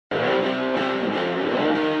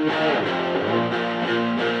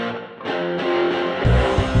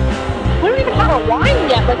the wine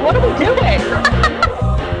yet. Like, what are we doing?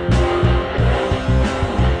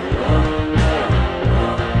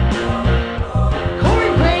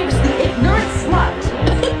 Corey Graves, the ignorant slut,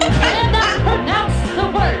 cannot pronounce the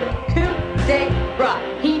word coup de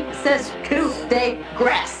grace. He says coup de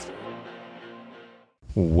grace.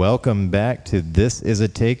 Welcome back to This Is a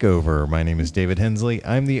Takeover. My name is David Hensley.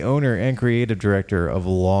 I'm the owner and creative director of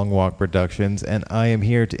Long Walk Productions, and I am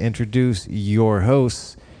here to introduce your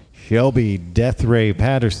hosts, Shelby Death Ray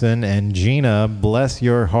Patterson and Gina Bless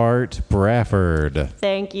Your Heart Bradford.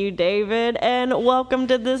 Thank you, David, and welcome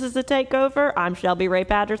to This Is a Takeover. I'm Shelby Ray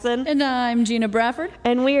Patterson. And I'm Gina Bradford.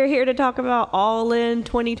 And we are here to talk about All In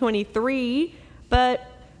 2023. But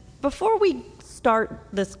before we start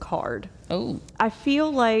this card, I feel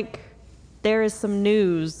like there is some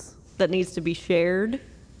news that needs to be shared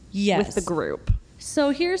with the group.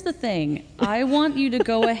 So here's the thing. I want you to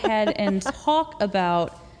go ahead and talk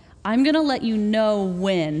about, I'm going to let you know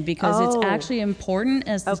when, because it's actually important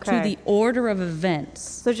as to the order of events.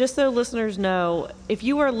 So just so listeners know, if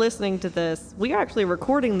you are listening to this, we are actually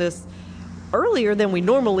recording this earlier than we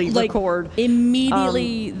normally record.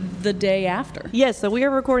 Immediately the day after. Yes, so we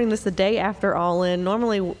are recording this the day after All In.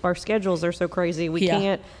 Normally our schedules are so crazy we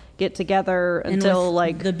can't get together until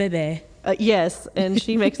like the baby. Yes, and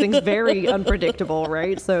she makes things very unpredictable,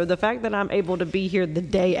 right? So the fact that I'm able to be here the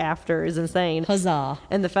day after is insane. Huzzah.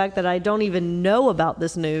 And the fact that I don't even know about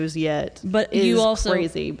this news yet is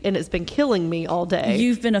crazy. And it's been killing me all day.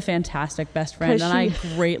 You've been a fantastic best friend, and I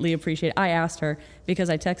greatly appreciate it. I asked her,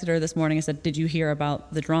 because I texted her this morning, I said, did you hear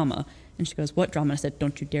about the drama? And she goes, what drama? I said,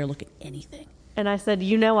 don't you dare look at anything. And I said,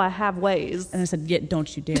 you know I have ways. And I said, yeah,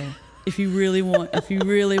 don't you dare. If you really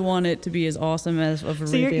want it to be as awesome as of a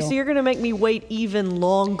reveal. So you're going to make me wait even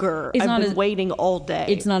longer. I've been waiting all day.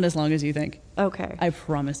 It's not as long as you think. Okay. I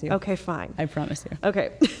promise you. Okay, fine. I promise you.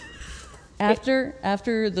 Okay.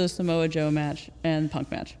 After the Samoa Joe match and Punk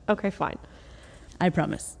match. Okay, fine. I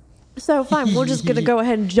promise. So fine, we're just going to go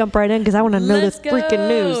ahead and jump right in because I want to know this freaking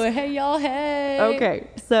news. Hey, y'all, hey. Okay,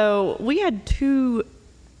 so we had 2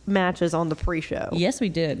 matches on the pre-show. Yes, we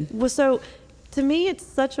did. Well, so to me, it's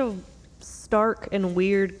such a stark and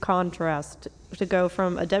weird contrast to go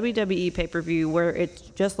from a WWE pay-per-view where it's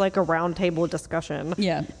just like a round table discussion.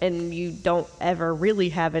 Yeah. And you don't ever really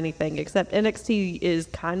have anything except NXT is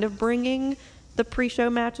kind of bringing the pre-show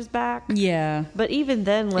matches back. Yeah. But even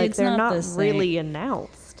then, like, they're not really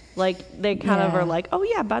announced. Like, they kind of are like, oh,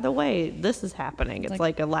 yeah, by the way, this is happening. It's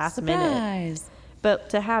like a last minute. But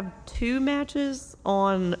to have 2 matches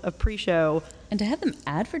on a pre-show. And to have them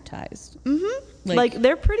advertised. Mm-hmm. Like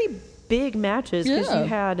they're pretty big matches because you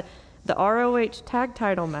had the ROH tag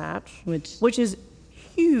title match, which is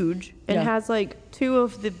huge and has like 2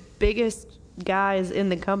 of the biggest guys in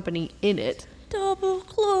the company in it. Double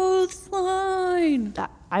clothesline.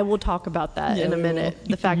 I will talk about that in a minute.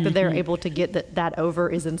 The fact that they're able to get that over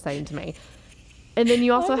is insane to me. And then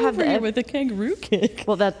you also have with a kangaroo kick.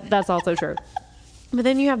 Well, that's also true. But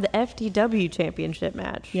then you have the FTW championship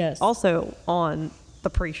match. Yes. Also on the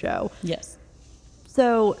pre-show. Yes.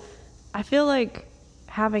 So I feel like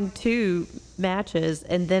having 2 matches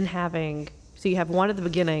and then so you have one at the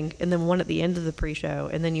beginning and then one at the end of the pre-show,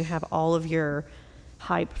 and then you have all of your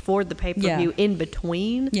hype for the pay-per-view in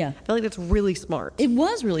between. Yeah. I feel like that's really smart. It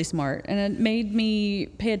was really smart, and it made me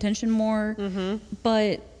pay attention more. Mm-hmm.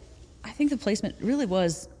 But I think the placement really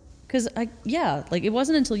was, because it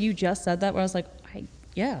wasn't until you just said that where I was like,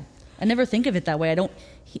 I never think of it that way. I don't,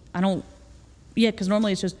 because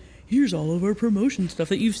normally it's just, here's all of our promotion stuff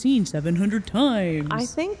that you've seen 700 times. I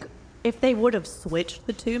think if they would have switched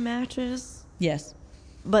the 2 matches. Yes.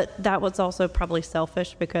 But that was also probably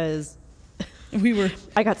selfish because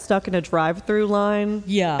I got stuck in a drive-through line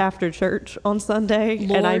after church on Sunday,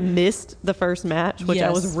 and I missed the first match, which I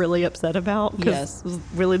was really upset about because it was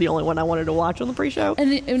really the only one I wanted to watch on the pre-show.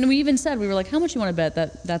 And we even said, we were like, how much you want to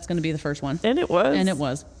bet that's going to be the first one? And it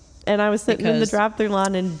was. And I was sitting in the drive-through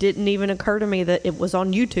line, and didn't even occur to me that it was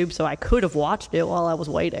on YouTube, so I could have watched it while I was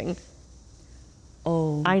waiting.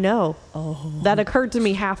 Oh. I know. Oh. That occurred to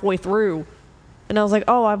me halfway through. And I was like,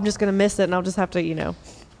 oh, I'm just going to miss it, and I'll just have to,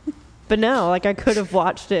 But no, like, I could have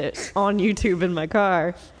watched it on YouTube in my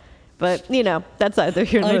car. But, that's either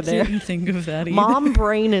here nor there. I didn't think of that either. Mom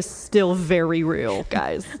brain is still very real,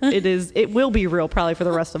 guys. It will be real probably for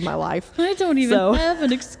the rest of my life. I don't even have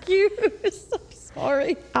an excuse.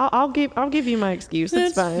 Sorry. I'll give you my excuse.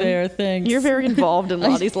 It's fine. Fair, thanks. You're very involved in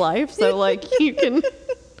Lottie's life, so like you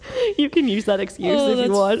can use that excuse if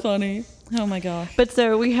you want. That's funny. Oh my gosh. But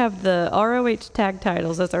so we have the ROH tag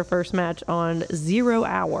titles as our first match on 0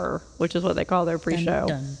 Hour, which is what they call their pre-show. Dun,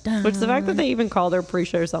 dun, dun. Which the fact that they even call their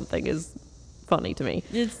pre-show something is funny to me.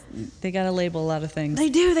 They got to label a lot of things. They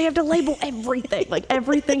do. They have to label everything. Like,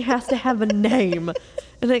 everything has to have a name.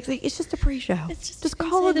 And it's like, it's just a pre-show. Just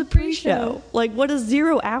call it a pre-show. Like, what does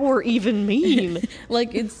 0 hour even mean?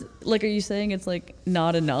 Like, are you saying it's like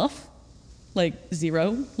not enough? Like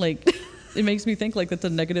 0? Like, it makes me think like that's a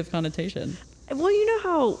negative connotation. Well, you know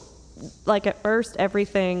how, like, at first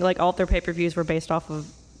everything, like, all their pay-per-views were based off of,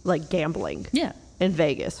 like, gambling. Yeah. In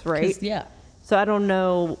Vegas, right? Yeah. So I don't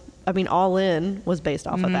know. I mean, All In was based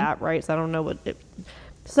off of that, right? So I don't know what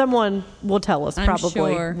someone will tell us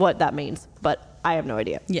probably what that means, but I have no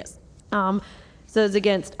idea. Yes. So it's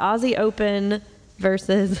against Aussie Open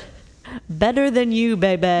versus Better Than You,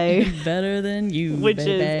 baby. Better Than You, which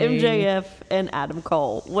baby. is MJF and Adam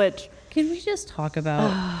Cole, which... Can we just talk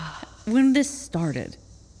about when this started,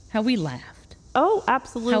 how we laughed? Oh,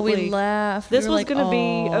 absolutely. How we laughed. This was like, going to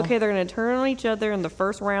be, okay, they're going to turn on each other in the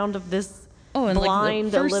first round of this and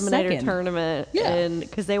blind like eliminator tournament. Yeah. And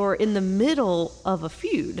because they were in the middle of a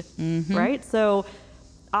feud, right? So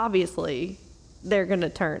obviously they're going to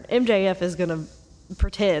turn. MJF is going to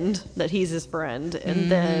pretend that he's his friend.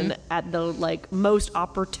 And then at the like most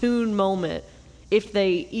opportune moment, if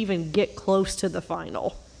they even get close to the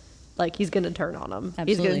final, like he's going to turn on him.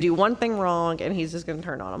 Absolutely. He's going to do one thing wrong and he's just going to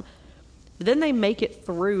turn on him. Then they make it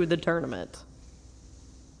through the tournament.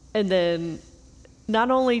 And then not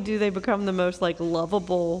only do they become the most like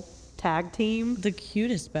lovable tag team, the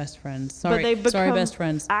cutest best friends. but they become best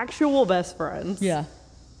friends. Actual best friends. Yeah.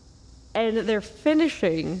 And their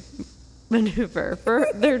finishing maneuver for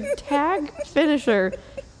their tag finisher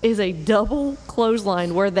is a double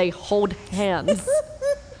clothesline where they hold hands.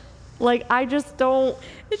 Like, I just don't.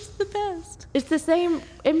 It's the best. It's the same.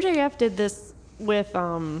 MJF did this with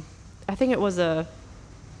I think it was a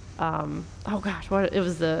it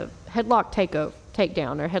was the headlock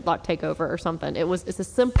takedown or headlock takeover or something. It's a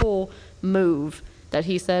simple move that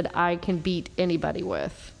he said I can beat anybody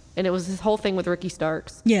with, and it was his whole thing with Ricky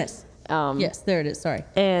Starks. Yes. Yes, there it is. Sorry.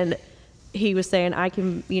 And he was saying I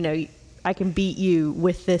can beat you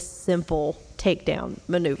with this simple takedown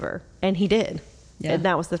maneuver, and he did. Yeah. And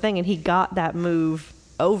that was the thing, and he got that move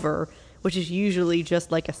over, which is usually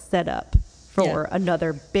just like a setup for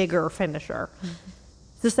another bigger finisher.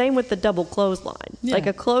 It's the same with the double clothesline. Yeah. Like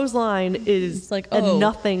a clothesline is It's like, a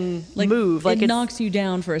nothing move. Like it knocks you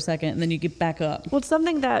down for a second and then you get back up. Well, it's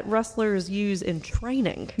something that wrestlers use in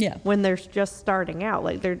training. Yeah. When they're just starting out,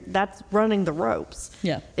 like that's running the ropes.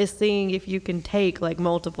 Yeah. Is seeing if you can take like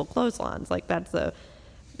multiple clotheslines. Like that's a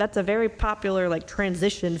very popular like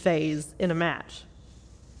transition phase in a match,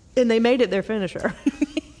 and they made it their finisher.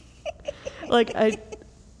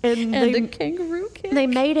 And a kangaroo kick. They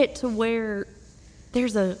made it to where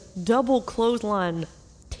there's a double clothesline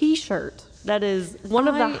T-shirt that is one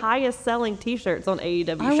of the highest selling T-shirts on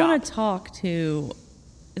AEW I Shop. want to talk to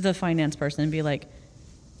the finance person and be like,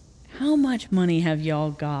 how much money have y'all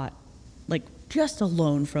got, like just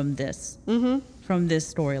alone from this, from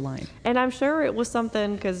this storyline? And I'm sure it was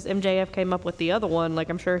something because MJF came up with the other one. Like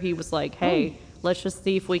I'm sure he was like, hey, let's just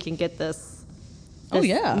see if we can get this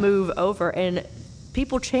move over. And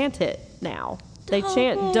people chant it now. They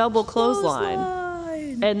chant double clothesline.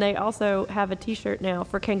 And they also have a T-shirt now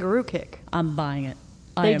for kangaroo kick. I'm buying it.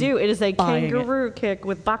 They do. It is a kangaroo kick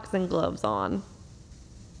with boxing gloves on.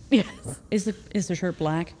 Yes. Is the shirt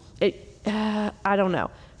black? I don't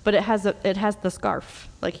know, but it has the scarf.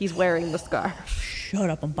 Like he's wearing the scarf. Shut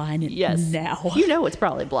up! I'm buying it now. You know it's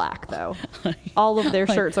probably black though. All of their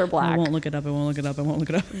shirts are black. I won't look it up.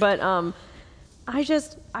 But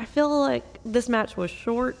I feel like this match was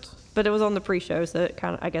short. But it was on the pre-show, so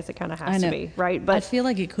I guess it kind of has to be, right? But I feel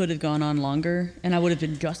like it could have gone on longer, and I would have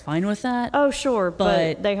been just fine with that. Oh, sure,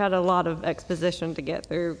 but they had a lot of exposition to get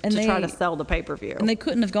through to try to sell the pay-per-view. And they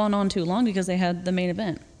couldn't have gone on too long because they had the main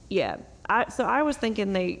event. Yeah. So I was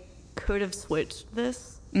thinking they could have switched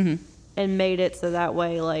this and made it so that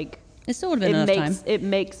way, like... It still would have been enough time. It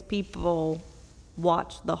makes people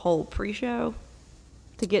watch the whole pre-show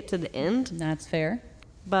to get to the end. That's fair.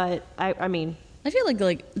 But, I mean... I feel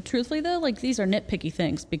like truthfully though, like these are nitpicky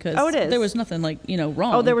things because there was nothing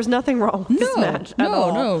wrong. Oh, there was nothing wrong with this match at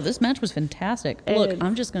all. No, this match was fantastic. Look,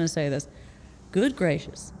 I'm just going to say this. Good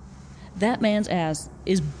gracious. That man's ass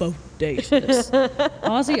is bodacious.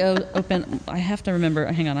 Aussie Open, I have to remember,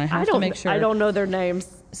 hang on, I have to make sure. I don't know their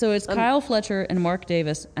names. So it's Kyle Fletcher and Mark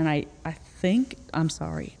Davis, and I think, I'm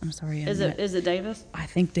sorry. Is it Davis? I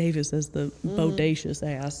think Davis is the bodacious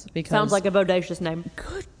ass. Because sounds like a bodacious name.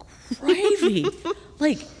 Good gravy.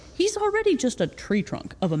 Like, he's already just a tree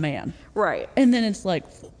trunk of a man. Right. And then it's like,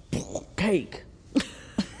 cake.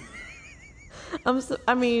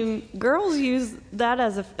 I mean, girls use that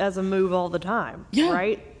as a move all the time, Yeah.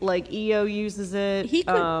 right? Like EO uses it. He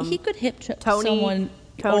could hip check Tony, someone.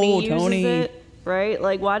 Tony uses Tony. it, right?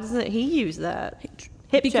 Like, why doesn't he use that?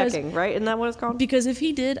 Hip Because- checking, right? Isn't that what it's called? Because if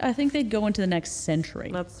he did, I think they'd go into the next century.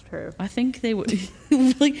 That's true. I think they would,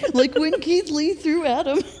 like when Keith Lee threw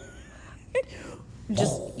Adam.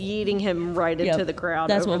 Just yeeting him right Yep, into the crowd.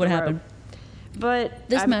 That's over what would the happen. rope. But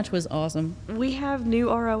This match was awesome. we have new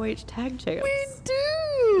ROH tag champs. We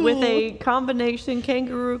do With a combination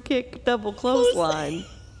kangaroo kick double clothesline.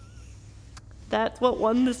 That's what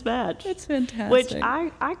won this match. It's fantastic. Which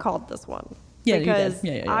I called this one. Yeah, you did. Because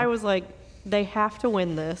Yeah. I was like, they have to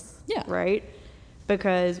win this. Yeah. Right?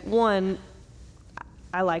 Because one,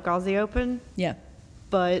 I like Aussie Open, Yeah.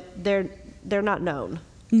 but they're not known.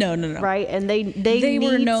 No. Right? And they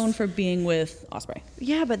Were need- known for being with Ospreay.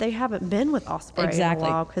 Yeah, but they haven't been with Ospreay Exactly. in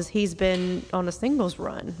a while because he's been on a singles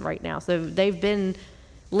run right now. So they've been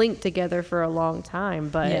linked together for a long time,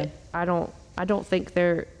 but Yeah. I don't think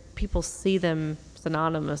people see them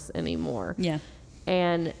synonymous anymore. Yeah.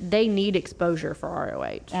 And they need exposure for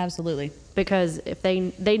ROH Absolutely. because if they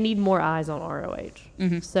need more eyes on ROH.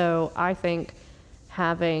 Mm-hmm. So I think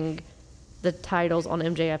having the titles on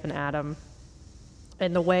MJF and Adam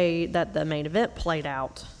and the way that the main event played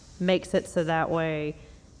out makes it so that way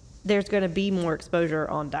there's going to be more exposure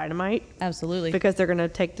on Dynamite Absolutely. because they're going to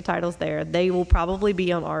take the titles there. They will probably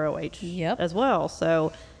be on ROH Yep. as well.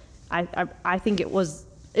 So I think it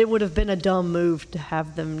would have been a dumb move to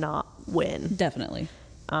have them not win. Definitely.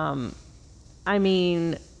 I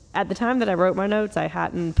mean, at the time that I wrote my notes, I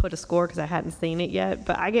hadn't put a score because I hadn't seen it yet,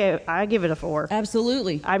 but I give it a 4.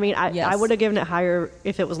 Absolutely. I mean, I Yes. would have given it higher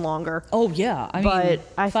if it was longer. Oh yeah. I But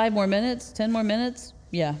mean, 5 more minutes, 10 more minutes.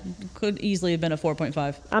 Yeah, could easily have been a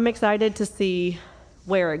 4.5. I'm excited to see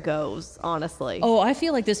where it goes, honestly. Oh, I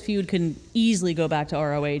feel like this feud can easily go back to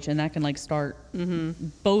ROH, and that can like start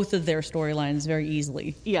both of their storylines very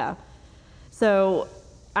easily. Yeah. So,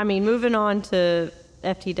 I mean, moving on to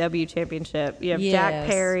FTW Championship, you have Jack Yes.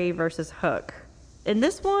 Perry versus Hook. And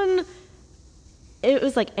this one, it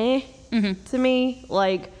was like, to me.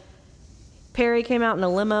 Like, Perry came out in a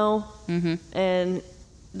limo, and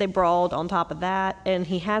they brawled on top of that. And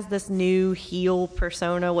he has this new heel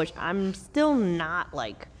persona, which I'm still not,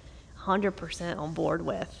 like, 100% on board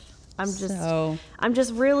with. I'm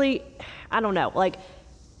just really, I don't know. Like,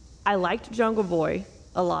 I liked Jungle Boy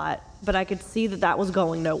a lot, but I could see that was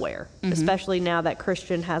going nowhere, especially now that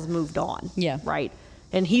Christian has moved on. Yeah. Right?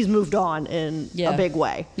 And he's moved on in Yeah. a big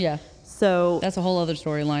way. Yeah, So, that's a whole other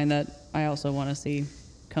storyline that I also want to see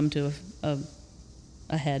come to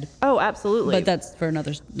a head. oh, absolutely. But that's for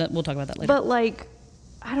another. We'll talk about that later. But like,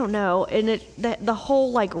 I don't know, and the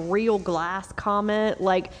whole like real glass comment,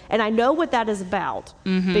 like, and I know what that is about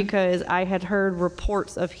because I had heard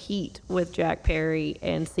reports of heat with Jack Perry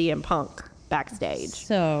and CM Punk backstage,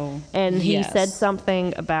 So, and he yes. said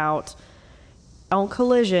something about on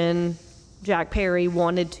Collision, Jack Perry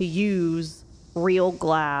wanted to use real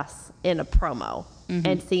glass in a promo,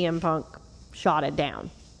 and CM Punk shot it down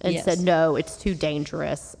and Yes. said no, it's too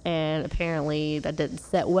dangerous, and apparently that didn't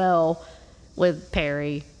sit well with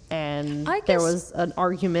Perry, and I there guess- was an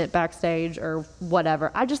argument backstage or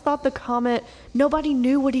whatever. I just thought the comment, nobody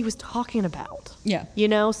knew what he was talking about. Yeah. You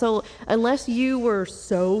know, so unless you were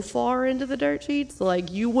so far into the dirt sheets,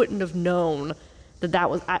 like, you wouldn't have known that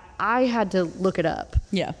was, I had to look it up.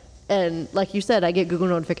 Yeah. And like you said, I get Google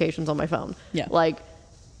notifications on my phone. Yeah. Like,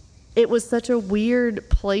 it was such a weird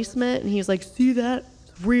placement, and he was like, see that?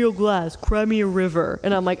 Real glass, Crimea River.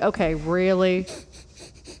 And I'm like, okay, really?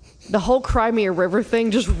 The whole Crimea River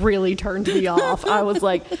thing just really turned me off. I was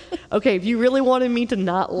like, okay, if you really wanted me to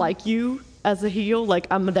not like you as a heel, like,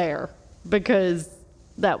 I'm there. Because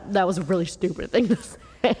that was a really stupid thing to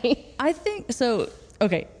say. I think so.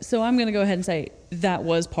 Okay, so I'm gonna go ahead and say that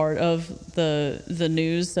was part of the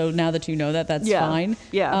news. So now that you know that, that's Yeah, fine.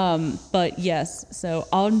 yeah. But yes, so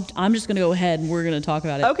I'm just gonna go ahead and we're gonna talk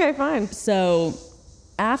about it. Okay, fine. So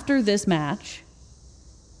after this match,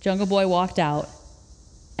 Jungle Boy walked out,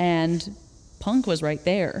 and Punk was right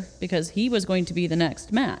there because he was going to be the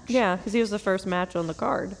next match. Yeah, because he was the first match on the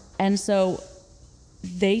card. And so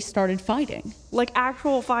they started fighting Like,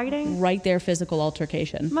 actual fighting? right there, physical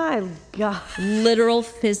altercation, My God. literal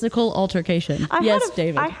physical altercation. Yes,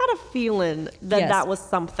 David. I had a feeling that Yes. that was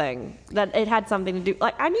something, that it had something to do.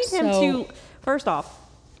 Like, I need him to, first off,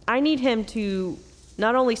 I need him to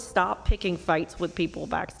not only stop picking fights with people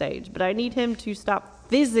backstage, but I need him to stop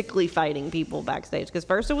physically fighting people backstage. Because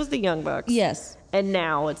first it was the Young Bucks. Yes. And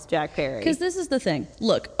now it's Jack Perry. Because this is the thing.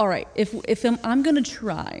 Look, all right, if I'm going to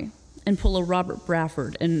try and pull a Robert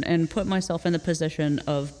Bradford and put myself in the position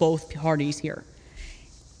of both parties here.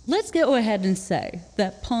 Let's go ahead and say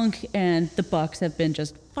that Punk and the Bucks have been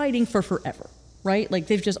just fighting for forever, right? Like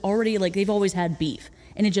they've just already, like they've always had beef,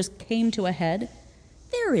 and it just came to a head.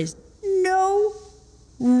 There is no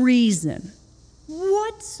reason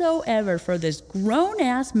whatsoever for this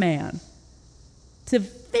grown-ass man to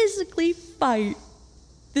physically fight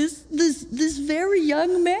this very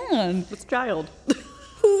young man This child.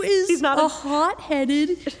 who is He's not a a-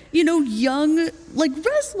 hot-headed, young, like,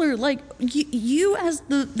 wrestler. Like, you as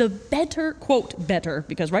the better, quote, better,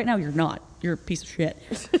 because right now you're not. You're a piece of shit.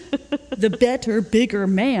 The better, bigger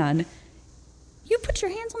man, you put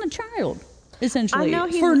your hands on a child, essentially,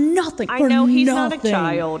 for nothing. I know he's not a nothing.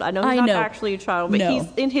 child. I know he's not actually a child, but No. he's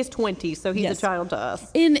in his 20s, so he's Yes. a child to us.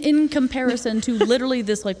 In comparison to literally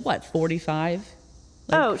this, like, what, 45?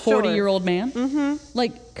 Oh, sure. 40-year-old man? Mm-hmm.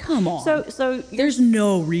 Like, come on. So there's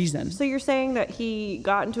no reason. So you're saying that he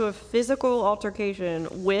got into a physical altercation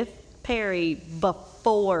with Perry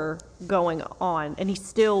before going on, and he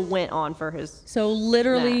still went on for his So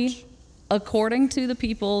literally, match. according to the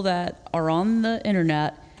people that are on the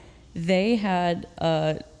internet, they had,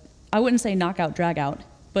 I wouldn't say knockout, drag out,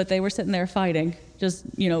 but they were sitting there fighting, just,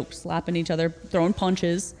 slapping each other, throwing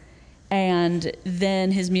punches. And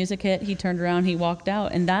then his music hit, he turned around, he walked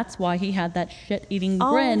out. And that's why he had that shit-eating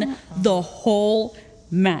grin the whole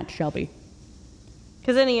match, Shelby.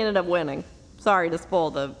 Because then he ended up winning. Sorry to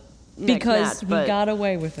spoil the next Because match, but he got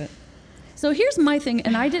away with it. So here's my thing,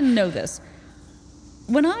 and I didn't know this.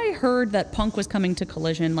 When I heard that Punk was coming to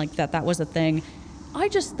Collision, like that was a thing, I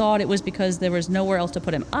just thought it was because there was nowhere else to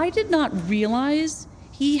put him. I did not realize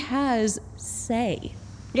he has say.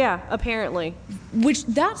 yeah, apparently. Which,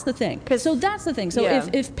 that's the thing. So that's the thing. So Yeah.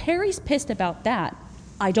 if Perry's pissed about that,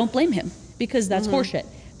 I don't blame him, because that's horseshit.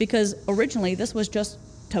 Because originally this was just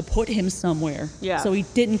to put him somewhere. Yeah. So he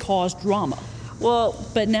didn't cause drama. Well,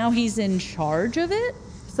 But now he's in charge of it?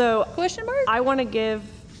 so Question mark? I want to give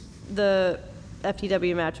the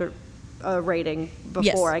FTW match a rating before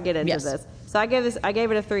Yes. I get into Yes. this. So I gave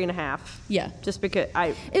it a 3.5. Yeah. Just because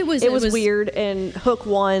It was weird, and Hook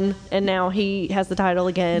won, and now he has the title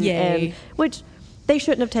again. Yay. And which they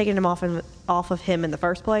shouldn't have taken him off of him in the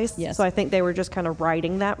first place. Yes. So I think they were just kind of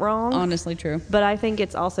righting that wrong. Honestly true. But I think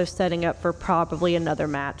it's also setting up for probably another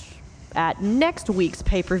match at next week's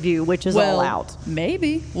pay-per-view, which is all out.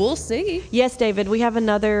 Maybe. We'll see. Yes, David, we have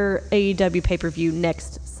another AEW pay-per-view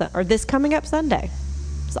this coming up Sunday.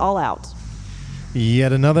 It's all out.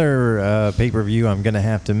 Yet another pay-per-view I'm going to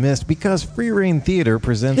have to miss because Free Reign Theater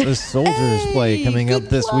presents a Soldiers Play coming up good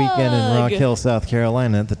this weekend in Rock plug. Hill, South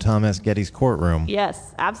Carolina at the Tom S. Getty's Courtroom.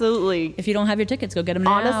 Yes, absolutely. If you don't have your tickets, go get them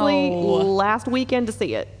now. Honestly, last weekend to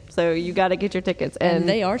see it. So you got to get your tickets. and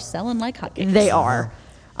they are selling like hotcakes. They are.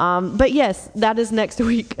 But yes, that is next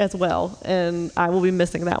week as well, and I will be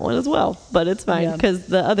missing that one as well. But it's fine Yeah.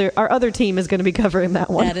 because our other team is going to be covering that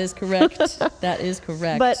one. That is correct. That is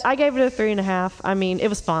correct. But I gave it a 3.5. I mean, it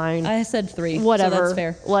was fine. I said 3. Whatever. So that's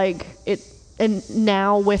fair. Like it, and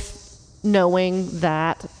now with knowing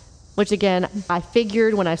that, which again I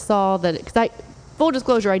figured when I saw that, because full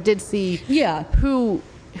disclosure, I did see Yeah. who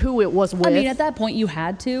it was with. I mean, at that point, you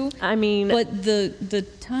had to. I mean, But the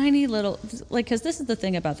tiny little, like, because this is the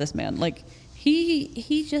thing about this man. Like,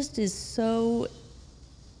 he just is so,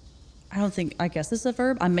 I guess this is a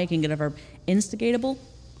verb. I'm making it a verb. Instigatable.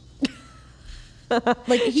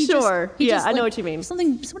 Like, Sure. Yeah, I know like, what you mean.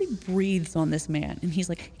 Somebody breathes on this man, and he's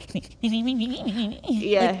like,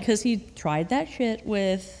 Yeah. because he tried that shit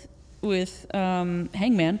with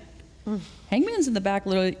Hangman. Hangman's in the back,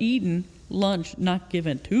 literally eating lunch, not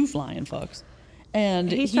giving two flying fucks.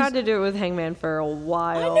 And he's tried to do it with Hangman for a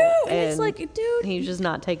while. I know, and it's like, dude, he's just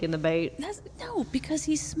not taking the bait. No, because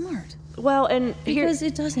he's smart. Well, and Because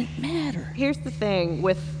it doesn't matter. here's the thing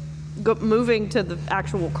with moving to the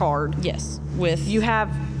actual card. Yes, with You have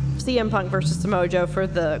CM Punk versus Samoa Joe for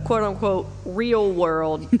the quote-unquote real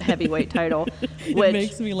world heavyweight title, it which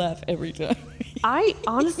makes me laugh every time. I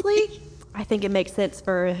think it makes sense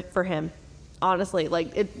for him. Honestly,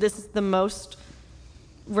 like this is the most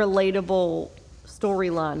relatable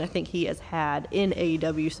storyline I think he has had in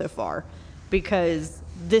AEW so far, because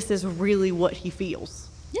this is really what he feels.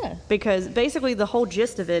 Yeah. Because basically the whole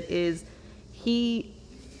gist of it is he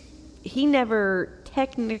never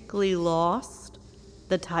technically lost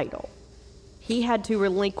the title. He had to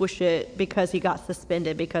relinquish it because he got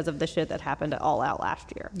suspended because of the shit that happened at All Out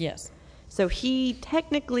last year. Yes. So he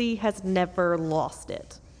technically has never lost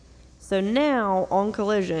it. So now on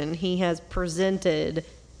Collision, he has presented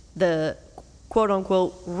the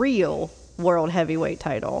quote-unquote real world heavyweight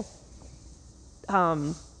title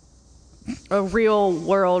a real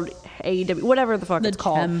world AEW, whatever the fuck The it's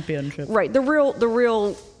called. championship. Right, the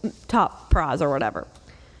real top prize or whatever.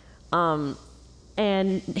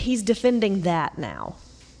 And he's defending that now.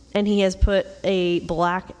 And he has put a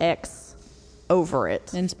black X over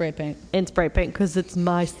it. And spray paint. In spray paint, because it's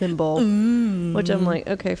my symbol. Which I'm like,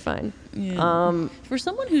 okay, fine. Yeah. For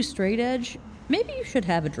someone who's straight edge, maybe you should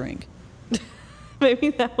have a drink.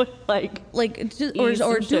 Maybe that would just, ease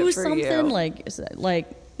or some shit do for something you. like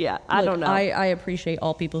Yeah, I don't know. I appreciate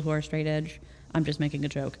all people who are straight edge. I'm just making a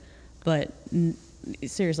joke, but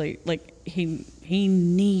seriously, like he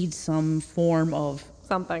needs some form of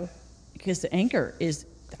Something. because the anchor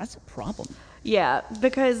that's a problem. Yeah,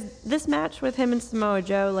 because this match with him and Samoa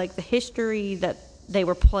Joe, like the history that they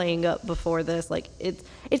were playing up before this, like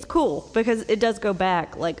it's cool because it does go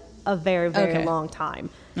back like a very, very Okay. long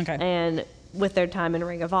time. Okay. And with their time in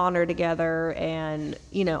Ring of Honor together and,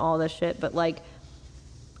 you know, all this shit. But like,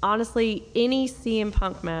 honestly, any CM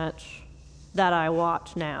Punk match that I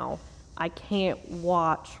watch now, I can't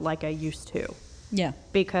watch like I used to. Yeah.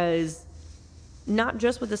 Because not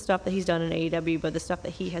just with the stuff that he's done in AEW, but the stuff that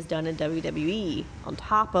he has done in WWE on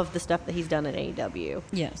top of the stuff that he's done in AEW.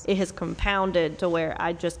 Yes. It has compounded to where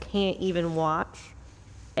I just can't even watch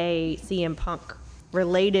a CM Punk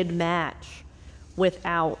related match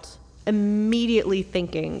without immediately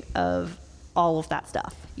thinking of all of that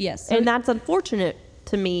stuff. Yes. And that's unfortunate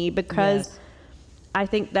to me because Yes. I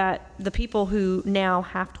think that the people who now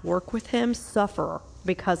have to work with him suffer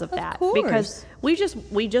because of that. course. Because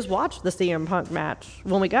we just watched the CM Punk match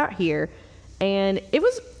when we got here, and it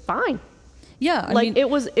was fine. Yeah. I Like mean, it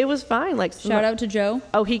was fine. Like shout out to Joe.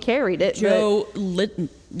 Oh, he carried it. Joe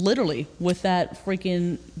literally with that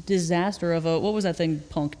freaking disaster of what was that thing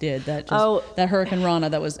Punk did that Hurricane Rana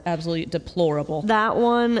that was absolutely deplorable. That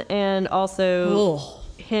one, and also Ugh.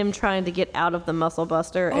 him trying to get out of the muscle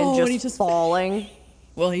buster and Oh, just, and he just- falling.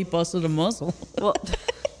 Well, he busted a muscle. Well,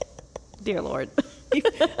 dear Lord.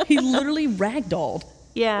 he literally ragdolled.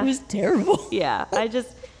 Yeah. It was terrible. Yeah,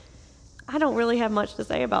 I don't really have much to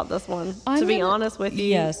say about this one, I'm to be gonna- honest with you.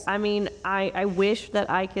 Yes. I mean, I wish that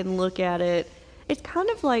I can look at it. It's kind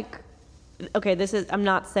of like, okay, I'm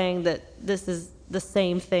not saying that this is the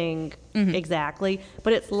same thing exactly,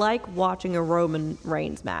 but it's like watching a Roman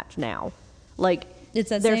Reigns match now. Like, It's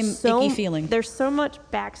that there's same icky feeling. There's so much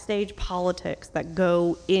backstage politics that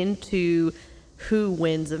go into who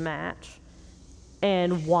wins a match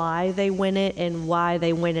and why they win it and why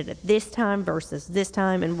they win it at this time versus this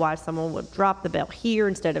time and why someone would drop the belt here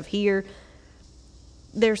instead of here.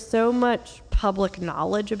 There's so much public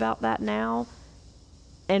knowledge about that now,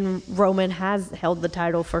 and Roman has held the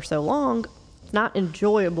title for so long, it's not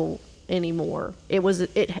enjoyable anymore.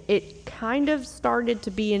 It kind of started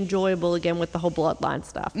to be enjoyable again with the whole bloodline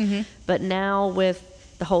stuff. But now with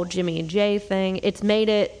the whole Jimmy and Jay thing, it's made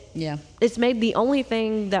the only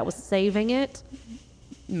thing that was saving it.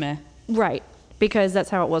 Meh. Right. Because that's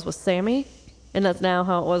how it was with Sammy, and that's now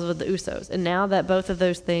how it was with the Usos. And now that both of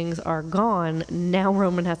those things are gone, now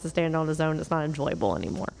Roman has to stand on his own. It's not enjoyable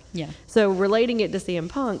anymore. Yeah. So relating it to CM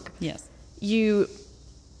Punk, Yes. you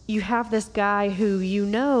have this guy who you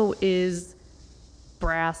know is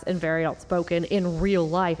brass and very outspoken in real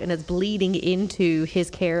life, and it's bleeding into his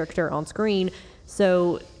character on screen.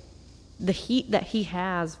 So the heat that he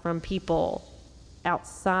has from people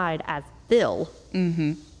outside as Phil,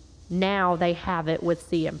 now they have it with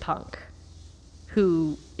CM Punk,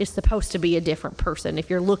 who is supposed to be a different person if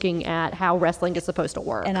you're looking at how wrestling is supposed to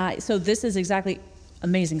work. And so this is exactly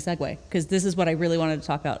amazing segue, because this is what I really wanted to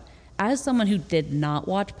talk about. As someone who did not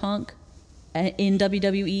watch Punk in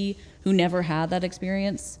WWE, who never had that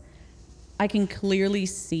experience, I can clearly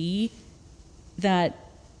see that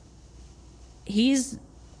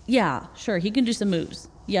sure, he can do some moves.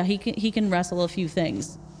 Yeah, he can wrestle a few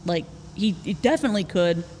things. Like he definitely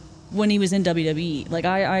could when he was in WWE. Like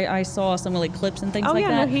I saw some like clips and things like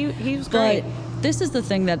that. No, he was great. But this is the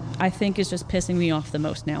thing that I think is just pissing me off the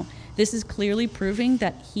most now. This is clearly proving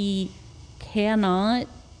that he cannot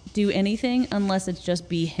do anything unless it's just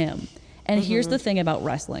be him. And here's the thing about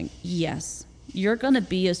wrestling. Yes, you're going to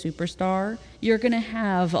be a superstar. You're going to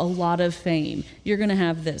have a lot of fame. You're going to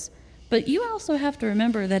have this. But you also have to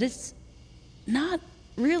remember that it's not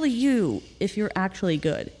really you if you're actually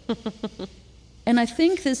good. And I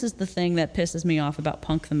think this is the thing that pisses me off about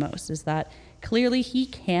Punk the most, is that clearly he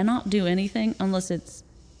cannot do anything unless it's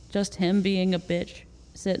just him being a bitch,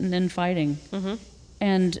 sitting and fighting.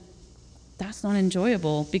 And that's not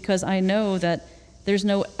enjoyable, because I know that there's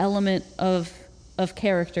no element of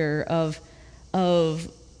character, of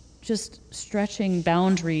just stretching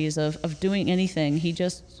boundaries, of doing anything.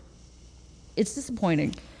 It's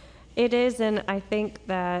disappointing. It is, and I think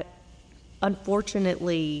that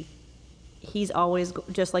unfortunately, he's always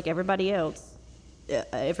just like everybody else,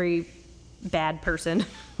 every bad person,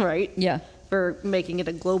 right? Yeah. For making it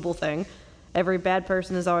a global thing, every bad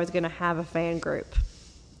person is always going to have a fan group,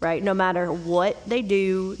 right? No matter what they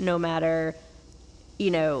do, no matter,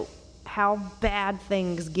 how bad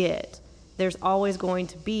things get, there's always going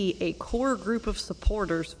to be a core group of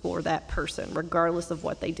supporters for that person, regardless of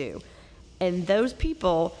what they do. And those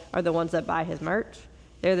people are the ones that buy his merch.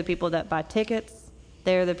 They're the people that buy tickets.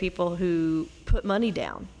 They're the people who put money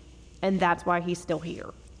down. And that's why he's still here.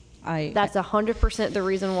 That's 100% the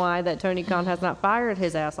reason why that Tony Khan has not fired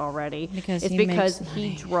his ass already. Because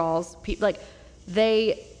he draws people. Like,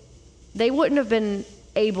 they wouldn't have been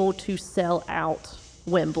able to sell out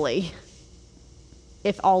Wembley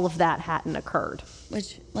if all of that hadn't occurred.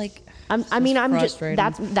 Which, like, I'm just,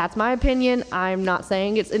 that's my opinion. I'm not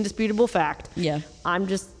saying it's indisputable fact. Yeah. I'm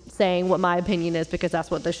just saying what my opinion is because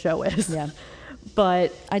that's what the show is. Yeah.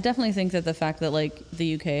 But I definitely think that the fact that, like,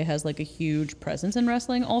 the UK has, like, a huge presence in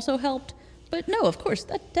wrestling also helped. But no, of course,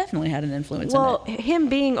 that definitely had an influence in it. Him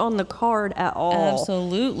being on the card at all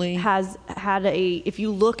absolutely has had if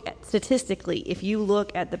you look at statistically, if you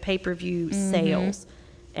look at the pay-per-view sales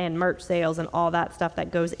and merch sales and all that stuff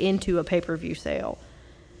that goes into a pay-per-view sale,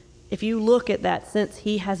 if you look at that since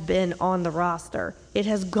he has been on the roster, it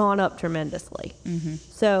has gone up tremendously.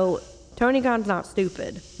 So Tony Khan's not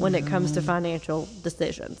stupid when it comes to financial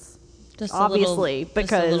decisions. Just obviously, because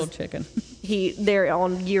just a little chicken. They're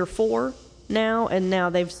on year 4 now, and now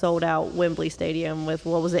they've sold out Wembley Stadium with,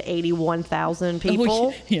 81,000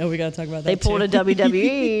 people. Yeah, we got to talk about that. They pulled a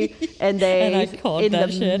WWE, and in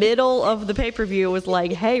the middle of the pay-per-view was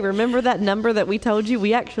like, hey, remember that number that we told you?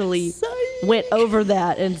 We actually went over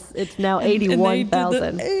that, and it's now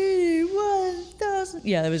 81,000. 81,000.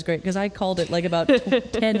 Yeah, that was great, because I called it like about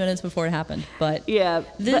 10 minutes before it happened. But yeah,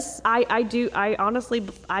 I honestly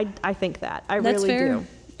think that. I That's really fair. do.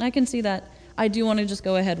 I can see that. I do want to just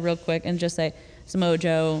go ahead real quick and just say, Samoa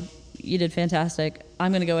Joe, you did fantastic.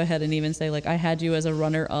 I'm going to go ahead and even say, like, I had you as a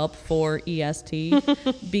runner-up for EST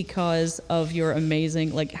because of your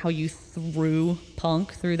amazing, like, how you threw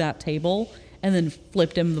Punk through that table and then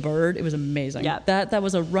flipped him the bird. It was amazing. Yeah. That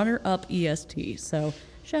was a runner-up EST. So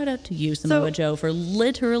shout out to you, Samoa Joe, for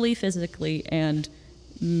literally, physically, and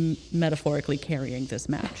metaphorically carrying this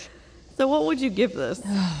match. So what would you give this?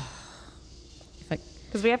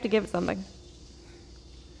 Because we have to give it something.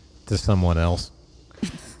 To someone else.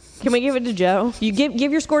 Can we give it to Joe? You give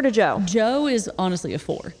your score to Joe. Joe is honestly a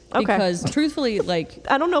 4. Okay. Because truthfully, like,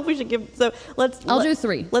 I don't know if we should give. So I'll do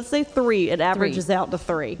 3. Let's say 3. It averages out to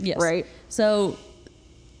 3. Yes. Right. So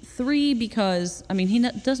 3 because he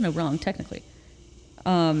does no wrong technically.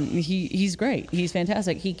 He's great. He's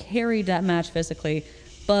fantastic. He carried that match physically,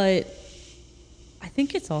 but I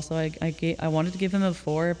think it's also I wanted to give him a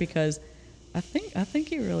 4 because I think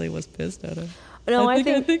he really was pissed at him. No, I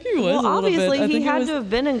think he was. Well, a obviously bit. he had to have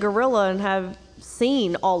been in Gorilla and have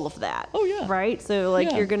seen all of that. Oh yeah. Right. So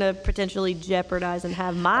you're gonna potentially jeopardize and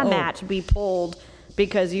have my match be pulled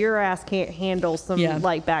because your ass can't handle some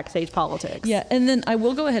like backstage politics. Yeah, and then I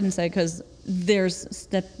will go ahead and say, because there's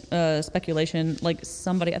speculation, like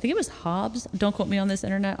somebody, I think it was Hobbs. Don't quote me on this,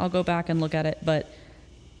 internet. I'll go back and look at it, but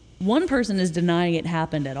one person is denying it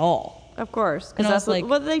happened at all. Of course, And I because was like,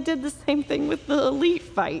 well, they did the same thing with the Elite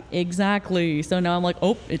fight. Exactly. So now I'm like,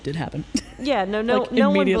 oh, it did happen. Yeah, no, Like,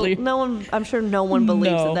 immediately. no one. I'm sure no one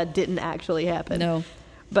believes No. that didn't actually happen. No.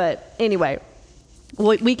 But anyway,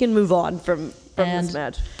 we can move on from And this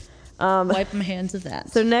match. Wipe my hands of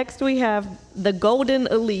that. So next we have the Golden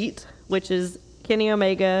Elite, which is Kenny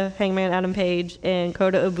Omega, Hangman Adam Page, and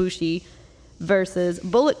Kota Ibushi versus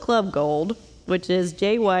Bullet Club Gold, which is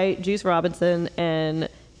Jay White, Juice Robinson, and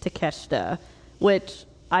Takeshita, which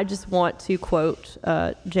I just want to quote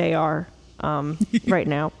JR right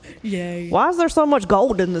now. Yay. Why is there so much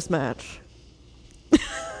gold in this match?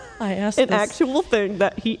 I asked An this. actual thing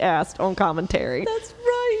that he asked on commentary. That's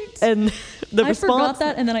right. And the I response, forgot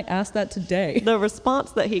that, and then I asked that today. the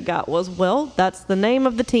response that he got was, well, that's the name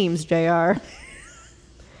of the teams, JR.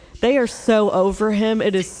 They are so over him.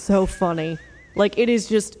 It is so funny. Like, it is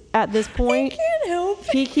just, at this point, I can't help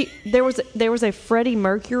it. there was a Freddie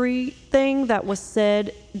Mercury thing that was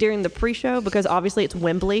said during the pre-show, because obviously it's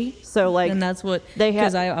Wembley, so like, And that's what they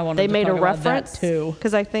had. I wanted They to made talk a about that reference too.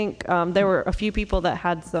 because I think there were a few people that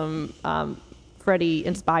had some Freddie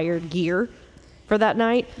inspired gear for that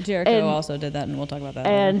night. Jericho And- also did that, and we'll talk about that.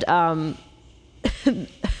 And I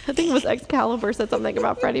think it was Excalibur said something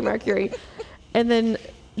about Freddie Mercury, and then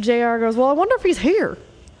JR goes, "Well, I wonder if he's here."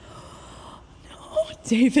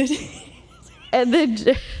 David. And then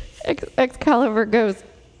Excalibur goes,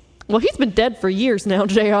 well, he's been dead for years now,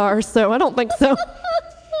 JR, so I don't think so.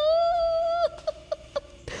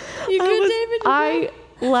 You good, David? I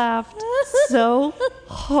laughed so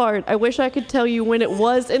hard. I wish I could tell you when it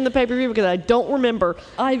was in the pay-per-view because I don't remember.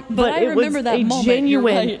 I it remember was that a moment.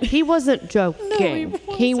 genuine. You're right. He wasn't joking.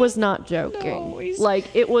 He was not joking.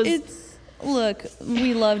 Like it was. Look,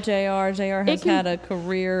 we love JR. JR has can- had a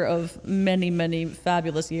career of many, many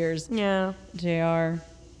fabulous years. Yeah. JR,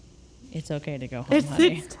 it's okay to go home,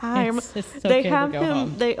 honey. It's time. It's They okay have to go him.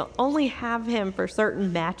 home. They only have him for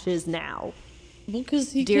certain matches now. Well,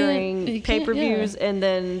 because he During can't, pay-per-views yeah. and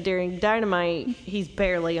then during Dynamite, he's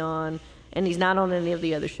barely on, and he's not on any of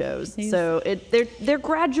the other shows. So they're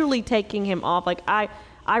gradually taking him off. Like I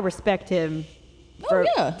respect him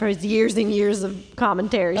for his years and years of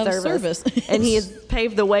commentary service. And he has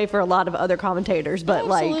paved the way for a lot of other commentators. But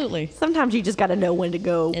Absolutely. like sometimes you just got to know when to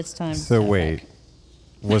go. It's time. So wait,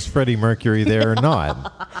 was Freddie Mercury there or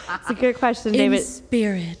not? It's a good question, David. In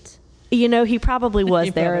spirit. You know, he probably was He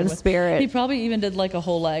there probably in was. spirit. He probably even did like a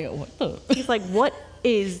whole leg. What the? He's like, what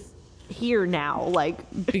is here now?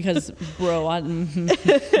 Like, Because, bro,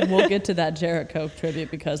 we'll get to that Jericho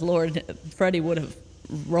tribute because Lord, Freddie would have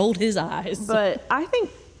rolled his eyes. but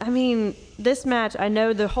I mean, this match, I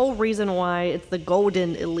know the whole reason why it's the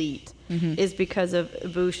Golden Elite is because of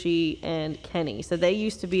Ibushi and Kenny. So they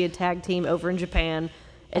used to be a tag team over in Japan,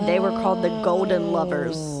 and they were called the Golden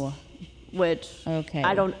Lovers, which Okay.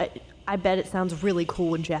 I bet it sounds really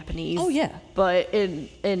cool in Japanese. Oh, yeah. But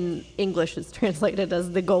in English, it's translated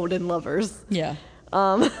as the Golden Lovers. Yeah.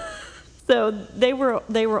 So they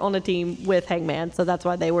were on a team with Hangman, so that's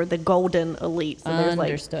why they were the Golden Elite. So there's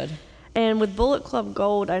Understood. and with Bullet Club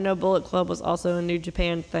Gold, I know Bullet Club was also a New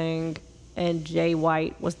Japan thing, and Jay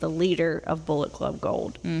White was the leader of Bullet Club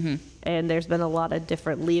Gold. Mm-hmm. And there's been a lot of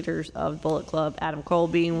different leaders of Bullet Club, Adam Cole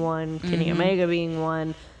being one, Kenny Omega being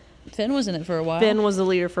one. Finn was in it for a while. Finn was the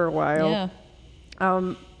leader for a while.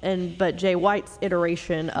 Yeah. But Jay White's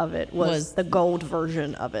iteration of it was the gold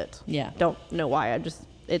version of it. Yeah. Don't know why.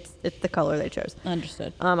 It's the color they chose.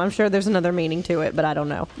 Understood. I'm sure there's another meaning to it, but I don't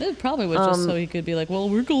know. It probably was just so he could be like, well,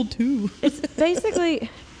 we're gold too. It's basically,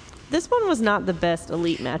 this one was not the best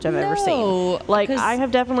Elite match I've ever No, seen. Like, 'cause- I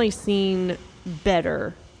have definitely seen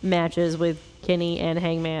better matches with Kenny and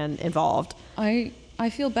Hangman involved. I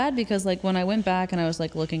feel bad because like when I went back and I was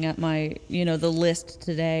like looking at my, the list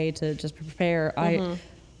today to just prepare, I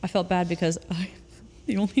felt bad because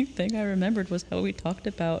the only thing I remembered was how we talked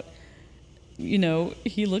about,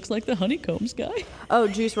 he looks like the Honeycombs guy. Oh,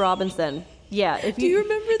 Juice Robinson. Yeah. Do you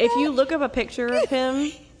remember If that? you look up a picture of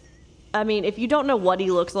him, I mean, if you don't know what he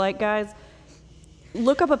looks like, guys,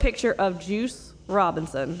 look up a picture of Juice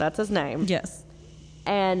Robinson. That's his name. Yes.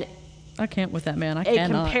 And I can't with that man. I a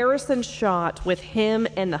cannot. comparison shot with him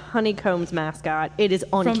and the Honeycombs mascot, it is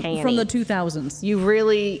uncanny. From the 2000s. You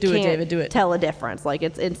really Do it, can't David, do it. tell a difference. Like,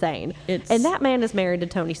 it's insane. And that man is married to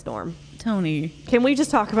Tony Storm. Tony. Can we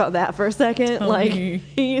just talk about that for a second? Tony. Like,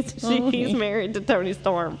 he's married to Tony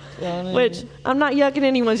Storm. Tony. Which, I'm not yucking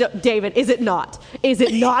anyone's... David, is it not? Is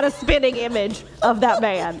it not a spitting image of that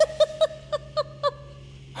man?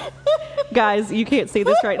 Guys, you can't see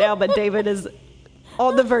this right now, but David is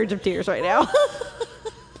on the verge of tears right now.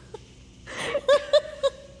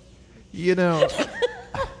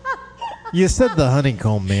 You said the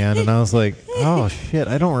honeycomb man, and I was like, oh shit,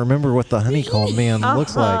 I don't remember what the honeycomb man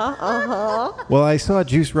looks like. Well, I saw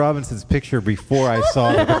Juice Robinson's picture before I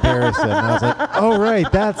saw the comparison, and I was like, oh right,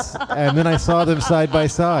 and then I saw them side by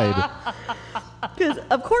side. Because,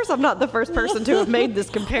 of course, I'm not the first person to have made this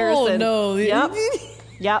comparison. Oh, no.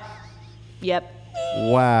 Yep.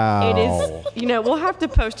 Wow. It is, we'll have to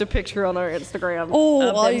post a picture on our Instagram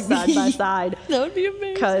of them side by side. That would be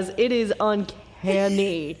amazing. Because it is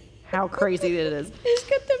uncanny how crazy it is. He's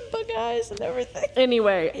got them bug eyes and everything.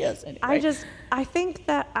 Anyway, Yes, anyway.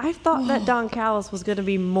 I thought that Don Callis was going to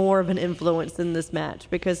be more of an influence in this match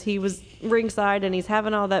because he was ringside and he's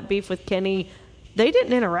having all that beef with Kenny. They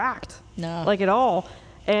didn't interact. No. Like, at all.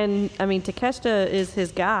 And, I mean, Takeshita is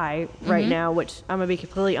his guy right now, which I'm going to be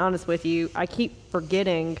completely honest with you. I keep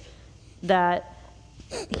forgetting that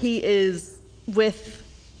he is with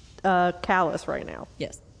Callis right now.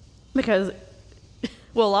 Yes. Because,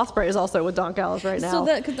 well, Ospreay is also with Don Callis right now.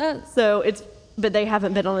 But they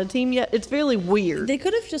haven't been on a team yet. It's really weird. They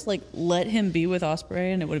could have just let him be with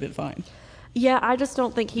Ospreay and it would have been fine. Yeah, I just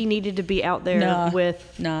don't think he needed to be out there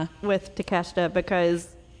with Takeshita because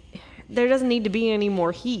there doesn't need to be any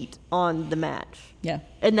more heat on the match. Yeah.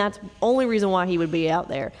 And that's the only reason why he would be out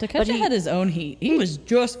there. Takeshita had his own heat. He was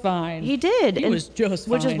just fine. He did. He was just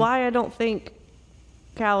fine. Which is why I don't think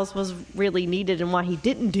Callis was really needed and why he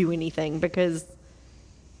didn't do anything, because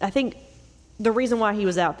I think the reason why he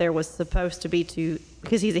was out there was supposed to be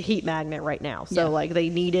because he's a heat magnet right now. So, like, they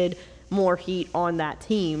needed more heat on that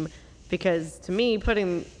team, because to me,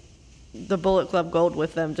 putting the Bullet Club Gold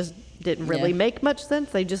with them just didn't really make much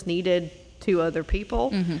sense. They just needed 2 other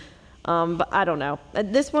people. But I don't know.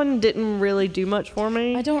 This one didn't really do much for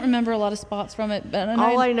me. I don't remember a lot of spots from it, but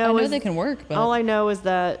I know they can work. But all I know is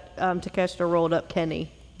that Takeshita rolled up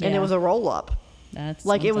Kenny, and it was a roll up. That's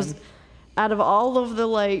like, it was out of all of the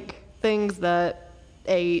like things that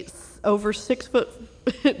a over 6 foot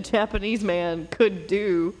Japanese man could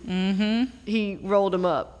do. He rolled him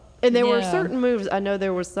up. And there were certain moves. I know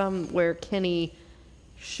there was some where Kenny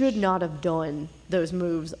should not have done those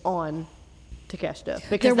moves on Takeshita,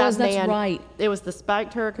 because that's right. It was the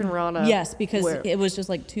spiked Hurricane Rana. Yes, because it was just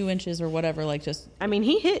like 2 inches or whatever. Like, just. I mean,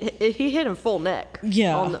 he hit him full neck.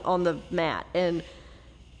 Yeah. On the mat, and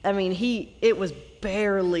I mean, it was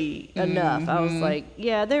barely enough. I was like,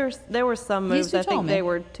 yeah, there were some moves. I think they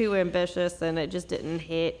were too ambitious, and it just didn't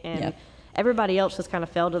hit. And everybody else just kind of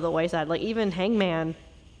fell to the wayside. Like, even Hangman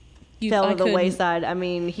fell to the wayside. I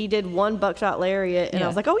mean, he did one buckshot lariat, and I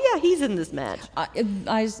was like, oh yeah, he's in this match.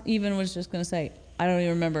 I even was just gonna say, I don't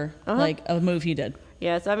even remember like a move he did.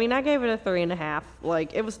 Yeah, so I mean, I gave it a 3.5.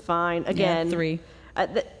 Like, it was fine. Again, 3.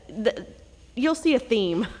 You'll see a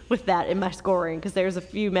theme with that in my scoring, because there's a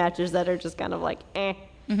few matches that are just kind of like,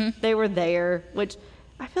 they were there, which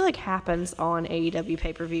I feel like happens on AEW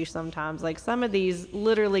pay-per-view sometimes. Like, some of these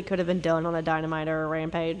literally could have been done on a Dynamite or a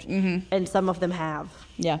Rampage, and some of them have.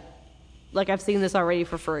 Yeah. Like, I've seen this already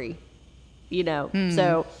for free,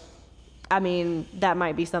 So, I mean, that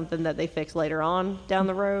might be something that they fix later on down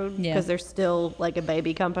the road, because they're still, like, a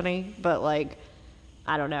baby company. But, like,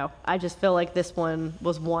 I don't know. I just feel like this one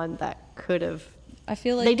was one that could have... I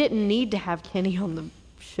feel like... They didn't need to have Kenny on the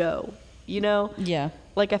show, Yeah.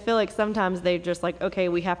 Like, I feel like sometimes they're just like, okay,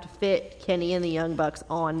 we have to fit Kenny and the Young Bucks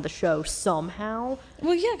on the show somehow.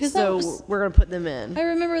 Well, yeah, because we're going to put them in. I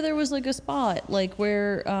remember there was, like, a spot, like,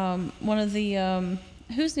 where one of the...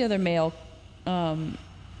 who's the other male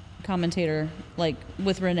commentator, like,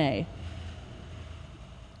 with Renee?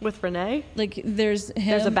 With Renee? Like, there's him...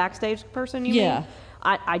 There's a backstage person, you mean?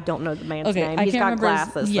 I don't know the man's name. He's got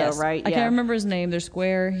glasses, though, right? I can't remember his name. They're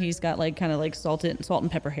square. He's got, like, kind of like salt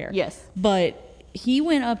and pepper hair. Yes. But he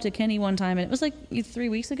went up to Kenny one time, and it was like 3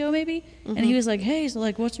 weeks ago, maybe. And he was like, hey, so,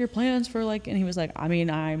 like, what's your plans for, like... And he was like, I mean,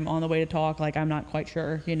 I'm on the way to talk. Like, I'm not quite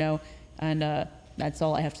sure, And that's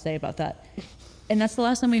all I have to say about that. And that's the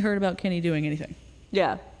last time we heard about Kenny doing anything.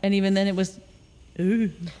 Yeah. And even then it was...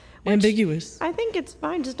 ambiguous. I think it's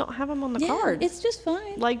fine. Just don't have them on the card. It's just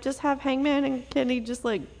fine. Like, just have Hangman and Kenny just,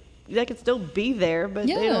 like, they could still be there, but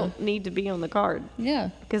they don't need to be on the card. Yeah.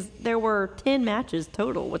 Because there were 10 matches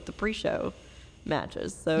total with the pre-show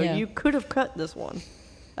matches. So you could have cut this one.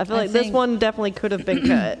 I feel like this one definitely could have been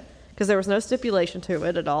cut, because there was no stipulation to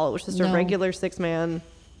it at all. It was just a regular 6-man,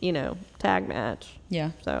 tag match.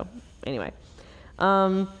 Yeah. So, anyway.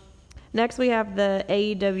 Next, we have the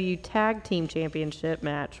AEW Tag Team Championship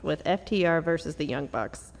match with FTR versus the Young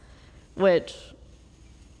Bucks, which,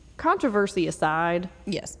 controversy aside,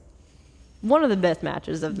 yes, one of the best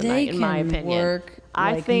matches of the night, in my opinion. Work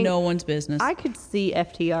like, I think no one's business. I could see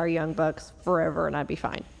FTR Young Bucks forever, and I'd be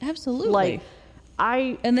fine. Absolutely.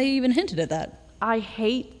 And they even hinted at that. I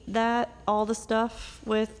hate that all the stuff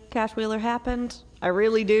with Cash Wheeler happened. I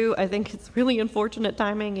really do. I think it's really unfortunate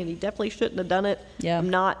timing, and he definitely shouldn't have done it. Yeah.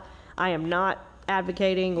 I am not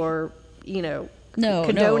advocating or,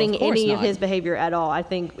 condoning any of his behavior at all. I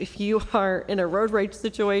think if you are in a road rage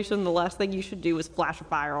situation, the last thing you should do is flash a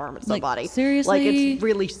firearm at somebody. Seriously? Like, it's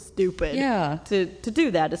really stupid to do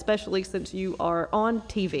that, especially since you are on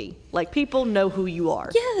TV. Like, people know who you are.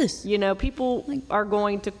 Yes. People are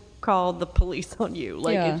going to call the police on you.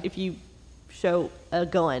 Like, if you show a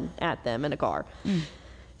gun at them in a car.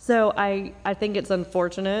 So I think it's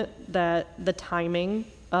unfortunate that the timing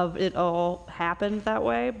of it all happened that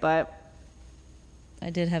way, but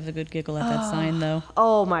I did have a good giggle at that sign, though.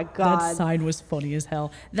 Oh my God, that sign was funny as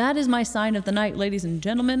hell. That is my sign of the night, ladies and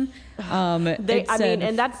gentlemen. And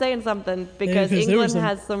that's saying something, because England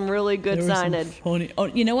has some really good signage. Oh,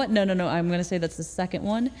 you know what? No. I'm going to say that's the second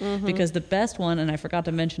one, because the best one, and I forgot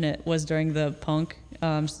to mention it, was during the Punk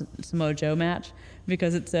Samoa Joe match,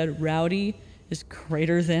 because it said Rowdy is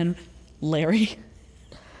greater than Larry.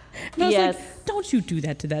 And I was like, don't you do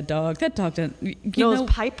that to that dog. That dog doesn't... No, it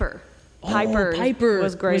was Piper. Piper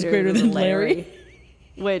was greater than Larry.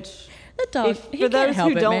 Which... That dog, he can't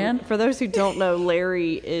help it, man. For those who don't know,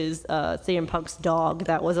 Larry is CM Punk's dog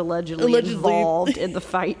that was allegedly involved in the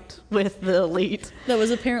fight with the Elite. That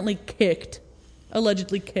was apparently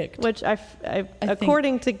allegedly kicked. Which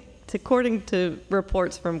according to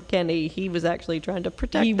reports from Kenny, he was actually trying to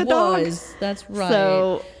protect the dog. He was. That's right.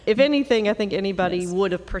 So, if anything, I think anybody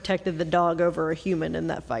would have protected the dog over a human in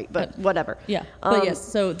that fight. But whatever. Yeah. But yes.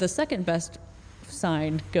 So the second best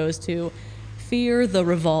sign goes to Fear the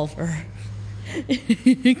Revolver.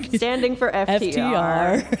 Standing for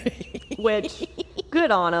FTR. Which,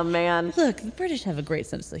 good on him, man. Look, the British have a great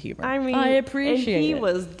sense of humor. I mean, I appreciate and he it.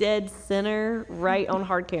 was dead center right on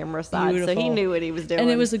hard camera side, Beautiful. so he knew what he was doing. And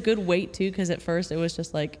it was a good wait too, because at first it was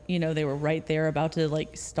just like, they were right there about to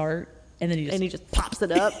like start, and then he just pops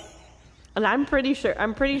it up. And I'm pretty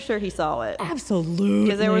sure he saw it. Absolutely.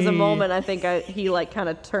 Because there was a moment I think he like kind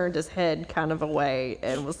of turned his head kind of away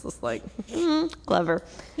and was just like, clever.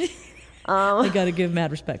 I gotta give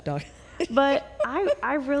mad respect, dog. But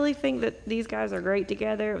I really think that these guys are great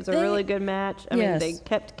together. It was a really good match. I mean, they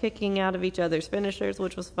kept kicking out of each other's finishers,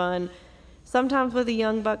 which was fun. Sometimes with a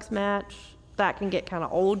Young Bucks match, that can get kind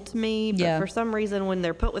of old to me. But for some reason, when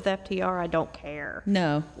they're put with FTR, I don't care.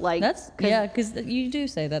 No, like because you do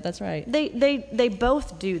say that. That's right. They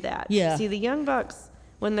both do that. Yeah. See, the Young Bucks,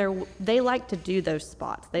 when they like to do those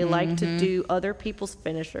spots. They like to do other people's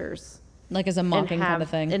finishers. Like as a mocking kind of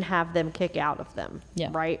thing. And have them kick out of them.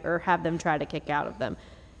 Yeah. Right? Or have them try to kick out of them.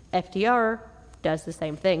 FTR does the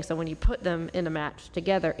same thing. So when you put them in a match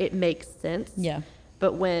together, it makes sense. Yeah.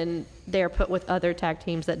 But when they're put with other tag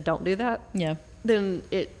teams that don't do that, then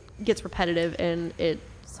it gets repetitive and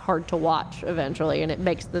it's hard to watch eventually, and it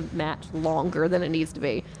makes the match longer than it needs to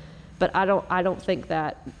be. But I don't think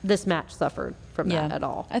that this match suffered from that at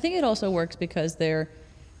all. I think it also works because they're,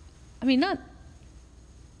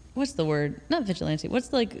 what's the word? Not vigilante.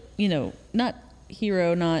 What's like, not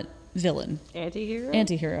hero, not villain.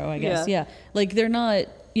 Anti-hero, I guess. Yeah. Like they're not,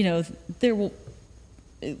 they're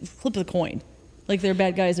flip of the coin. Like they're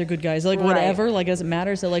bad guys or good guys. Like whatever. Like doesn't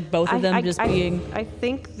matter. So like both of them being. I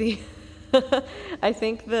think the I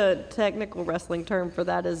think the technical wrestling term for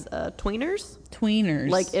that is tweeners. Tweeners.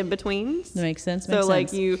 Like in betweens. That makes sense. So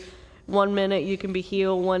like you, 1 minute you can be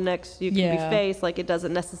heel, one next you can be face. Like it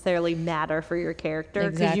doesn't necessarily matter for your character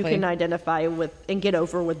because you can identify with and get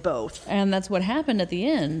over with both. And that's what happened at the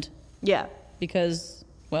end. Yeah. Because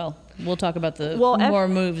we'll talk about the more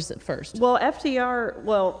moves first. Well,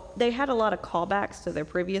 FTR, they had a lot of callbacks to their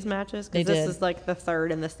previous matches because this is like the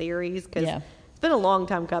third in the series. Because it's been a long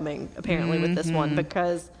time coming, apparently, with this one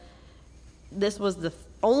because this was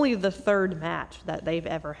only the third match that they've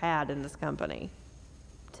ever had in this company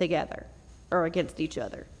together or against each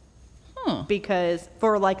other. Huh. Because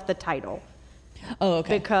for like the title. Oh,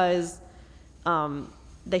 okay. Because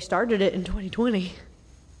they started it in 2020.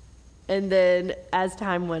 And then as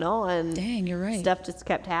time went on, dang, you're right. Stuff just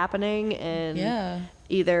kept happening, and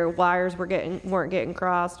either wires weren't getting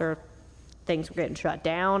crossed, or things were getting shut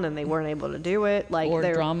down, and they weren't able to do it. Or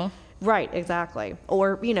drama, right? Exactly.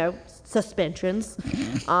 Or suspensions.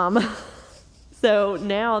 So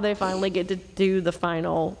now they finally get to do the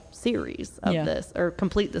final series of this, or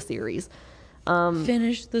complete the series.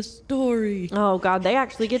 Finish the story. Oh God, they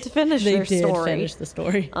actually get to finish their story. They did finish the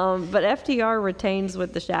story. But FTR retains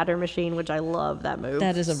with the Shatter Machine, which I love that move.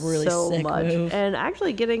 That is a really sick move. And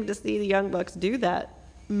actually getting to see the Young Bucks do that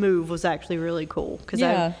move was actually really cool because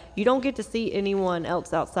you don't get to see anyone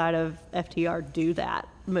else outside of FTR do that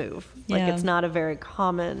move. Like it's not a very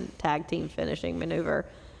common tag team finishing maneuver.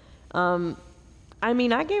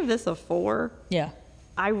 I gave this a 4. Yeah.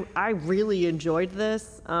 I really enjoyed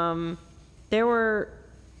this. There were,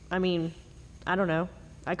 I don't know.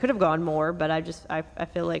 I could have gone more, but I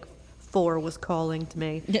feel like 4 was calling to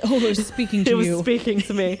me. Oh, it was speaking to you. It was speaking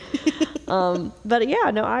to me. But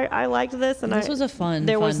yeah, no, I liked this. And this was a fun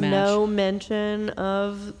There was match. no mention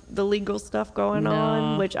of the legal stuff going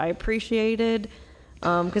on, which I appreciated.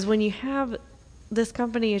 Because when you have, this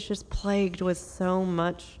company is just plagued with so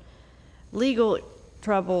much legal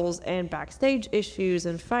troubles and backstage issues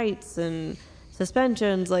and fights and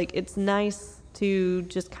suspensions, like it's nice to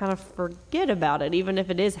just kind of forget about it, even if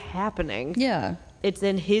it is happening. Yeah. It's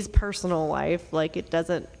in his personal life. Like it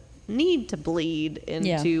doesn't need to bleed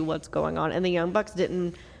into what's going on. And the Young Bucks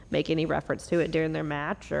didn't make any reference to it during their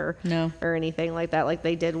match or anything like that, like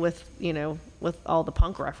they did with all the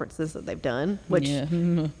Punk references that they've done, which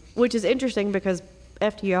is interesting because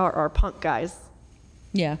FTR are Punk guys.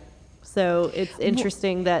 Yeah. So it's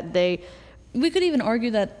interesting that we could even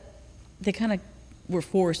argue that they kind of were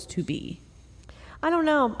forced to be. I don't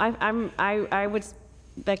know. I would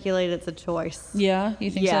speculate it's a choice. Yeah,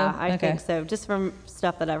 you think so? Yeah, I Okay. think so. Just from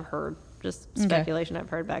stuff that I've heard, just Okay. speculation I've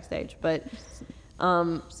heard backstage. But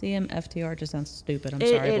CMFTR just sounds stupid. I'm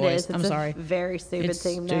sorry, it boys. is. It's I'm sorry. a very stupid It's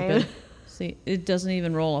team stupid. name. See, it doesn't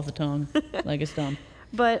even roll off the tongue. Like, it's dumb.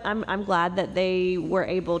 But I'm glad that they were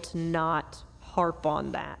able to not harp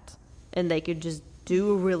on that, and they could just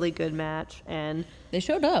do a really good match. And They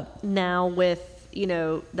showed up. now with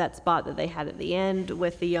that spot that they had at the end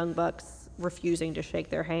with the Young Bucks refusing to shake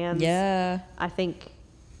their hands. Yeah. I think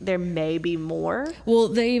there may be more. Well,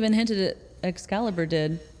 they even hinted it. Excalibur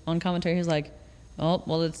did on commentary. He's like, "Oh,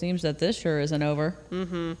 well, it seems that this sure isn't over,"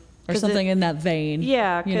 or 'Cause something in that vein.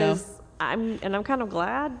 Yeah, you know? because I'm kind of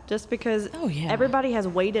glad just because Oh, yeah. everybody has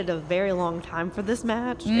waited a very long time for this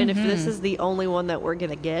match, and if this is the only one that we're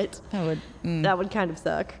gonna get, That would. that would kind of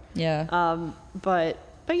suck. Yeah. But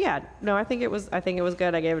yeah, no, I think it was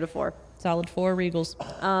good. I gave it a 4. Solid 4 Regals.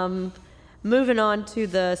 Moving on to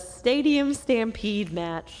the Stadium Stampede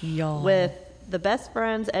match Y'all. with the Best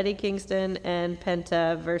Friends, Eddie Kingston and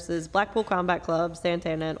Penta versus Blackpool Combat Club,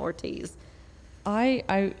 Santana and Ortiz. Okay.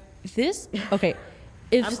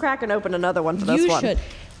 If I'm cracking open another one for this you one. should.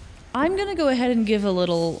 I'm going to go ahead and give a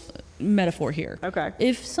little metaphor here. Okay.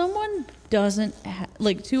 If someone doesn't,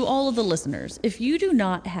 to all of the listeners, if you do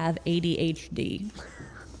not have ADHD,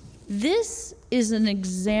 this is an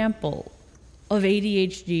example of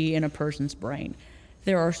ADHD in a person's brain.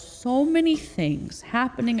 There are so many things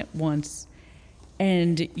happening at once,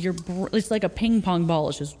 and it's like a ping pong ball.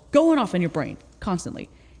 It's just going off in your brain constantly.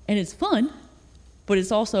 And it's fun, but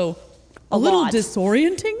it's also a little lot.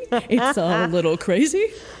 disorienting. It's a little crazy.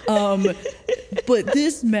 But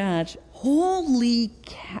this match,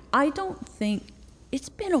 I don't think it's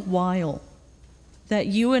been a while that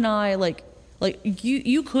you and I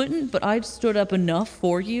you couldn't, but I stood up enough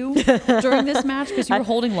for you during this match because you were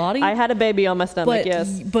holding Lottie. I had a baby on my stomach, but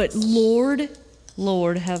yes. but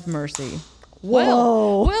Lord have mercy.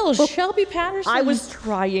 Whoa. Well, Shelby Patterson. I was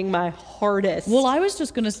trying my hardest. Well, I was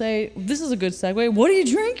just gonna say this is a good segue. What are you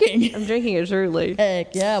drinking? I'm drinking a Truly.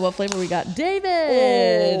 Heck yeah! What flavor we got,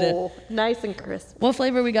 David? Oh, nice and crisp. What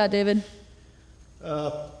flavor we got, David?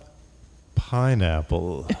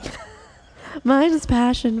 Pineapple. Mine is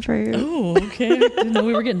passion fruit. Oh, okay. Didn't know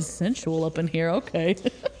we were getting sensual up in here. Okay.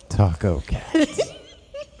 Taco Cat.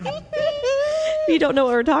 If you don't know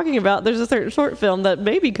what we're talking about, there's a certain short film that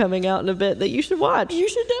may be coming out in a bit that you should watch. You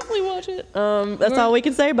should definitely watch it. That's all we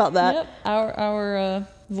can say about that. Yep. Our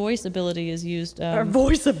voice ability is used. Our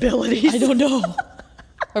voice abilities. I don't know.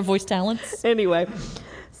 Our voice talents. Anyway,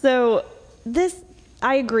 so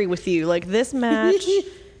I agree with you. Like, this match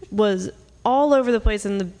was all over the place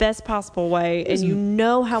in the best possible way, and you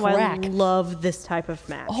know how crack. I love this type of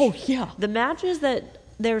match. Oh yeah. The matches that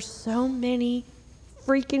there's so many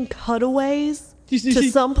freaking cutaways to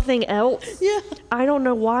something else. Yeah. I don't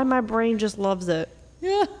know why my brain just loves it.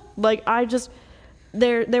 Yeah. Like,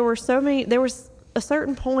 there were so many. There was a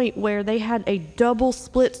certain point where they had a double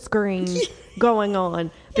split screen going on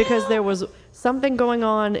because there was something going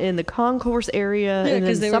on in the concourse area and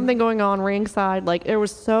then something going on ringside. Like, there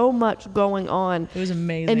was so much going on. It was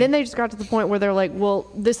amazing. And then they just got to the point where they're like, well,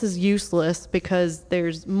 this is useless because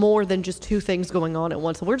there's more than just two things going on at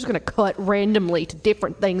once. So we're just going to cut randomly to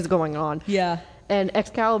different things going on. Yeah. And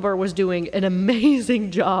Excalibur was doing an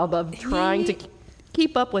amazing job of trying to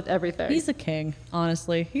keep up with everything. He's a king,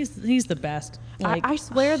 honestly. He's the best. Like, I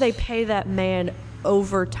swear they pay that man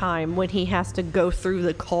overtime when he has to go through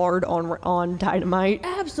the card on Dynamite.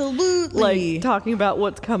 absolutely. Like, talking about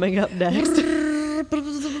what's coming up next.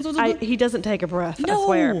 He doesn't take a breath, I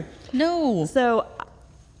swear. No. So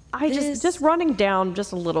I just running down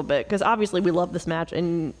just a little bit, because obviously we love this match,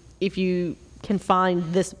 and if you can find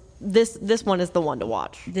this one is the one to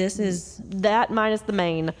watch. This is That minus the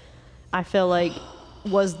main, I feel like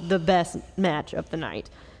was the best match of the night.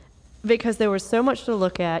 Because there was so much to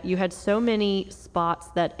look at. You had so many spots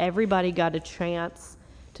that everybody got a chance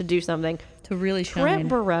to do something. to really Trent shine.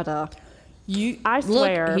 Beretta, You, I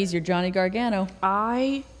swear. Look, he's your Johnny Gargano.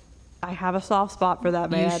 I have a soft spot for that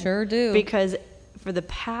man. You sure do. Because for the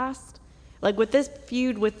past, like with this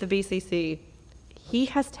feud with the BCC, he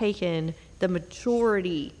has taken the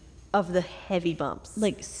majority of the heavy bumps.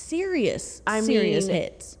 Like serious I serious mean,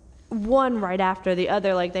 hits. One right after the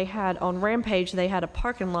other. Like, they had on Rampage, they had a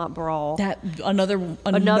parking lot brawl. That another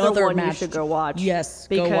one match you should go watch. Yes,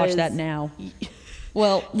 go watch because that now.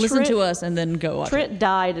 Well, listen Trent- to us and then go watch Trent it.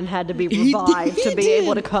 died and had to be He revived did. to be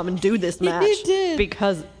able to come and do this match. did.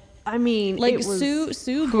 Because I mean, Like it was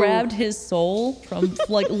Sue grabbed his soul from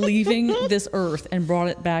like leaving this earth and brought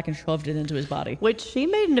it back and shoved it into his body. Which she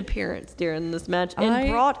made an appearance during this match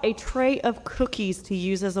and brought a tray of cookies to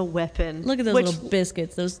use as a weapon. Look at those little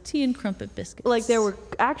biscuits, those tea and crumpet biscuits. Like there were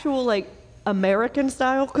actual like American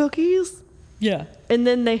style cookies. Yeah. And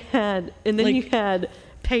then you had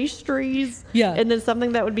pastries. Yeah. And then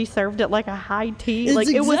something that would be served at like a high tea. It's like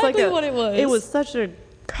it was like exactly what it was. It was such a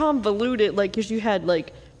convoluted, like, because you had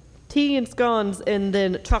like tea and scones and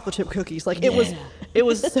then chocolate chip cookies. Like it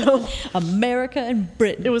was so America and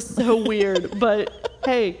Britain. it was so weird. But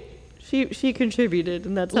hey, she contributed,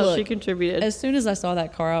 and that's how she contributed. As soon as I saw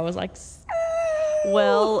that car, I was like,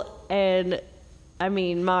 well, and I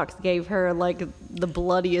mean, Mox gave her like the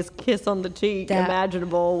bloodiest kiss on the cheek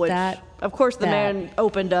imaginable, which of course the man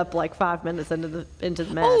opened up like 5 minutes into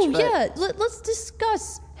the match. oh yeah, let's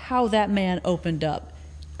discuss how that man opened up.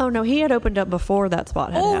 Oh no, he had opened up before that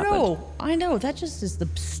spot had happened. Oh no, I know, that just is the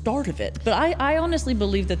start of it. But I honestly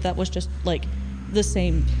believe that was just like the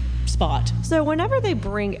same spot. So whenever they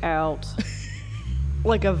bring out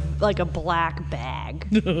like a black bag,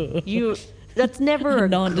 that's never a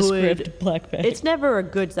nondescript black bag. It's never a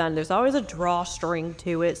good sign. There's always a drawstring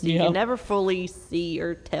to it, so you can never fully see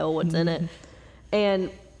or tell what's in it. And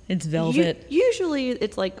it's velvet. Usually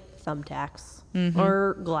it's like thumbtacks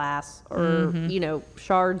or glass or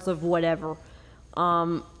shards of whatever.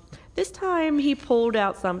 This time he pulled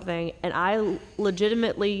out something, and I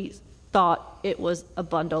legitimately thought it was a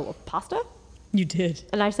bundle of pasta. You did.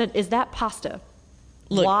 And I said, "Is that pasta?"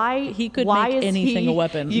 Look, why he could why make is anything he a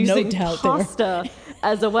weapon. Using No doubt pasta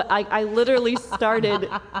as a weapon. I literally started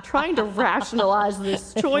trying to rationalize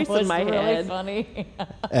this choice in my head. Funny.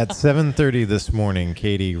 At 7:30 this morning,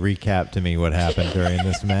 Katie recapped to me what happened during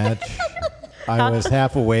this match. I was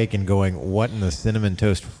half awake and going, "What in the cinnamon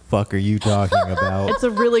toast fuck are you talking about?" It's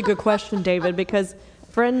a really good question, David, because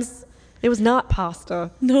friends, it was not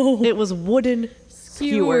pasta. No, it was wooden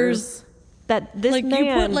skewers. That this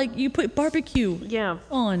man you put barbecue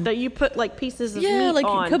on that you put like pieces of meat like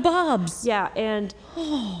on kebabs. Yeah, and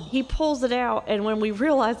he pulls it out, and when we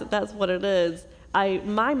realize that that's what it is,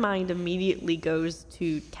 my mind immediately goes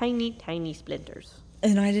to tiny splinters.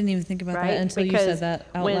 And I didn't even think about that until you said that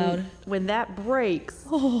out loud. When that breaks,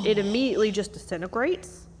 it immediately just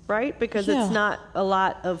disintegrates, right? Because it's not a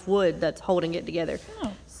lot of wood that's holding it together.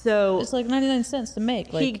 No. So it's like 99 cents to make.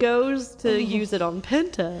 He goes to use it on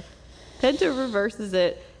Penta. Penta reverses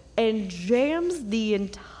it and jams the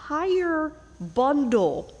entire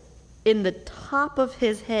bundle in the top of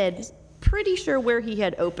his head, pretty sure where he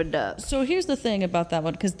had opened up. So here's the thing about that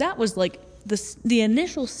one, because that was like the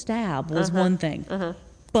initial stab was one thing,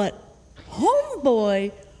 but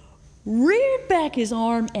homeboy reared back his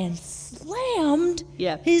arm and slammed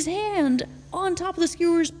his hand on top of the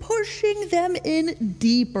skewers, pushing them in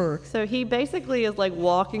deeper. So he basically is like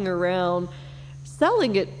walking around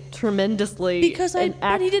selling it tremendously because he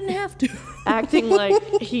didn't have to. Acting like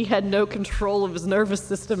he had no control of his nervous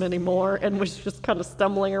system anymore and was just kind of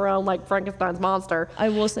stumbling around like Frankenstein's monster. I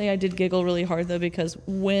will say I did giggle really hard though, because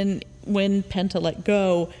when Penta let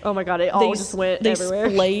go, oh my god, it all just went everywhere.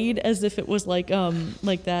 They splayed as if it was like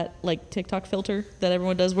that TikTok filter that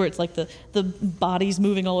everyone does, where it's like the body's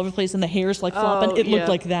moving all over the place and the hair's like flopping. It looked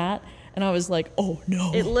like that, and I was like, oh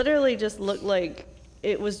no! It literally just looked like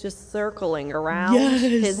it was just circling around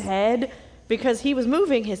his head, because he was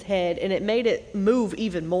moving his head and it made it move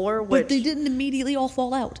even more. But they didn't immediately all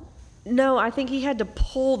fall out. No, I think he had to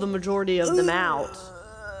pull the majority of them out.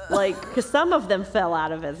 Because some of them fell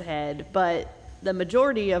out of his head, but the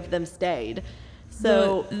majority of them stayed.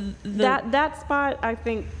 So that spot, I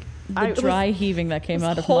think... The dry heaving that came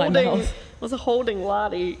out of my mouth. Was holding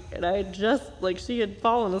Lottie, and I had just, she had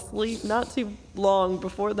fallen asleep not too long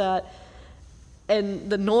before that. And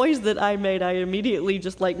the noise that I made, I immediately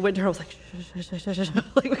just went to her. I was like, shh,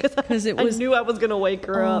 because I knew I was gonna wake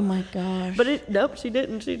her up. Oh my gosh! But nope, she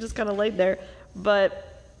didn't. She just kind of laid there.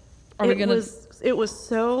 But it was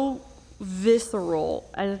so visceral,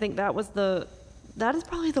 and I think that is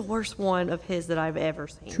probably the worst one of his that I've ever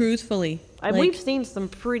seen. Truthfully, we've seen some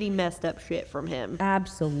pretty messed up shit from him.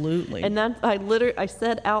 Absolutely. And that I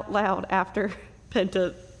said out loud after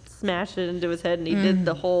Penta smashed it into his head and he did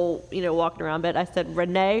the whole walking around bed. I said,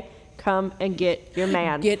 Renee, come and get your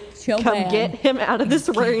man. Get him out of this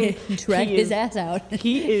ring. Drag his ass out.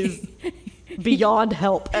 He is beyond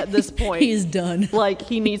help at this point. He's done.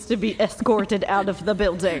 He needs to be escorted out of the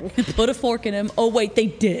building. Put a fork in him. Oh wait, they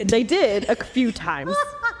did a few times.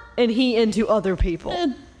 And he into other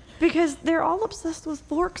people. Because they're all obsessed with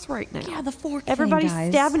forks right now. Yeah, the fork Everybody's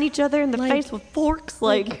thing, guys. stabbing each other in the Like- face with forks.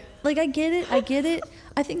 Like I get it.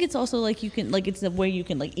 I think it's also like you can like it's a way you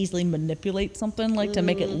can like easily manipulate something like to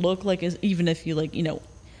make it look like as even if you like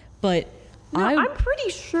but no, I'm pretty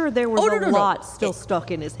sure there was a lot still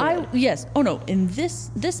stuck in his head. Yes. Oh no. In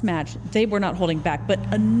this match, they were not holding back, but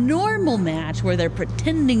a normal match where they're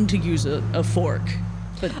pretending to use a fork,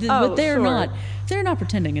 but they're sure. not. They're not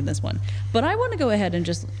pretending in this one. But I want to go ahead and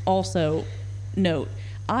just also note.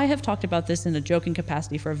 I have talked about this in a joking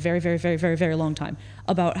capacity for a very, very, very, very, very long time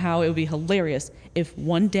about how it would be hilarious if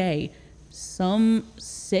one day some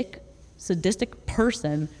sick, sadistic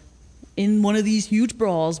person in one of these huge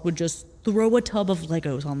brawls would just throw a tub of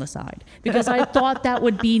Legos on the side. Because I thought that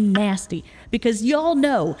would be nasty. Because y'all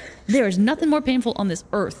know there is nothing more painful on this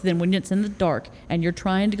earth than when it's in the dark and you're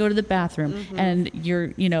trying to go to the bathroom and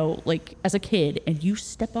you're, like as a kid and you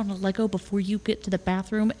step on a Lego before you get to the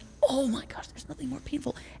bathroom. Oh my gosh, there's nothing more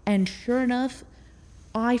painful. And sure enough,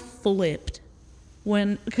 I flipped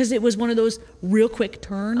because it was one of those real quick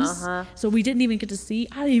turns. So we didn't even get to see.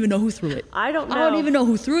 I didn't even know who threw it. I don't know. I don't even know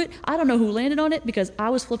who threw it. I don't know who landed on it because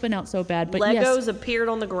I was flipping out so bad. But Legos yes, appeared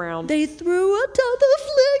on the ground. they threw a ton of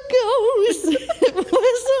Legos. It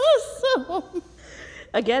was awesome.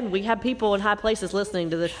 Again, we have people in high places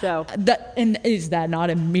listening to this show. And is that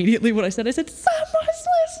not immediately what I said? I said, someone's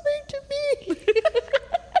listening to me.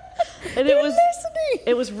 And They're listening.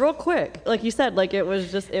 it was real quick. Like you said, like it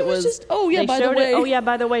was just, oh yeah, they by the showed way. it, oh yeah,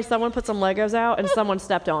 by the way, someone put some Legos out and someone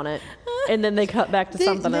stepped on it. And then they cut back to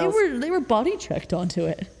something else. They were body checked onto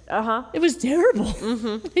it. Uh-huh. It was terrible.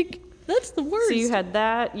 Like, that's the worst. So you had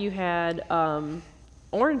that, you had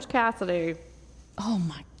Orange Cassidy oh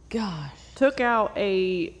my gosh. took out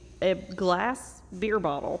a glass beer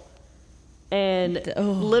bottle and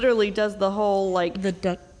literally does the whole like The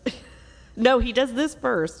duck. no, he does this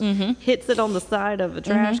 1st, hits it on the side of a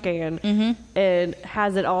trash can, and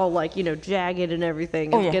has it all like, jagged and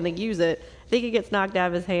everything. He's going to use it. I think it gets knocked out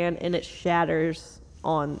of his hand and it shatters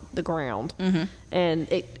on the ground.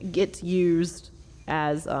 And it gets used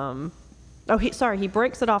as, he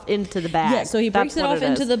breaks it off into the bag. Yeah, so he breaks That's it what off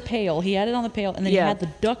into is. the pail. He had it on the pail, and then he had the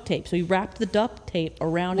duct tape. So he wrapped the duct tape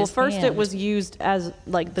around his Well, first hand. it was used as,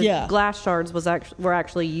 like, the glass shards were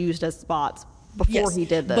actually used as spots before he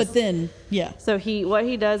did this. But then, So what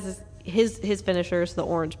he does is his finisher is the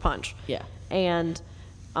orange punch. Yeah. And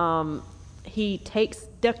he takes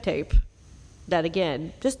duct tape that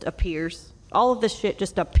again just appears. All of this shit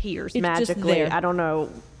just appears It's just magically. there. I don't know.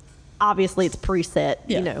 Obviously it's preset,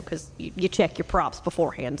 Yeah. because you check your props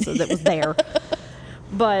beforehand, so that was there.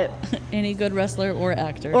 But any good wrestler or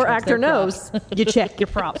actor. or checks actor their knows props. you check your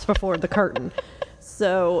props before the curtain.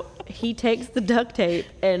 So he takes the duct tape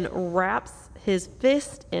and wraps his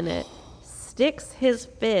fist in it, sticks his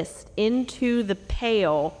fist into the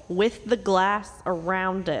pail with the glass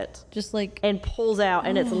around it, Just like and pulls out,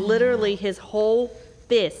 and it's literally his whole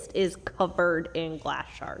fist is covered in glass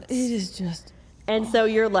shards. it is just. And so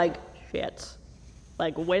you're like, shit.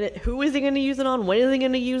 Like, who is he going to use it on? When is he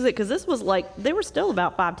going to use it? Because this was like, there were still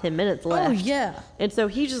about 5-10 minutes left. Oh yeah. And so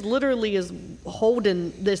he just literally is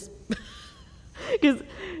holding this. Because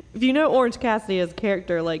if you know Orange Cassidy as a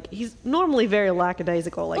character, like, he's normally very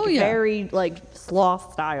lackadaisical, like, very, like,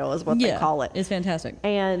 sloth style is what they call it. It's fantastic.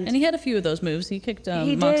 And he had a few of those moves. He kicked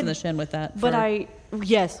he Mox did, in the shin with that. But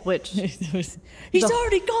which. He's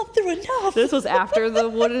already gone through enough. This was after the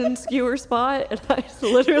wooden skewer spot, and I just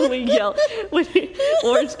literally yelled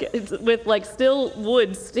with like still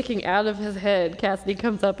wood sticking out of his head. Cassidy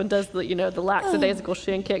comes up and does the the lackadaisical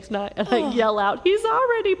shin kicks, and I yell out, "He's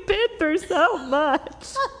already been through so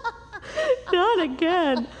much, not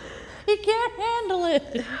again." He can't handle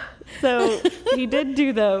it. So he did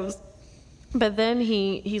do those, but then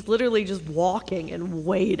he's literally just walking and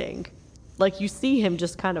waiting. Like, you see him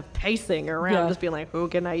just kind of pacing around, just being like, who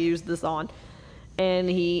can I use this on? And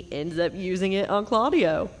he ends up using it on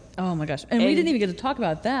Claudio. Oh my gosh. And we didn't even get to talk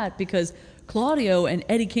about that because Claudio and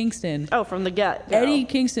Eddie Kingston. Oh, from the get. Eddie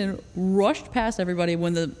Kingston rushed past everybody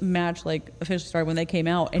when the match officially started, when they came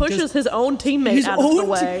out, and pushes his own teammate out of the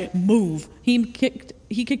way.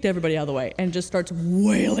 He kicked everybody out of the way and just starts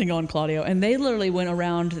wailing on Claudio. And they literally went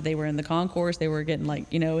around. They were in the concourse. They were getting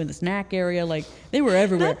in the snack area. Like, they were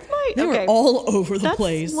everywhere. They were all over the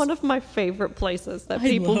place. That's one of my favorite places that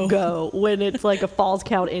people go when it's like a Falls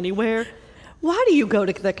Count anywhere. Why do you go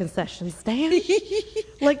to the concession stand?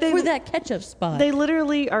 For that ketchup spot. They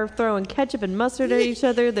literally are throwing ketchup and mustard at each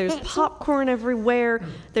other. There's popcorn everywhere.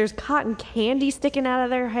 There's cotton candy sticking out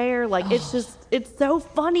of their hair. Like, it's so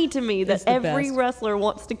funny to me that every wrestler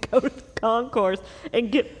wants to go to the concourse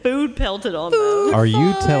and get food pelted on them. Are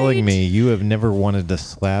you telling me you have never wanted to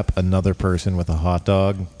slap another person with a hot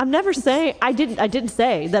dog? I'm never saying I didn't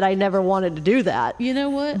say that I never wanted to do that. You know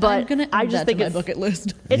what? But I'm gonna add I just that think to my it's bucket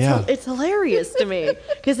list. It's hilarious to me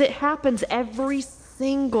because it happens every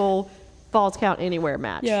single Falls Count Anywhere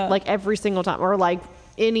match. Yeah. Like every single time, or like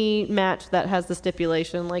any match that has the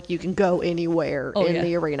stipulation like you can go anywhere in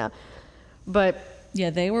the arena. But yeah,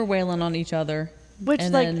 they were wailing on each other. which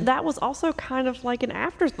and like then, that was also kind of like an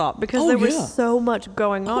afterthought because there was so much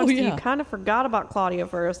going on. So you kind of forgot about Claudio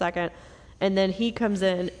for a second, and then he comes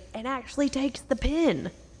in and actually takes the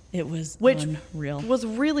pin. it was Which unreal. was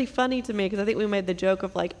really funny to me because I think we made the joke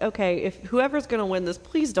of like, okay, if whoever's going to win this,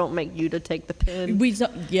 please don't make you to take the pin.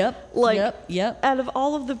 Yep. Out of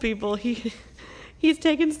all of the people, he's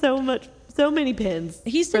taken so many pins.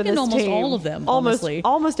 He's for taken this almost team. all of them, honestly.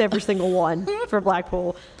 Almost every single one for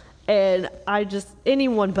Blackpool. And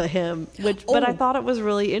anyone but him. But I thought it was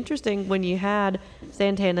really interesting when you had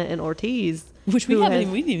Santana and Ortiz. Which we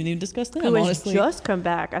didn't even discuss them, who honestly. has just come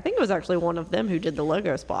back. I think it was actually one of them who did the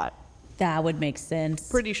logo spot. That would make sense.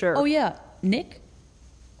 Pretty sure. Oh, yeah. Nick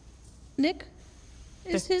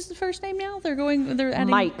is his first name now? They're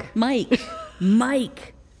adding...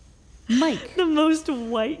 Mike. The most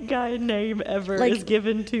white guy name ever is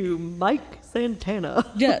given to Mike Santana.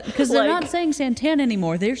 Yeah, because they're not saying Santana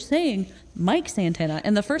anymore. They're saying Mike Santana.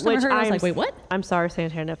 And the first time I heard it, I was like, wait, what? I'm sorry,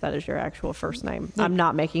 Santana, if that is your actual first name. I'm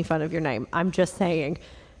not making fun of your name. I'm just saying,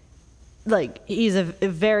 like, he's a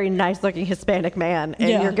very nice-looking Hispanic man,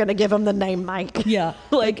 and you're going to give him the name Mike. Yeah.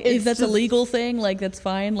 If that's a legal thing, that's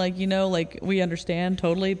fine. We understand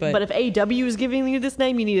totally. But if AEW is giving you this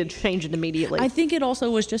name, you need to change it immediately. I think it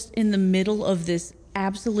also was just in the middle of this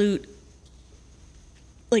absolute,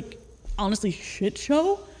 honestly, shit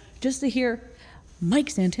show, just to hear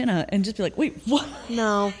Mike Santana and just be like, wait, what?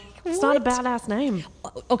 No, it's not a badass name.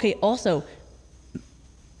 Okay, also,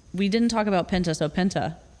 we didn't talk about Penta, so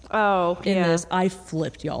Penta. Oh, in this, I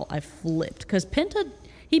flipped, y'all. I flipped because Penta,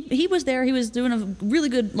 he was there. He was doing a really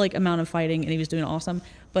good amount of fighting, and he was doing awesome.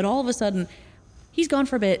 But all of a sudden, he's gone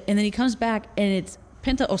for a bit, and then he comes back, and it's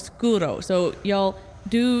Penta Oscuro. So y'all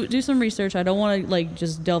do some research. I don't want to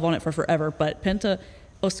just delve on it for forever, but Penta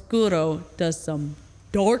Oscuro does some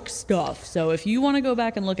dark stuff. So if you want to go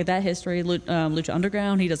back and look at that history, Lucha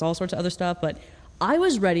Underground, he does all sorts of other stuff, but I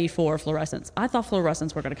was ready for Fluorescence. I thought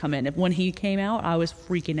Fluorescence were going to come in. When he came out, I was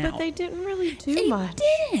freaking out. But they didn't really do much.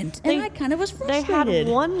 They didn't. And I kind of was frustrated. They had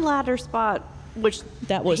one ladder spot, which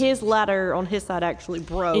his ladder on his side actually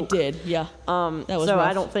broke. It did, yeah. That was so rough.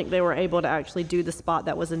 I don't think they were able to actually do the spot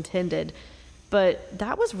that was intended. But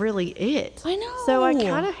that was really it. I know. So I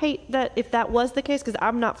kind of hate that if that was the case, because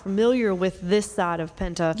I'm not familiar with this side of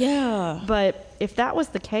Penta. Yeah. But if that was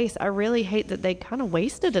the case, I really hate that they kind of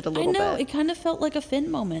wasted it a little bit. I know. It kind of felt like a Finn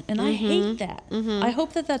moment, and I hate that. I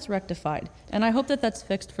hope that that's rectified, and I hope that that's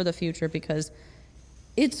fixed for the future because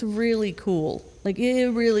it's really cool.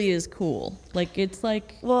 It really is cool. It's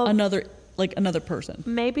another person.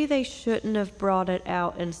 Maybe they shouldn't have brought it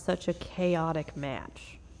out in such a chaotic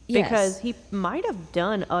match. Yes. Because he might have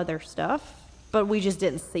done other stuff, but we just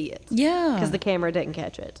didn't see it. Yeah. Because the camera didn't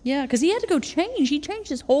catch it. Yeah, because he had to go change. He changed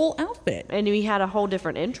his whole outfit. And he had a whole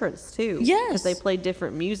different entrance, too. Yes. Because they played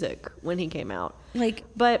different music when he came out.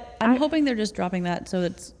 But I'm hoping they're just dropping that so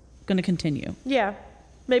it's going to continue. Yeah.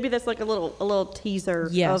 Maybe that's a little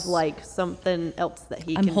teaser of something else that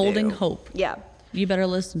he can do. I'm holding hope. Yeah. You better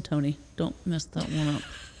listen, Tony. Don't mess that one up.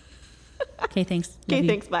 Okay, thanks. Okay,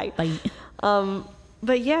 thanks. Bye. Bye.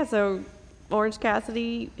 But yeah, so Orange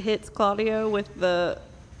Cassidy hits Claudio with the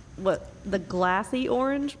glassy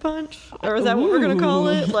orange punch, or is that what we're gonna call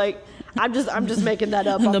it? I'm just making that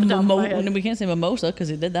up. Off the top of my head. We can't say mimosa because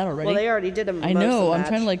he did that already. Well, they already did a mimosa. I know. Match. I'm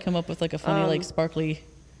trying to come up with a funny sparkly.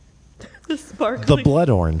 The sparkly. The blood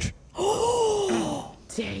orange.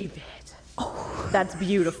 David, that's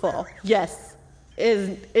beautiful. Yes.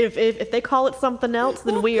 If they call it something else,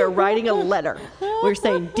 then we are writing a letter. We're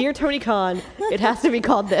saying, "Dear Tony Khan, it has to be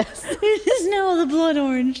called this." It is now the blood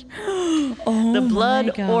orange. Oh, the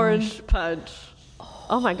blood orange punch.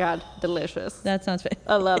 Oh my God, delicious. That sounds fantastic.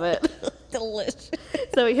 I love it. Delicious.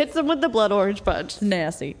 So he hits him with the blood orange punch.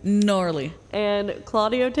 Nasty, gnarly. And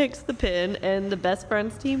Claudio takes the pin, and the Best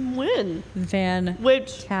Friends team win.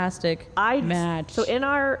 Fantastic match. So in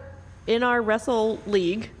our Wrestle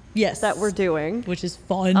League. Yes. That we're doing. Which is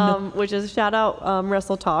fun. Which is shout out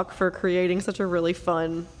Wrestle Talk for creating such a really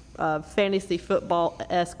fun fantasy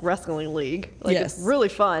football-esque wrestling league. Yes. It's really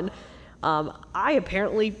fun. I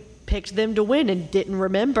apparently picked them to win and didn't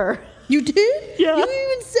remember. You did? Yeah. You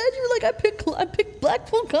even said you were like, I picked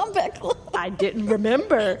Blackpool Combat Club. I didn't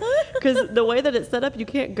remember because the way that it's set up, you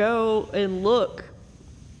can't go and look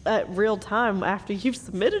at real time after you've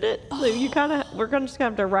submitted it. So you we're gonna just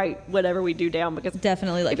have to write whatever we do down because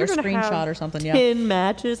Definitely like if a you're gonna screenshot have or something. Yeah. 10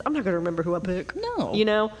 matches. I'm not gonna remember who I pick. No. You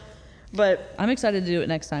know, but I'm excited to do it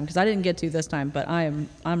next time because I didn't get to this time, but I'm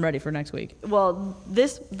ready for next week. well,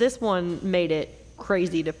 this one made it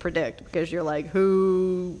crazy to predict because you're like,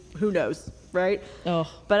 who knows, right?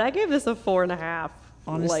 Oh. But I gave this a 4.5.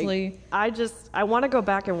 Honestly. Like, I want to go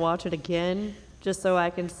back and watch it again just so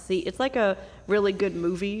I can see. It's like a really good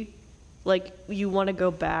movie. Like, you want to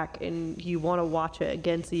go back and you want to watch it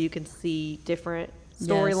again so you can see different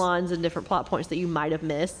storylines and different plot points that you might have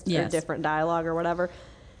missed or different dialogue or whatever.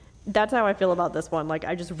 That's how I feel about this one. Like,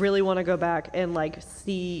 I just really want to go back and, like,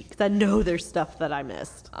 see, because I know there's stuff that I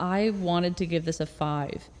missed. I wanted to give this a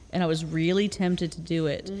 5, and I was really tempted to do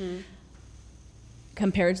it. Mm-hmm.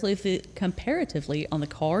 Comparatively, on the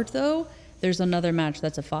card, though, there's another match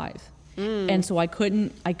that's a 5. And so I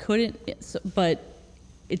couldn't, but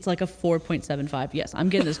it's like a 4.75. Yes, I'm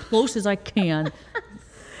getting as close as I can,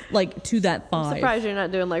 like, to that 5. I'm surprised you're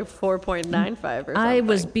not doing, like, 4.95 or something. I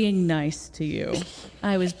was being nice to you.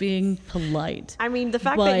 I was being polite. I mean, the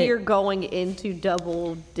fact that you're going into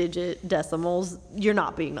double-digit decimals, you're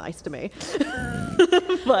not being nice to me.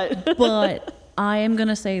 But I am going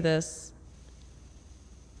to say this.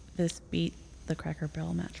 This beat the Cracker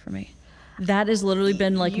Barrel match for me. That has literally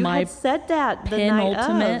been like you my had said that the night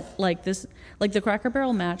penultimate. of. Like this, like the Cracker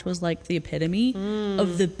Barrel match was like the epitome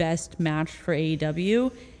of the best match for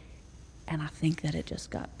AEW. And I think that it just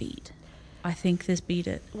got beat. I think this beat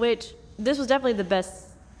it. Which, this was definitely the best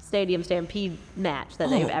Stadium Stampede match that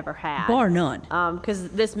they've ever had. Bar none. Because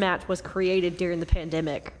this match was created during the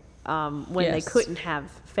pandemic when they couldn't have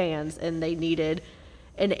fans and they needed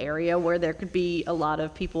an area where there could be a lot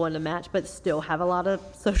of people in the match but still have a lot of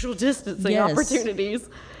social distancing opportunities.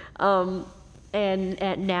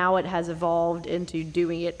 And now it has evolved into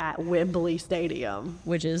doing it at Wembley Stadium.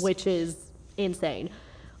 Which is insane.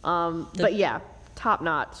 But yeah, top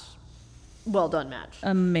notch, well done match.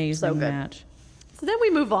 Amazing match. So then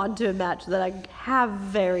we move on to a match that I have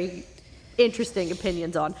very interesting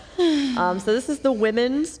opinions on. So this is the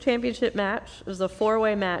women's championship match. It was a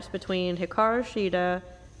 4-way match between Hikaru Shida,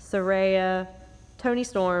 Saraya, Toni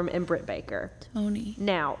Storm, and Britt Baker. Tony.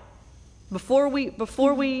 Now, before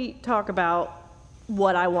we talk about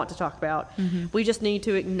what I want to talk about, we just need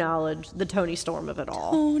to acknowledge the Toni Storm of it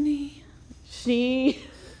all. Tony. She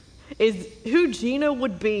is who Gina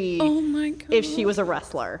would be if she was a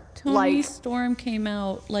wrestler. Toni Storm came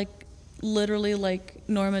out like literally like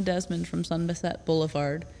Norma Desmond from Sunset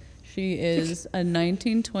Boulevard. She is a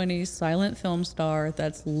 1920s silent film star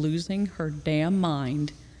that's losing her damn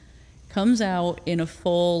mind. Comes out in a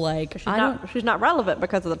full like she's not relevant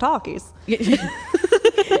because of the talkies.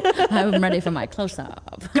 I'm ready for my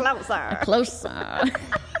close-up. Closer.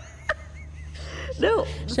 No.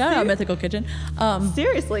 Shout out Mythical Kitchen.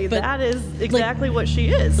 Seriously, that is exactly what she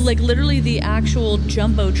is. Like literally the actual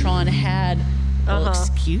Jumbotron had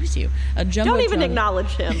excuse you. A Jumbotron. Don't even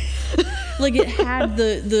acknowledge him. Like it had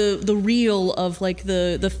the reel of like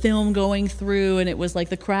the film going through and it was like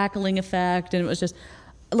the crackling effect and it was just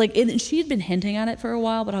like she had been hinting at it for a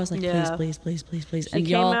while, but I was like, please. She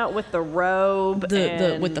came out with the robe,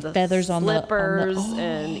 with the feathers on the slippers,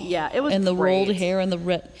 and it was and the great. rolled hair and the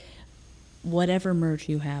red. Whatever merch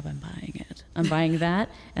you have, I'm buying it. I'm buying that,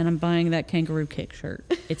 and I'm buying that kangaroo kick shirt.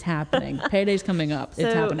 It's happening. Payday's coming up.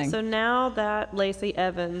 It's happening. So now that Lacey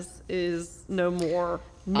Evans is no more,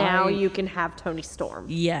 now you can have Toni Storm.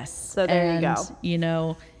 Yes. So there you go. You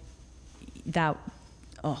know that.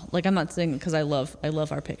 Oh, like I'm not saying because I love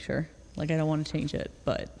our picture. Like I don't want to change it,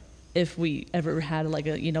 but if we ever had like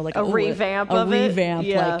a revamp of it,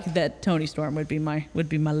 like that, Toni Storm would be my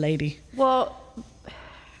lady. Well.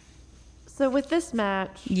 So with this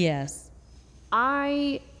match, yes,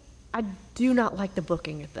 I do not like the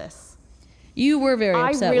booking of this. You were very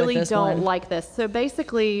upset with this one. I really don't like this. So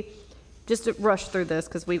basically, just to rush through this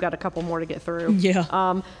because we've got a couple more to get through.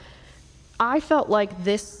 Yeah. I felt like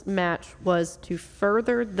this match was to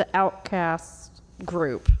further the Outcast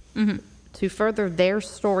group, to further their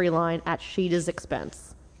storyline at Shida's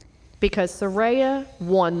expense, because Saraya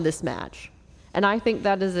won this match, and I think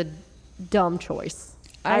that is a dumb choice.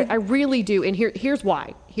 I really do, and here's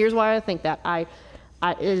why. Here's why I think that. It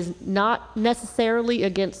is not necessarily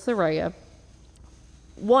against Saraya.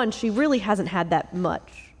 One, she really hasn't had that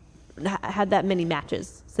many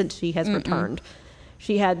matches since she has returned.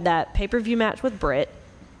 She had that pay-per-view match with Britt,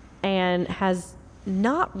 and has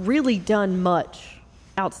not really done much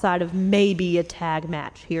outside of maybe a tag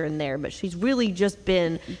match here and there, but she's really just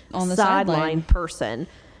been On the sideline sideline. person.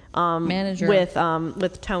 Manager.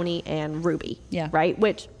 With Tony and Ruby. Yeah. Right?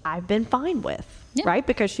 Which I've been fine with. Yeah. Right?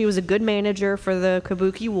 Because she was a good manager for the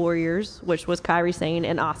Kabuki Warriors, which was Kairi Sane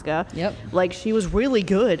and Asuka. Yep. Like, she was really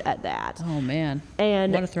good at that. Oh man.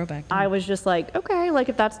 And what a throwback. I was just like, okay, like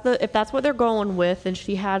if that's what they're going with, and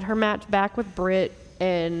she had her match back with Britt,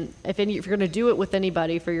 and if you're gonna do it with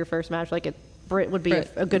anybody for your first match, like Britt would be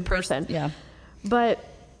a good person. Yeah. But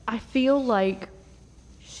I feel like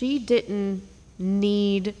she didn't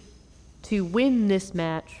need to win this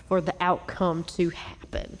match for the outcome to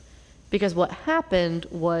happen. Because what happened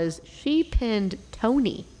was she pinned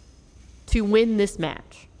Tony to win this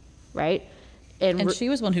match, right? And she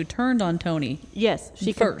was one who turned on Tony. Yes,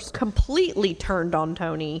 she first. completely turned on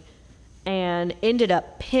Tony and ended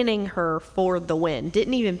up pinning her for the win.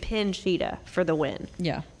 Didn't even pin Sheeta for the win.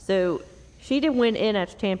 Yeah. So Sheeta went in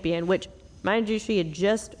as champion, which, mind you, she had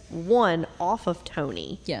just won off of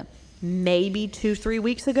Tony. Yeah. Maybe 2-3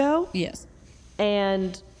 weeks ago. Yes.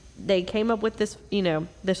 And they came up with this,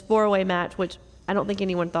 this 4-way match, which I don't think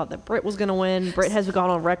anyone thought that Britt was going to win. Britt has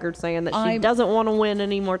gone on record saying that she doesn't want to win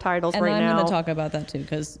any more titles right now. And I'm going to talk about that too,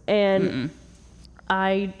 because... And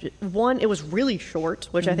it was really short,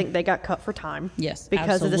 which I think they got cut for time. Yes,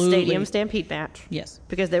 because absolutely. of the Stadium Stampede match. Yes.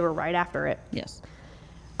 Because they were right after it. Yes.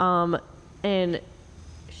 And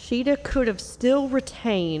Sheeta could have still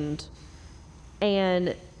retained,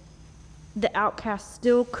 and the Outcast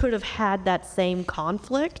still could have had that same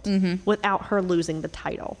conflict without her losing the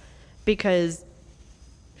title, because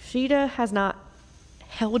Sheeta has not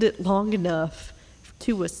held it long enough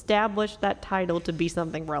to establish that title to be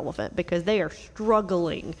something relevant, because they are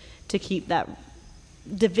struggling to keep that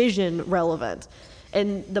division relevant.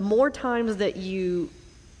 And the more times that you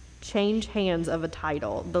change hands of a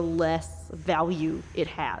title, the less value it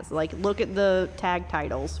has. Like, look at the tag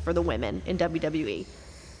titles for the women in WWE.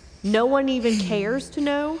 No one even cares to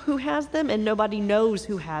know who has them, and nobody knows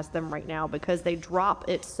who has them right now because they drop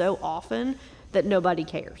it so often that nobody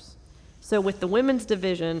cares. So with the women's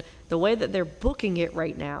division, the way that they're booking it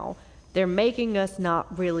right now, they're making us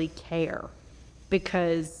not really care,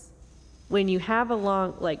 because when you have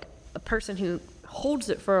a person who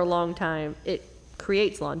holds it for a long time, it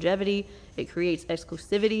creates longevity, it creates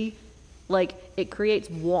exclusivity, like it creates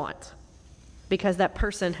want, because that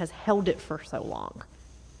person has held it for so long.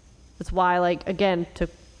 That's why, like, again, to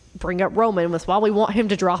bring up Roman, that's why we want him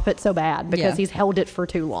to drop it so bad, because he's held it for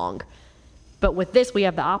too long. But with this, we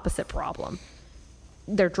have the opposite problem.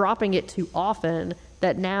 They're dropping it too often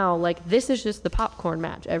that now, like, this is just the popcorn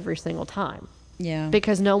match every single time. Yeah.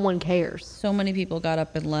 Because no one cares. So many people got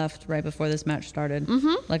up and left right before this match started.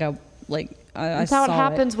 Mm-hmm. I That's saw how it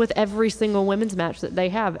happens with every single women's match that they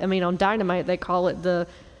have. I mean, on Dynamite, they call it the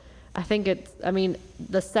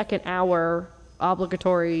second hour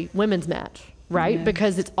obligatory women's match, right? Yeah.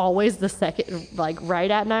 Because it's always the second, like right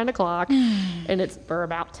at 9 o'clock, and it's for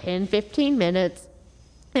about 10-15 minutes.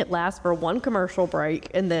 It lasts for one commercial break,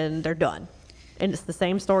 and then they're done. And it's the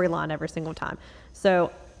same storyline every single time.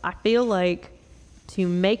 So I feel like to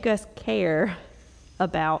make us care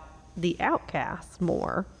about the Outcasts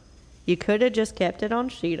more, you could have just kept it on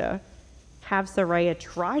Sheeta, have Saraya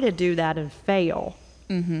try to do that and fail,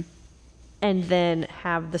 and then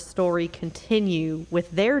have the story continue with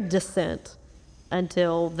their descent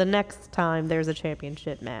until the next time there's a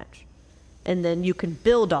championship match. And then you can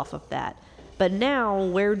build off of that. But now,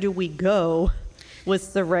 where do we go with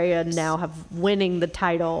Saraya now winning the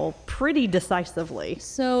title pretty decisively?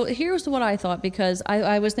 So here's what I thought, because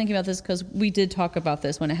I was thinking about this because we did talk about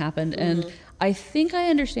this when it happened. And I think I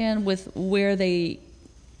understand with where they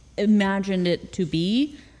imagined it to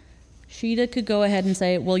be. Sheeta could go ahead and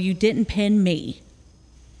say, well, you didn't pin me,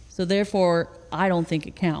 so therefore I don't think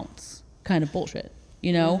it counts, kind of bullshit,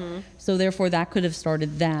 So therefore that could have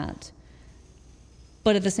started that.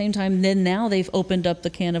 But at the same time, then now they've opened up the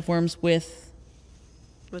can of worms with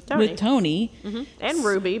Tony. And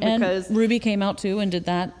Ruby, because... And Ruby came out too and did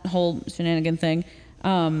that whole shenanigan thing.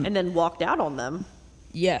 And then walked out on them.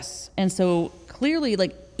 Yes. And so clearly,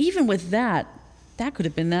 like, even with that could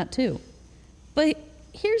have been that too. But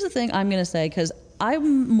here's the thing I'm going to say, because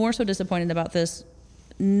I'm more so disappointed about this,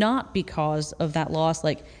 not because of that loss.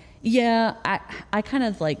 Like, yeah, I kind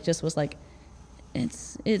of like just was like,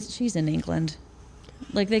 she's in England.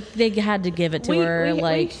 Like they had to give it to her.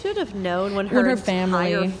 We should have known when her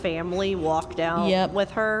entire family walked out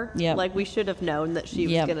with her. Yep. Like, we should have known that she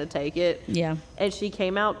was going to take it. Yeah. And she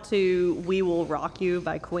came out to "We Will Rock You"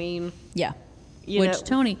 by Queen. Yeah.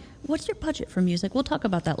 Tony, what's your budget for music? We'll talk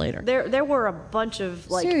about that later. There were a bunch of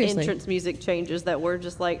like Seriously. entrance music changes that were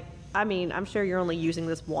just like, I mean, I'm sure you're only using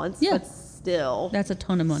this once, Yeah. but still, That's a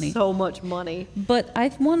ton of money. so much money. But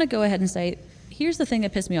I want to go ahead and say, here's the thing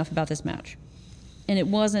that pissed me off about this match. And it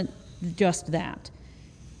wasn't just that.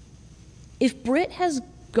 If Britt has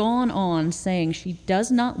gone on saying she does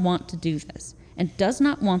not want to do this and does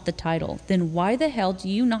not want the title, then why the hell do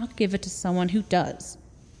you not give it to someone who does?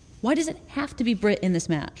 Why does it have to be Britt in this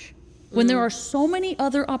match? When there are so many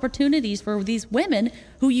other opportunities for these women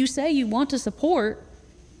who you say you want to support,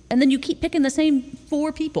 and then you keep picking the same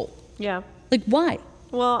 4 people. Yeah. Like, why?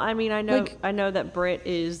 Well, I mean, I know Like- that Britt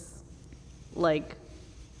is like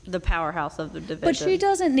the powerhouse of the division. But she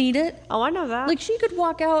doesn't need it. Oh, I know that. Like, she could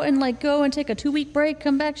walk out and, like, go and take a 2-week break,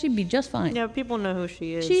 come back, she'd be just fine. yeah, people know who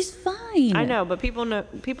she is. She's fine. I know, but people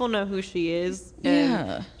know who she is. And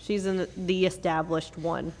Yeah. she's in the established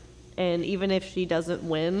one, and even if she doesn't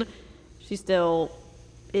win, she still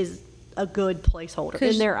is a good placeholder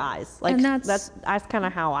 'Cause- in their eyes. Like and that's kind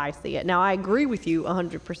of how I see it. Now I agree with you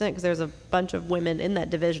 100% because there's a bunch of women in that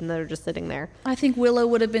division that are just sitting there. I think Willow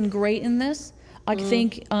would have been great in this. I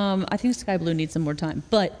think Sky Blue needs some more time.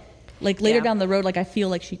 But, like, later Yeah. down the road, like, I feel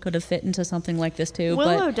like she could have fit into something like this, too.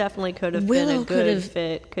 Willow but definitely could have been Willow a could good have-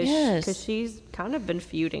 fit because yes. she's kind of been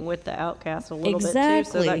feuding with the Outcast a little bit too.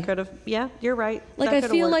 Exactly. So that could have. Yeah, you're right. Like, That I could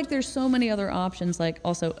have feel worked. like there's so many other options. Like,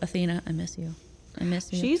 also, Athena, I miss you. I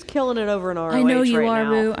miss you. She's killing it over in ROH I know you right are,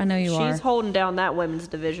 now. Boo. I know you are. She's holding down that women's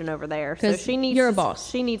division over there. So 'Cause she needs you're a to, boss.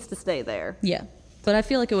 She needs to stay there. Yeah. But I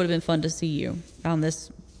feel like it would have been fun to see you on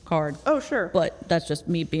this card. Oh, sure. But that's just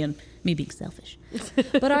me being selfish.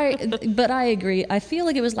 but I agree. I feel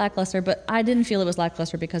like it was lackluster, but I didn't feel it was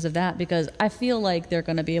lackluster because of that, because I feel like they're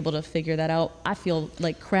going to be able to figure that out. I feel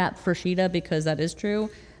like crap for Sheeta because that is true,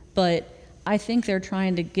 but I think they're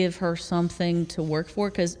trying to give her something to work for,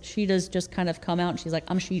 because Sheeta's just kind of come out and she's like,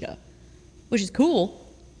 I'm Sheeta, which is cool,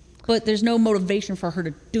 but there's no motivation for her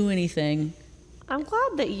to do anything. I'm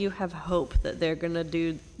glad that you have hope that they're going to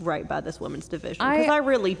do right by this women's division, because I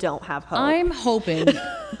really don't have hope. I'm hoping.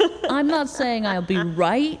 I'm not saying I'll be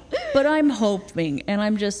right, but I'm hoping, and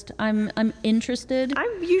I'm interested.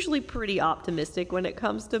 I'm usually pretty optimistic when it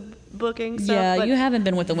comes to booking stuff. Yeah, but you haven't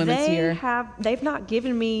been with the women's here. They've not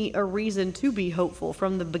given me a reason to be hopeful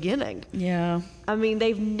from the beginning. Yeah. I mean,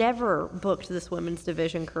 they've never booked this women's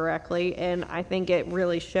division correctly, and I think it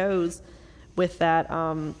really shows with that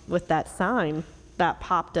sign that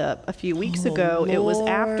popped up a few weeks ago. It was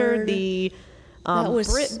after Lord. the That was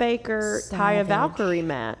Britt Baker Taya savage. Valkyrie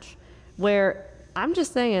match, where I'm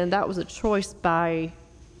just saying that was a choice by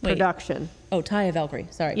Wait. production. Oh, Taya Valkyrie.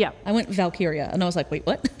 Sorry. Yeah. I went Valkyria, and I was like, wait,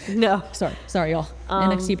 what? No. Sorry, y'all.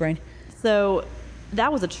 NXT brain. So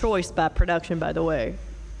that was a choice by production, by the way,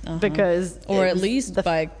 because Or it at was least the,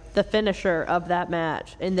 by- the finisher of that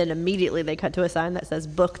match, and then immediately they cut to a sign that says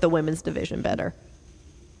 "Book the women's division better."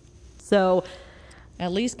 So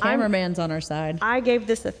At least cameraman's on our side. I gave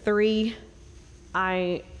this a 3.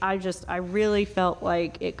 I really felt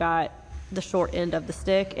like it got the short end of the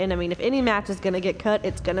stick, and I mean, if any match is going to get cut,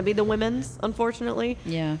 it's going to be the women's, unfortunately.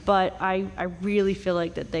 Yeah. But I really feel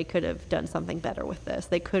like that they could have done something better with this.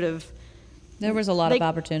 They could have. There was a lot of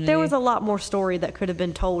opportunity. There was a lot more story that could have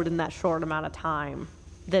been told in that short amount of time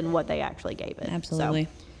than what they actually gave it. Absolutely.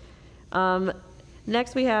 So,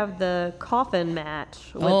 next we have the coffin match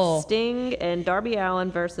with Oh. Sting and Darby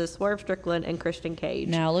Allin versus Swerve Strickland and Christian Cage.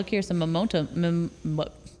 Now, look here, some momentum.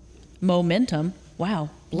 Wow.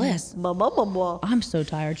 Bless. I'm so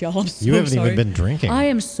tired, y'all. I'm so You haven't sorry. even been drinking. I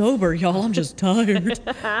am sober, y'all. I'm just tired.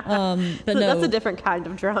 But no. That's a different kind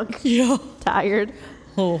of drunk. Yeah. Tired.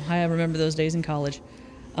 Oh, I remember those days in college.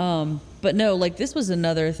 But no, like, this was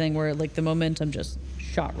another thing where, like, the momentum just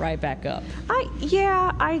shot right back up.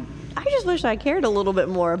 I just wish I cared a little bit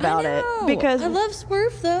more about I know. it, because I love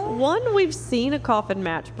Swerve, though. one, we've seen a coffin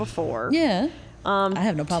match before. Yeah. I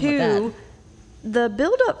have no problem with that. The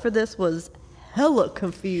build up for this was hella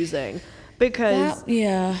confusing, because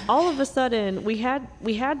Yeah. all of a sudden we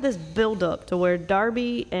had this build up to where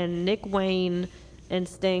Darby and Nick Wayne and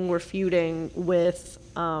Sting were feuding with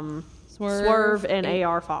Swerve and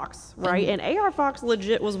AR Fox, right? And AR Fox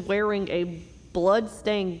legit was wearing a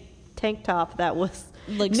blood-stained tank top that was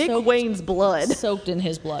Like Nick soaked- Wayne's blood. Soaked in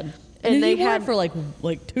his blood. And And they he wore had- it for like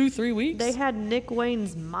 2-3 weeks. They had Nick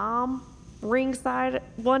Wayne's mom ringside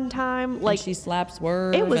one time. Like, Like, she slapped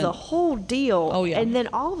Swerve. it was and- a whole deal. Oh, yeah. And then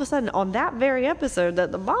all of a sudden, on that very episode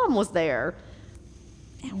that the mom was there,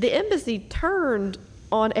 the embassy turned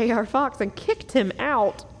on AR Fox and kicked him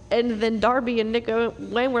out And then Darby and Nick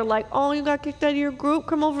Wayne were like, oh, you got kicked out of your group?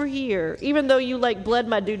 Come over here. Even though you, like, bled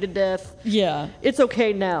my dude to death. Yeah. It's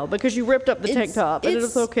okay now because you ripped up the tank top and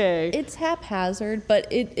it's okay. It's haphazard, but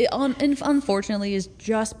it unfortunately is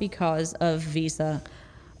just because of Visa.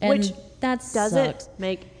 And Which that doesn't sucks.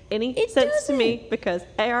 make any It sense to me doesn't. because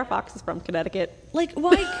AR Fox is from Connecticut. Like,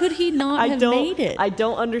 why could he not have made it? I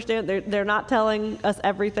don't understand. They're not telling us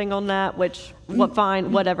everything on that, which,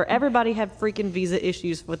 fine, whatever. Everybody had freaking visa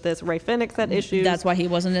issues with this. Ray Phoenix had issues. That's why he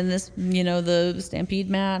wasn't in this, the Stampede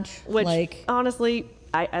match. Which, like, honestly,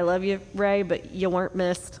 I love you, Ray, but you weren't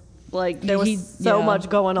missed. Like, there was He- so yeah, much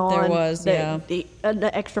going on. there was, that yeah. An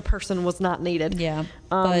extra person was not needed. yeah.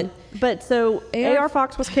 But so AR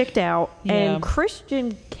Fox was kicked out, Yeah. and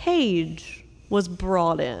Christian Cage was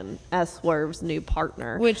brought in as Swerve's new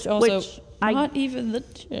partner. Which also, I not even the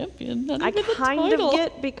champion. Not I even the kind title. of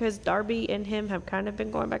get because Darby and him have kind of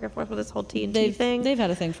been going back and forth with this whole TNT thing. They've had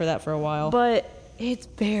a thing for that for a while. But it's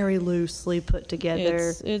very loosely put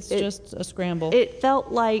together. It's just a scramble. It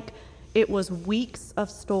felt like it was weeks of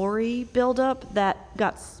story buildup that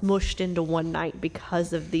got smushed into one night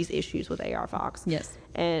because of these issues with AR Fox. Yes.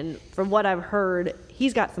 And from what I've heard,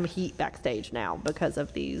 he's got some heat backstage now because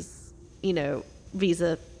of these,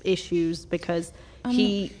 visa issues because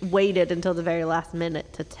he waited until the very last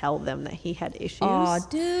minute to tell them that he had issues. Aw,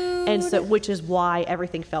 dude. And so, which is why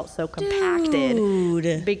everything felt so compacted.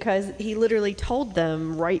 Dude. Because he literally told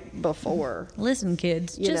them right before. Listen,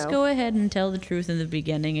 kids, You just know. go ahead and tell the truth in the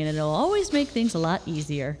beginning, and it'll always make things a lot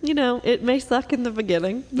easier. It may suck in the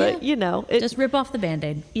beginning, but Just rip off the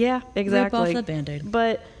Band-Aid. yeah, exactly. Rip off the Band-Aid.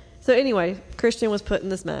 But so anyway, Christian was put in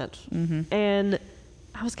this match, and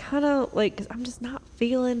I was kind of like, 'cause I'm just not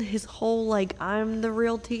feeling his whole like I'm the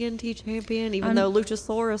real TNT champion, even though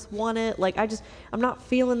Luchasaurus won it. Like I'm not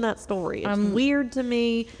feeling that story. It's weird to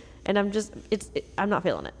me, and I'm not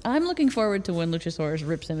feeling it. I'm looking forward to when Luchasaurus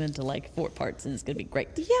rips him into like 4 parts, and it's gonna be great.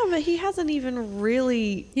 Yeah, but he hasn't even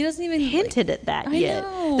really. He doesn't even hinted at that I yet.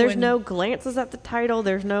 know, There's and- no glances at the title.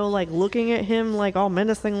 There's no like looking at him like all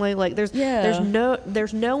menacingly. Like there's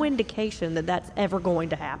no indication that that's ever going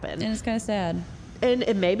to happen. and it's kind of sad. And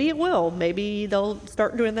maybe it will. Maybe they'll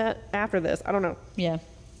start doing that after this. I don't know. Yeah.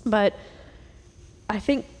 But I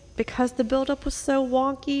think because the buildup was so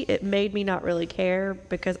wonky, it made me not really care.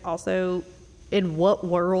 Because also, in what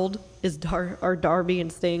world is are Darby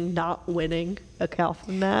and Sting not winning a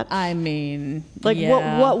Kaufman match? I mean, Like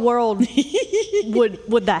yeah. what world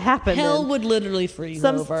would that happen? Hell in? would literally freeze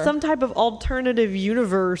over. Some type of alternative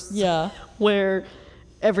universe. Yeah. Where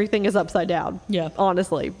everything is upside down. Yeah.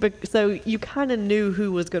 Honestly. But so you kind of knew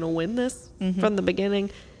who was going to win this from the beginning.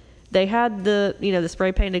 They had the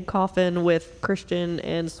spray painted coffin with Christian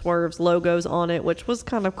and Swerve's logos on it, which was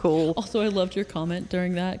kind of cool. Also, I loved your comment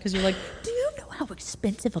during that because you're like, do you know how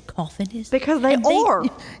expensive a coffin is? Because they are.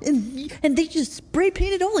 And they just spray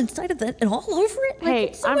painted all inside of that and all over it? Like, Hey,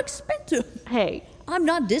 it's so I'm- expensive. Hey, I'm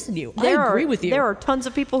not dissing you. I agree with you. There are tons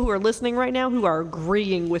of people who are listening right now who are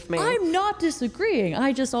agreeing with me. I'm not disagreeing.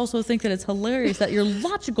 I just also think that it's hilarious that your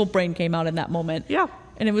logical brain came out in that moment. Yeah.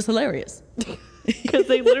 And it was hilarious. Because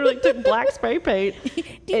they literally took black spray paint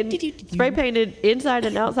and spray painted inside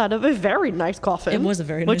and outside of a very nice coffin. It was a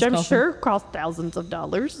very which nice I'm coffin. sure cost thousands of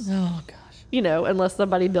dollars. Oh, gosh. Unless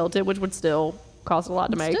somebody built it, which would still cost a lot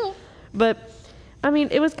to make. Still. But I mean,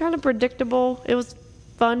 it was kind of predictable. It was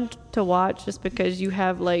fun to watch just because you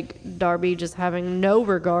have like Darby just having no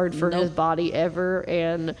regard for his body ever,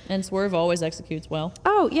 and Swerve always executes well.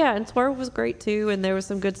 oh yeah, and Swerve was great too, and there was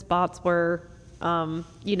some good spots where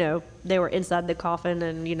they were inside the coffin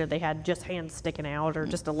and they had just hands sticking out or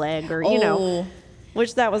just a leg or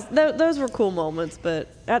which those were cool moments. But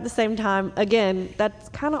at the same time, again, that's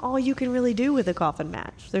kind of all you can really do with a coffin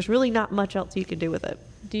match. There's really not much else you can do with it.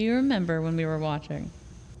 Do you remember when we were watching?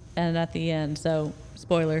 And at the end, so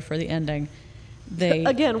spoiler for the ending, they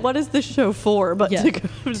Again, what is this show for? But yeah, to talk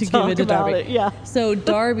give it to about Darby. it, yeah. So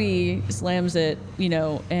Darby slams it,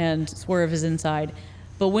 and Swerve is inside.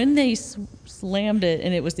 But when they slammed it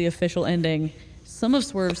and it was the official ending, some of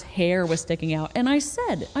Swerve's hair was sticking out. And I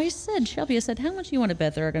said, Shelby, I said, how much do you want to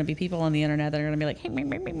bet there are going to be people on the internet that are going to be like,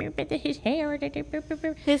 hey, his hair.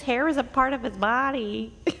 His hair is a part of his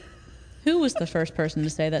body. Who was the first person to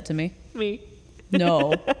say that to me? Me.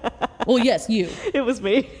 No. Well, yes, you. It was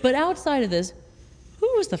me. But outside of this, who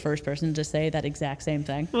was the first person to say that exact same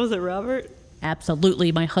thing? Was it Robert?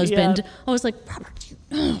 Absolutely, my husband. Yeah. I was like,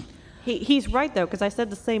 Robert, He's right, though, because I said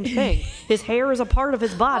the same thing. His hair is a part of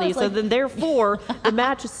his body, so like- then therefore the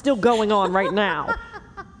match is still going on right now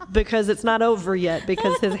because it's not over yet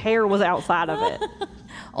because his hair was outside of it.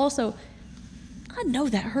 Also, I know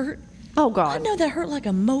that hurt. Oh I God. know that hurt like a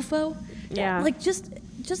mofo. Yeah. Like just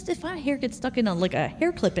if my hair gets stuck in a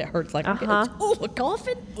hair clip, it hurts. Like, oh, a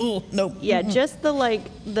coffin? Oh, no. Yeah, just the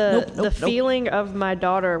Nope. feeling of my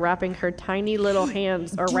daughter wrapping her tiny little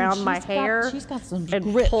hands around my hair she's got some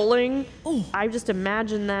and grip. pulling. Ooh. I just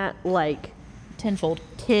imagine that like Tenfold.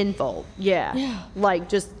 Yeah. Yeah. Like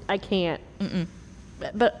just I can't.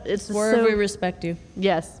 But it's Wherever so we respect you.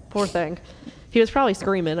 yes, poor thing. He was probably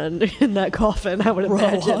screaming in that coffin. I would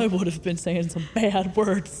imagine. I would have been saying some bad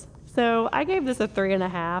words. So I gave this a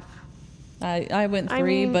 3.5. I went 3,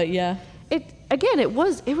 mean, but yeah. It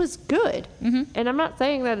was good, and I'm not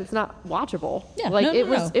saying that it's not watchable. Yeah, like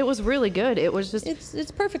no. it was really good. It was just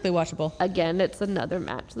It's perfectly watchable. again, it's another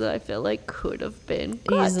match that I feel like could have been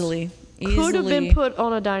cut. Easily. Could have been put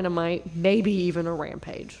on a Dynamite, maybe even a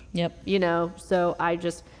Rampage. Yep. You know, so I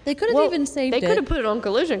just They could have even saved They it. could have put it on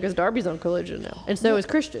Collision because Darby's on Collision now, and so is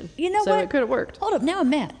Christian. You know so what? it could have worked. Hold up, now I'm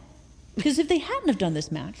mad. Because if they hadn't have done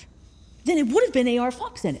this match, then it would have been AR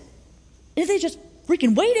Fox in it. If they just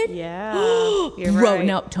freaking waited. Yeah, you're Bro, right.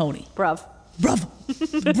 now Tony. Bruv. Bruv.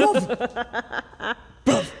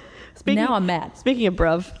 Bruv. Now I'm mad. Speaking of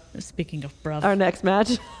bruv, Speaking of bruv. our next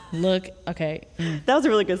match. Look, okay. That was a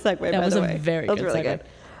really good segue, by That was the a way. very That was good really segue. good.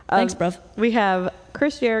 Thanks, bruv. We have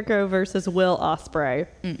Chris Jericho versus Will Ospreay.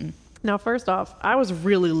 Now, first off, I was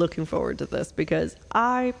really looking forward to this because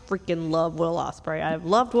I freaking love Will Ospreay. I've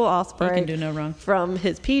loved Will Ospreay. You can do no wrong. From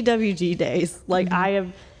his PWG days. Like,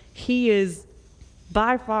 he is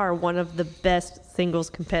by far one of the best singles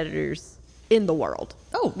competitors in the world.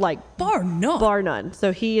 Oh, like bar none. Bar none.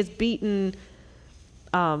 So he has beaten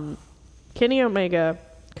Kenny Omega,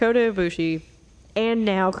 Kota Ibushi, and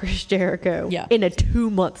now Chris Jericho in a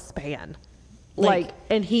 2-month span. Like,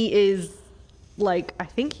 and he is like, I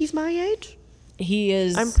think he's my age. He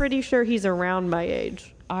is. I'm pretty sure he's around my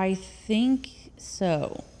age. I think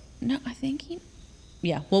so. No, I think he.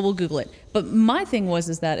 Yeah, well, we'll Google it. But my thing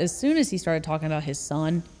is that as soon as he started talking about his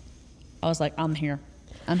son, I was like, I'm here.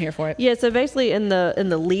 I'm here for it. Yeah. So basically, in the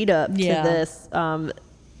lead up to this,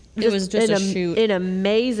 it was just a shoot. An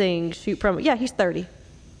amazing shoot promo. Yeah, he's 30.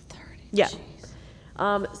 30. Yeah.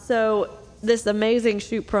 Jeez. So this amazing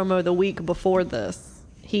shoot promo the week before this,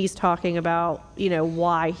 he's talking about, you know,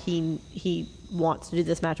 why he wants to do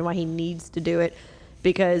this match and why he needs to do it,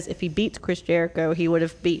 because if he beats Chris Jericho, he would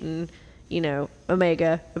have beaten, you know,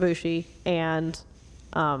 Omega, Ibushi, and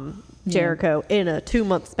Jericho in a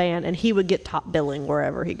 2-month span, and he would get top billing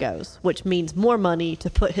wherever he goes, which means more money to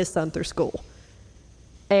put his son through school.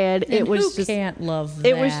 And it was who just can't love that?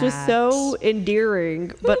 It was just so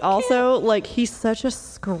endearing, but also like he's such a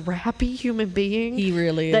scrappy human being. He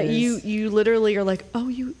really that is. you literally are like, oh,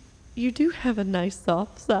 you do have a nice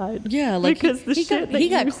soft side. Yeah, like because he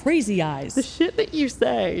got crazy eyes. The shit that you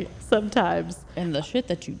say sometimes, and the shit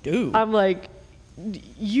that you do. I'm like,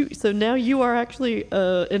 so now you are actually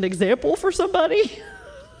an example for somebody.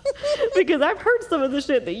 Because I've heard some of the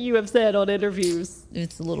shit that you have said on interviews.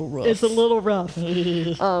 It's a little rough. It's a little rough.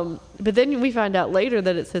 But then we find out later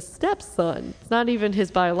that it's his stepson. It's not even his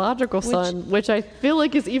biological son, which I feel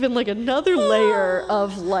like is even like another layer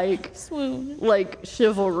of like swoon, like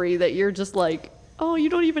chivalry that you're just like, oh, you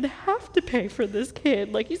don't even have to pay for this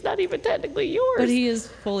kid. Like, he's not even technically yours. But he has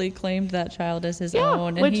fully claimed that child as his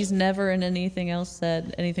own, and he's never in anything else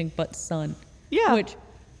said anything but son. Yeah. Which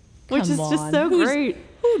is just so great.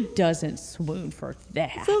 Who doesn't swoon for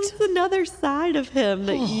that? So it's another side of him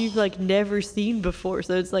that you've like never seen before.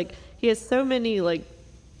 So it's like he has so many like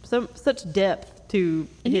such depth to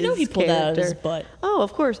and his you know he pulled character. that out of his butt. Oh,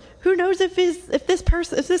 of course. Who knows if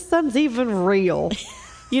this son's even real?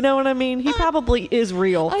 You know what I mean? He probably is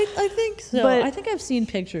real. I think so. But I think I've seen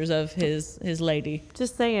pictures of his lady.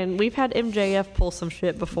 Just saying, we've had MJF pull some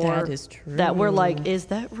shit before. That is true. That we're like, is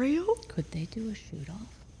that real? Could they do a shoot off?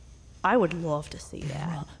 I would love to see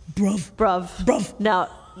that. Bruv. Now,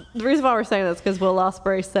 the reason why we're saying that is because Will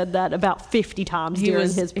Ospreay said that about 50 times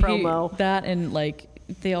during his promo. That and like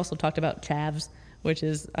they also talked about chavs, which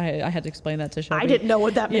is I had to explain that to Shelby. I didn't know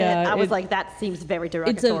what that meant. Yeah, I was like, that seems very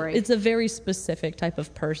derogatory. It's a very specific type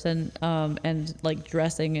of person, and like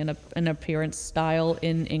dressing in an appearance style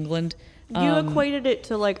in England. You equated it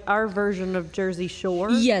to like our version of Jersey Shore.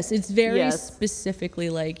 Yes, it's very specifically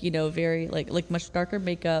like, you know, very like much darker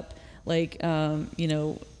makeup, like you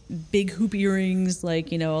know, big hoop earrings,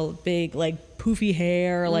 like, you know, big like poofy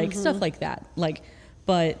hair, like stuff like that. Like,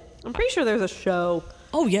 but I'm pretty sure there's a show.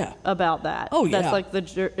 Oh yeah, about that. Oh yeah, that's like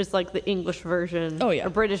it's like the English version. Oh yeah, or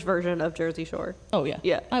British version of Jersey Shore. Oh yeah,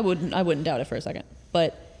 yeah. I wouldn't doubt it for a second.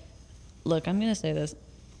 But look, I'm gonna say this.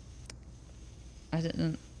 I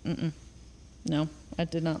didn't. No, I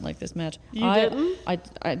did not like this match. You didn't?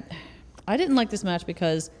 I didn't like this match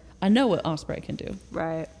because I know what Ospreay can do.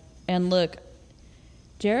 Right. And look,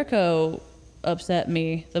 Jericho upset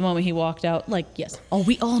me the moment he walked out. Like, yes,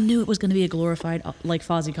 we all knew it was going to be a glorified, like,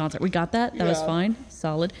 Fozzy concert. We got that. That was fine.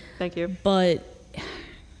 Solid. Thank you. But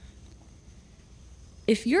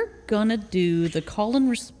if you're going to do the call and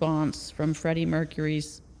response from Freddie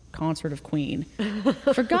Mercury's concert of Queen,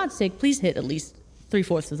 for God's sake, please hit at least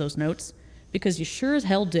 3/4 of those notes, because you sure as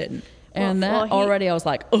hell didn't. And already I was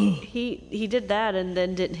like, ugh. He did that and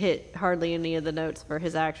then didn't hit hardly any of the notes for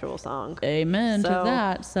his actual song. Amen to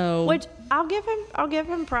that. So, which I'll give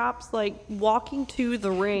him props. Like, walking to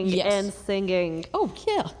the ring and singing. Oh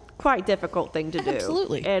yeah, quite difficult thing to do.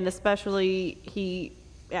 Absolutely. And especially he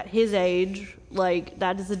at his age, like,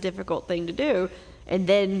 that is a difficult thing to do. And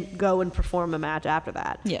then go and perform a match after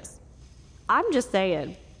that. Yes. I'm just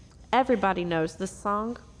saying, everybody knows this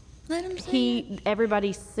song. Let him sing.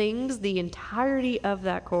 Everybody sings the entirety of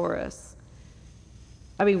that chorus.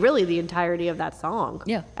 I mean, really the entirety of that song.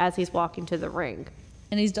 Yeah. As he's walking to the ring.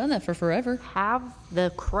 And he's done that for forever. Have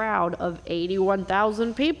the crowd of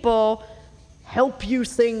 81,000 people help you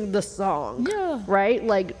sing the song. Yeah. Right?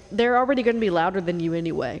 Like, they're already going to be louder than you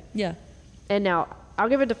anyway. Yeah. And now, I'll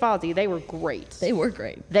give it to Fozzy. They were great. They were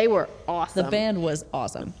great. They were awesome. The band was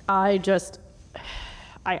awesome. I hate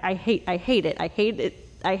it.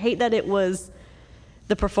 I hate that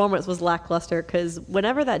the performance was lackluster, because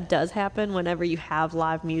whenever that does happen, whenever you have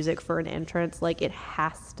live music for an entrance, like, it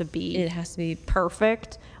has to be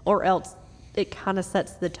perfect, or else it kind of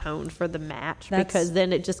sets the tone for the match, because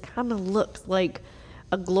then it just kind of looks like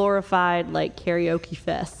a glorified, like, karaoke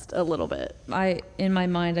fest a little bit. In my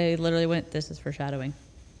mind, I literally went, this is foreshadowing.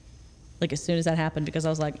 Like, as soon as that happened, because I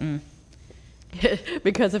was like,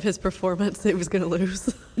 Because of his performance, it was going to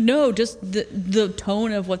lose. No, just the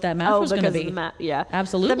tone of what that match was going to be. Yeah,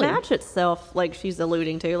 absolutely. The match itself, like she's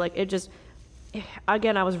alluding to, like, it just,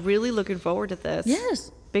 again, I was really looking forward to this.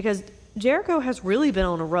 Yes. Because Jericho has really been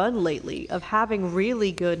on a run lately of having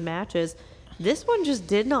really good matches. This one just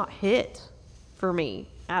did not hit for me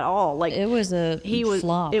at all. Like, it was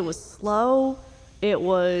flop. It was slow. It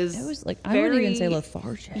was like, I wouldn't even say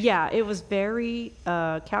lethargic. Yeah, it was very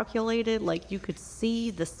calculated. Like, you could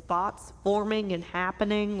see the spots forming and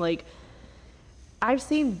happening. Like, I've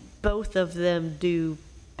seen both of them do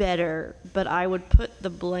better, but I would put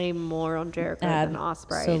the blame more on Jericho than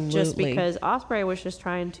Ospreay. Just because Ospreay was just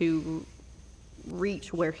trying to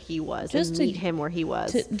reach where he was and meet him where he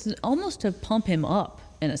was. Almost to pump him up,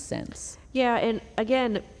 in a sense. Yeah, and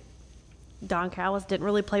again, Don Callis didn't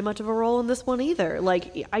really play much of a role in this one either.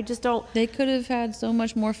 Like, I just don't... They could have had so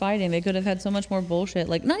much more fighting. They could have had so much more bullshit.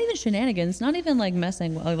 Like, not even shenanigans. Not even, like,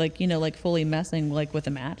 messing, like, you know, like, fully messing, like, with a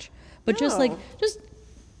match. But just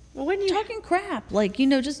when you talking crap. Like, you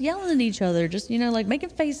know, just yelling at each other. Just, you know, like, making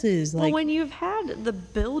faces. Like, well, when you've had the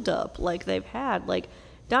build-up like they've had, like,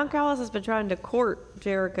 Don Callis has been trying to court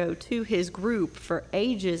Jericho to his group for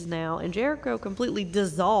ages now, and Jericho completely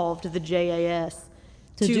dissolved the JAS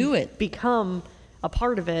to do it, become a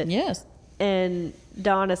part of it. Yes. And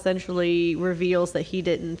Don essentially reveals that he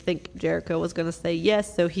didn't think Jericho was going to say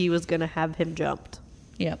yes, so he was going to have him jumped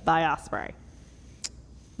by Ospreay.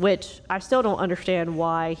 Which I still don't understand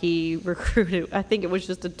why he recruited. I think it was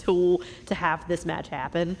just a tool to have this match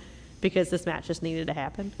happen, because this match just needed to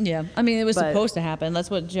happen. Yeah. I mean, it was supposed to happen.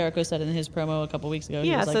 That's what Jericho said in his promo a couple weeks ago.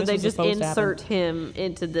 Yeah, he was so they just insert him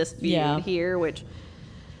into this feud here, which...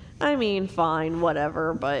 I mean, fine,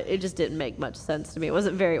 whatever, but it just didn't make much sense to me. It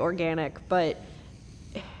wasn't very organic, but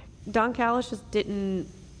Don Callis just didn't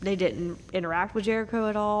interact with Jericho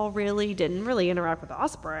at all, really. Didn't really interact with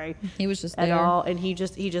Ospreay. He was just there. At all, and he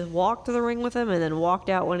just walked to the ring with him and then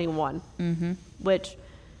walked out when he won. Mm-hmm. Which,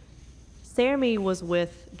 Sammy was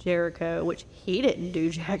with Jericho, which he didn't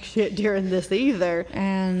do jack shit during this either.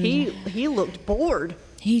 And he looked bored.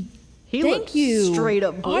 He Thank looked you. Straight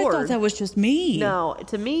up bored. Oh, I thought that was just me. No,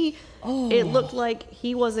 to me, it looked like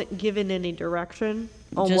he wasn't given any direction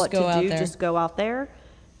on just what to do. There. Just go out there.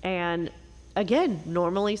 And again,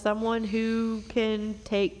 normally someone who can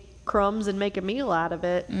take crumbs and make a meal out of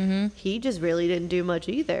it, he just really didn't do much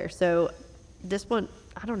either. So this one,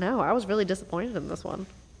 I don't know. I was really disappointed in this one.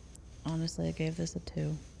 Honestly, I gave this a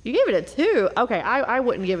 2. You gave it a 2? Okay, I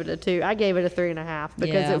wouldn't give it a 2. I gave it a 3.5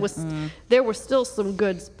 because it was there were still some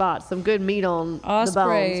good spots, some good meat on the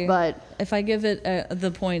bones. But if I give it the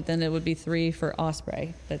point, then it would be 3 for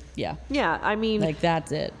Ospreay. But yeah, I mean, like,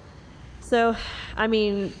 that's it. So, I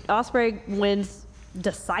mean, Ospreay wins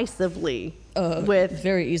decisively with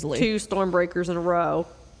very easily 2 Stormbreakers in a row,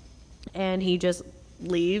 and he just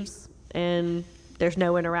leaves, and there's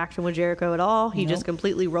no interaction with Jericho at all. He just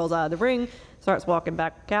completely rolls out of the ring. Starts walking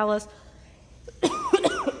back to Callis.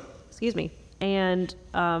 Excuse me. And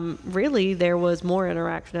really, there was more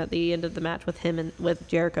interaction at the end of the match with him and with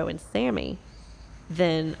Jericho and Sammy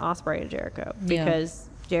than Ospreay and Jericho, because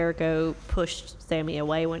Jericho pushed Sammy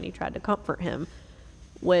away when he tried to comfort him,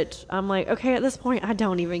 which I'm like, okay, at this point, I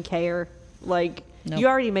don't even care. Like, you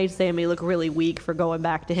already made Sammy look really weak for going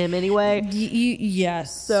back to him anyway.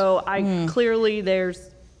 Yes. So clearly there's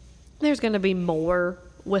going to be more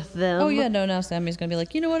with them. Oh yeah, no, now Sammy's gonna be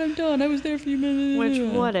like, you know what, I'm done. I was there for you minutes.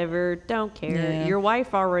 Which, whatever, don't care. Yeah. Your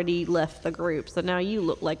wife already left the group, so now you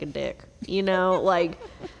look like a dick. You know, like...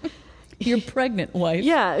 Your pregnant wife.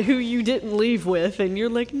 Yeah, who you didn't leave with, and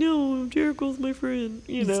you're like, no, Jericho's my friend.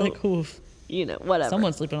 You know, It's like, oof. You know, whatever.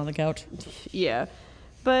 Someone's sleeping on the couch. Yeah,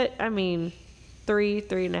 but I mean,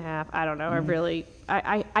 3.5. I don't know.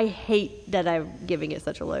 I hate that I'm giving it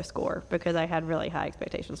such a low score because I had really high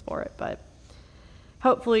expectations for it. But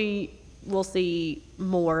hopefully, we'll see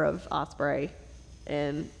more of Ospreay,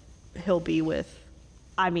 and he'll be with.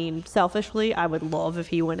 I mean, selfishly, I would love if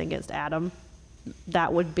he went against Adam.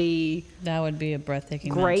 That would be a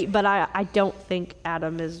breathtaking great, match. but I don't think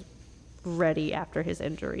Adam is ready after his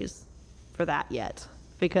injuries for that yet,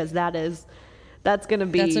 because that's going to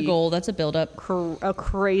be That's a goal. That's a build up. A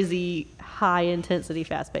crazy high intensity,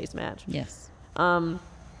 fast paced match. Yes.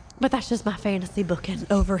 But that's just my fantasy booking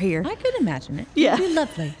over here. I could imagine it. Yeah, It'd be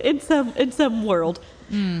lovely. in some world.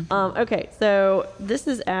 Okay, so this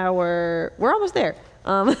is we're almost there.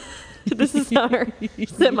 This is our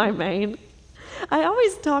semi main. I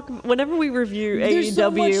always talk, whenever we review There's so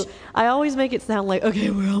AEW, much- I always make it sound like, okay,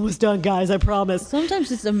 we're almost done, guys, I promise.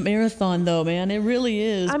 Sometimes it's a marathon, though, man. It really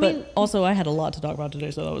is. I but mean- also, I had a lot to talk about today,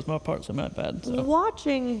 so that was my part, so not bad. So.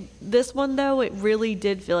 Watching this one, though, it really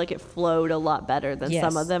did feel like it flowed a lot better than Yes.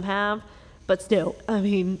 some of them have. But still, I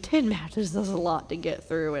mean, 10 matches is a lot to get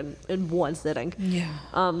through in one sitting.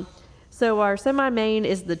 Yeah. So our semi-main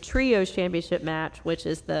is the Trios Championship match, which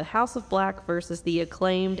is the House of Black versus the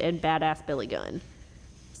Acclaimed and Badass Billy Gunn.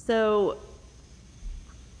 So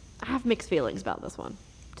I have mixed feelings about this one,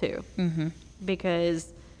 too. Mm-hmm.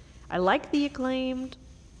 Because I like the Acclaimed,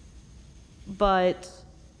 but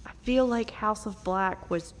I feel like House of Black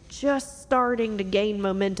was just starting to gain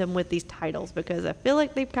momentum with these titles, because I feel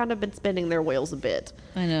like they've kind of been spinning their wheels a bit.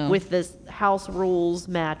 I know. With this house rules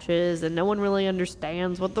matches, and no one really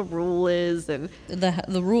understands what the rule is, and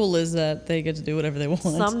The rule is that they get to do whatever they want.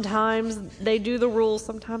 sometimes they do the rules,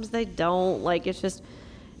 sometimes they don't. Like, it's just,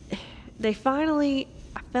 they finally,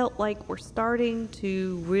 I felt like we're starting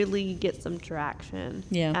to really get some traction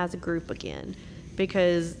as a group again,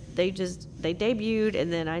 because they debuted,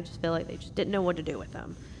 and then I just feel like they just didn't know what to do with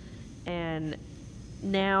them. And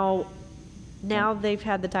now they've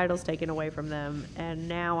had the titles taken away from them, and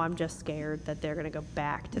now I'm just scared that they're going to go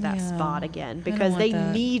back to that spot again, because they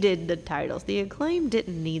needed the titles. The Acclaim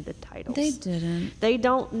didn't need the titles. They didn't. They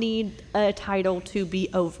don't need a title to be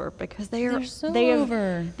over, because They're so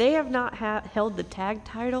over. They have not held the tag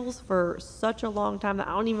titles for such a long time that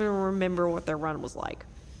I don't even remember what their run was like.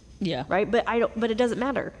 Yeah. Right? But it doesn't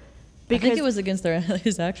matter. I think it was against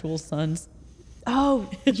his actual sons. Oh,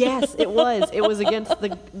 yes, it was. It was against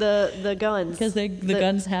the Guns. Because the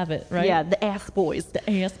Guns have it, right? Yeah, the Ass Boys.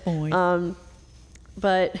 The ass boys.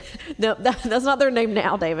 But no, that's not their name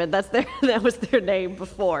now, David. That was their name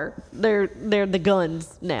before. They're the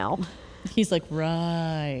Guns now. He's like,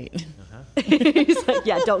 right. He's like,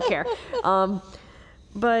 yeah, don't care.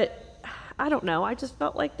 But I don't know. I just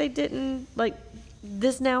felt like they didn't, like,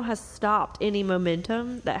 this now has stopped any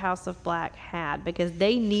momentum that House of Black had, because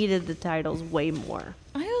they needed the titles way more.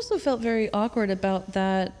 I also felt very awkward about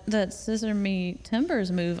that Scissor Me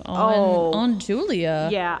Timbers move on Julia.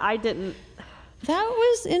 Yeah, I didn't. That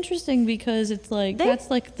was interesting, because it's like,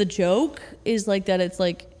 that's like the joke is like that it's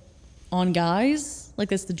like on guys. Like,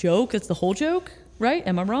 that's the joke. That's the whole joke, right?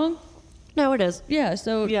 Am I wrong? No, it is. Yeah,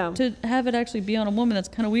 so to have it actually be on a woman, that's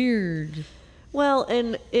kind of weird. Well,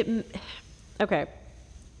 and okay.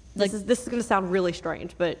 This is going to sound really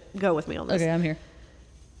strange, but go with me on this. Okay, I'm here.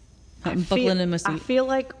 I'm buckling in my seat. I feel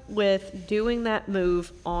like with doing that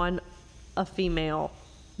move on a female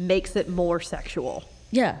makes it more sexual.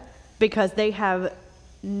 Yeah. Because they have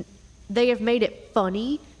made it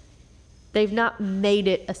funny. They've not made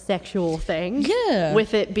it a sexual thing. Yeah.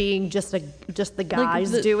 With it being just the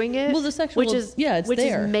guys doing it. Well, the sexual, which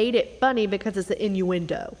has made it funny because it's an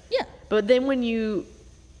innuendo. Yeah. But then when you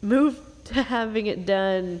move to having it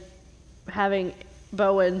done, having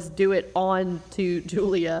Bowens do it on to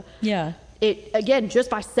Julia. Yeah. It, again, just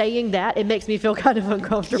by saying that, it makes me feel kind of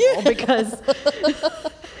uncomfortable because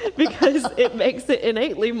it makes it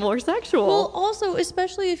innately more sexual. Well, also,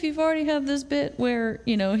 especially if you've already had this bit where,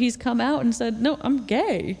 he's come out and said, no, I'm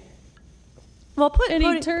gay. Well, And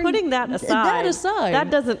he turned putting that aside,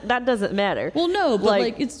 that doesn't matter. Well, no, but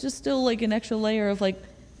like it's just still like an extra layer of like,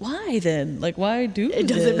 why then? Like, why do it?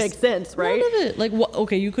 Doesn't make sense, right? None of it. Like,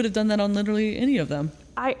 okay, you could have done that on literally any of them.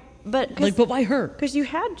 But why her? Because you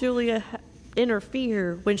had Julia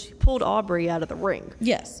interfere when she pulled Aubrey out of the ring.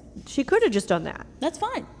 Yes, she could have just done that. That's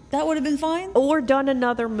fine. That would have been fine. Or done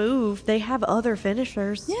another move. They have other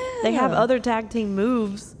finishers. Yeah, they have other tag team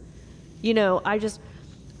moves. You know, I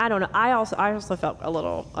don't know. I also felt a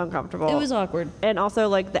little uncomfortable. It was awkward. And also,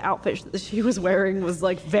 like, the outfit that she was wearing was,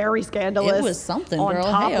 like, very scandalous. It was something, on girl.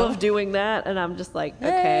 top Hey-o. of doing that. And I'm just like,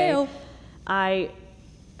 okay. Hey-o. I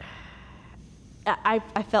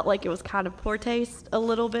felt like it was kind of poor taste a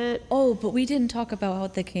little bit. Oh, but we didn't talk about how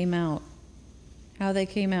they came out. How they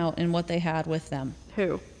came out and what they had with them.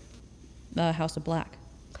 Who? House of Black.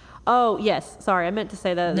 Oh, yes. Sorry, I meant to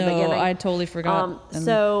say that at the beginning. No, I totally forgot.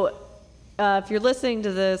 If you're listening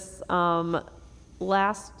to this,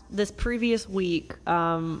 this previous week,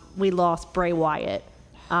 we lost Bray Wyatt,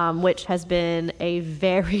 which has been a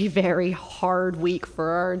very, very hard week for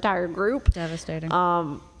our entire group. Devastating.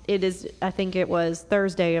 It is. I think it was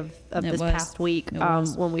Thursday of this past week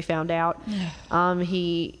when we found out.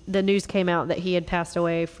 The news came out that he had passed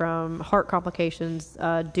away from heart complications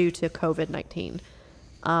due to COVID-19.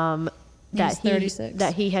 He's 36.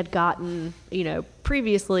 That he had gotten,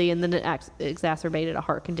 previously, and then it exacerbated a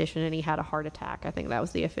heart condition, and he had a heart attack. I think that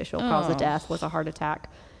was the official cause of death, was a heart attack.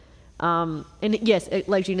 And yes,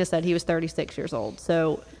 like Gina said, he was 36 years old.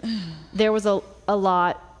 So there was a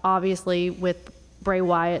lot, obviously, with Bray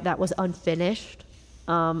Wyatt that was unfinished.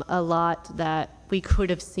 A lot that we could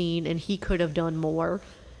have seen, and he could have done more.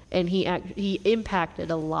 And he impacted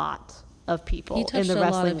a lot of people in the wrestling world. He touched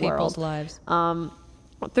a lot of people's lives.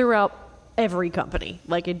 Throughout every company.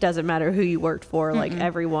 Like, it doesn't matter who you worked for. Like,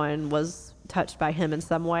 everyone was touched by him in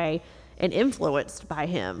some way and influenced by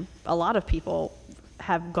him. A lot of people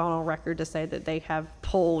have gone on record to say that they have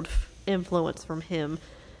pulled influence from him.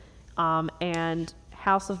 And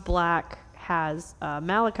House of Black has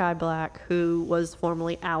Malachi Black, who was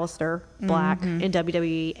formerly Aleister Black in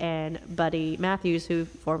WWE, and Buddy Matthews, who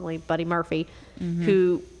formerly Buddy Murphy,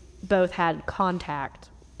 who both had contact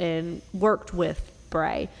and worked with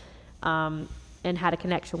Bray, and had a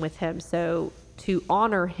connection with him. So to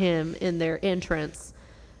honor him in their entrance,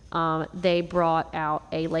 they brought out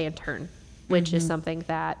a lantern, which is something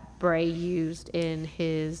that Bray used in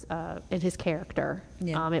his character.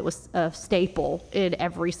 Yeah. It was a staple in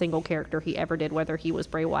every single character he ever did, whether he was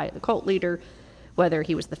Bray Wyatt, the cult leader, whether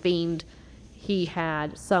he was the Fiend. He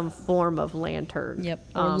had some form of lantern. Yep,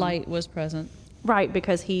 or light was present. Right,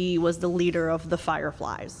 because he was the leader of the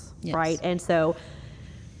Fireflies, right? And so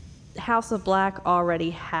House of Black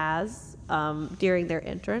already has, during their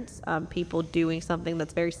entrance, people doing something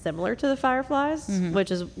that's very similar to the Fireflies, which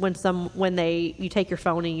is when you take your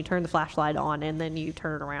phone and you turn the flashlight on, and then you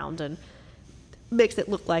turn it around and makes it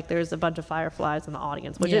look like there's a bunch of fireflies in the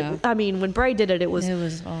audience. Which when Bray did it, it was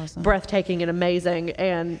awesome, breathtaking and amazing.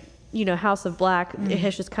 And House of Black, it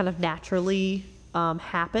has just kind of naturally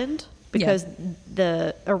happened. Because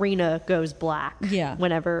the arena goes black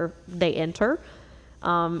whenever they enter.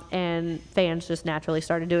 And fans just naturally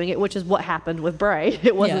started doing it, which is what happened with Bray.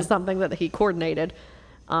 It wasn't something that he coordinated.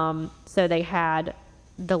 So they had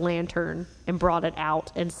the lantern and brought it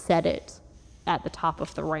out and set it at the top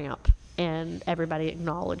of the ramp, and everybody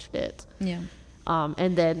acknowledged it. Yeah.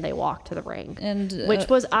 And then they walked to the ring. And which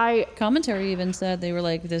was commentary even said they were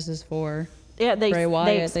like, this is for Bray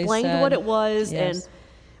Wyatt. They explained what it was, and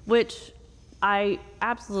which I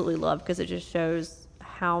absolutely love, because it just shows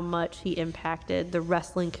how much he impacted the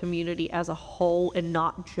wrestling community as a whole, and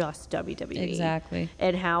not just WWE. Exactly.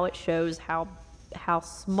 And how it shows how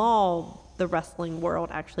small the wrestling world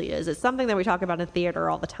actually is. It's something that we talk about in theater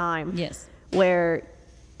all the time. Yes. Where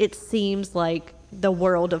it seems like the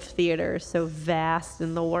world of theater is so vast,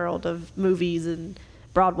 and the world of movies and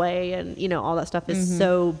Broadway and all that stuff is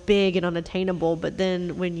so big and unattainable. But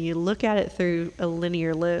then when you look at it through a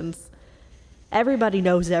linear lens, everybody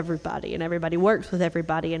knows everybody, and everybody works with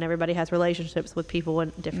everybody, and everybody has relationships with people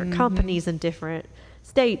in different companies and different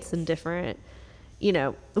states and different,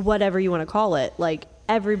 whatever you want to call it. Like,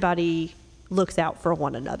 everybody looks out for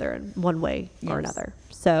one another in one way or another.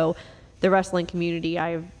 So the wrestling community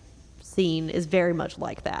I've seen is very much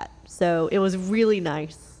like that. So it was really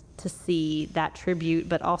nice to see that tribute,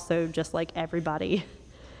 but also just like everybody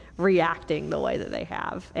reacting the way that they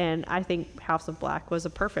have. And I think House of Black was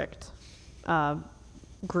a perfect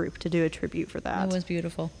group to do a tribute for that. It was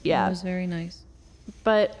beautiful. Yeah. It was very nice.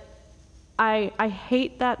 But I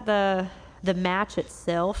hate that the match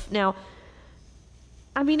itself. Now,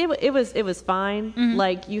 I mean, it was fine. Mm-hmm.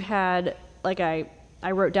 Like you had, like I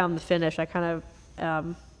wrote down the finish. I kind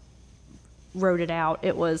of wrote it out.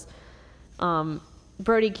 It was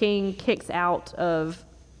Brody King kicks out of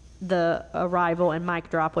the Arrival and Mic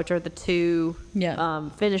Drop, which are the two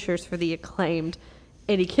finishers for the Acclaimed,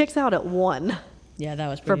 and he kicks out at 1. Yeah, that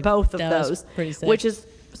was for both of that those, was pretty sick. which is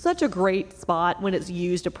such a great spot when it's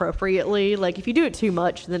used appropriately. Like if you do it too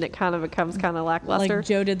much, then it kind of becomes kind of lackluster. Like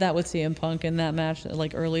Joe did that with CM Punk in that match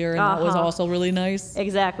like earlier, and that was also really nice.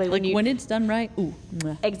 Exactly. Like when it's done right, ooh,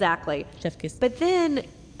 mwah. Exactly. Chef kiss. But then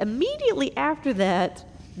immediately after that,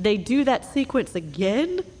 they do that sequence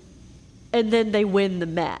again, and then they win the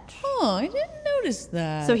match. Oh, I didn't notice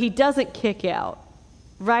that. So he doesn't kick out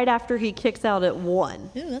right after he kicks out at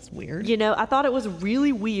 1. Ew, that's weird. You know, I thought it was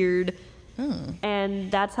really weird, and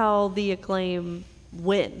that's how the Acclaim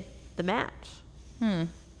win the match.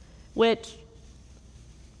 Which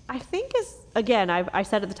I think is, again, I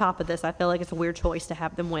said at the top of this, I feel like it's a weird choice to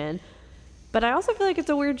have them win. But I also feel like it's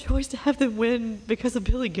a weird choice to have them win because of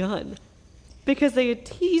Billy Gunn. Because they had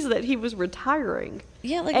teased that he was retiring.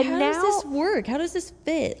 Yeah, like and how does this work? How does this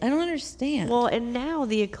fit? I don't understand. Well, and now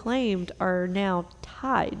the Acclaimed are now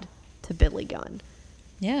tied to Billy Gunn.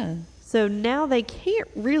 Yeah. So now they can't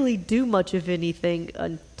really do much of anything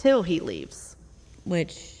until he leaves.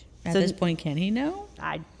 Which, at this point, can he know?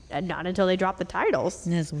 Not until they drop the titles.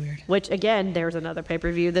 That's weird. Which, again, there's another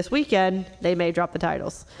pay-per-view this weekend. They may drop the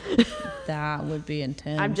titles. That would be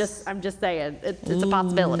intense. I'm just saying. It's a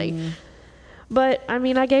possibility. But, I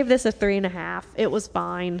mean, I gave this a 3.5. It was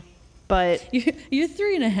fine. But your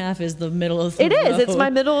 3.5 is the middle of the road. It is. It's my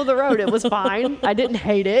middle of the road. It was fine. I didn't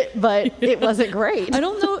hate it, but it wasn't great. I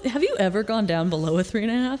don't know. Have you ever gone down below a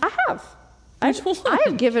 3.5? I have. Which one? I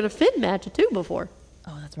have given a Finn match a 2 before.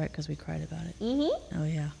 Oh, that's right, because we cried about it. Mm-hmm. Oh,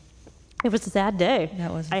 yeah. It was a sad day.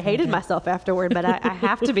 That was. I hated myself afterward, but I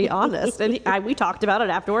have to be honest. And we talked about it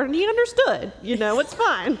afterward, and he understood. You know, it's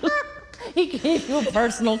fine. He gave you a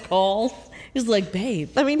personal call. He's like, babe.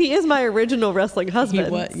 I mean, he is my original wrestling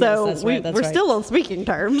husband. Yes, so that's right, we're still on speaking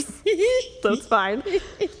terms. So it's fine.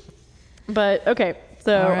 But, okay.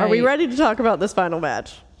 So are we ready to talk about this final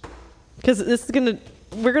match? Because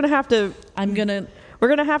we're going to have to... We're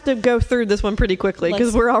going to have to go through this one pretty quickly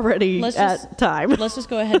because we're already at time. Let's just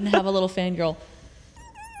go ahead and have a little fangirl.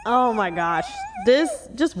 Oh my gosh. This,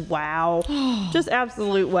 just wow. Just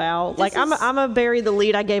absolute wow. Like, I'm a bury the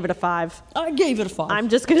lead. I gave it a 5. I gave it a 5. I'm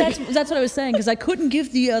just going to... That's what I was saying, because I couldn't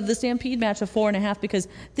give the Stampede match a 4.5 because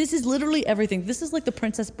this is literally everything. This is like the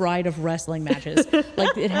Princess Bride of wrestling matches.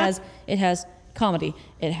 Like, it has comedy.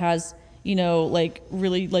 It has... you know, like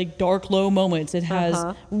really like dark, low moments. It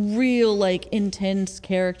has real like intense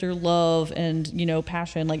character love and, you know,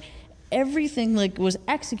 passion. Like everything like was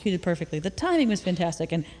executed perfectly. The timing was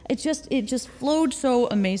fantastic, and it just flowed so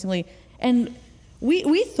amazingly. And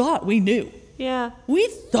we thought we knew. Yeah. We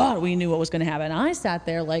thought we knew what was going to happen. I sat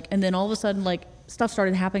there like, and then all of a sudden like stuff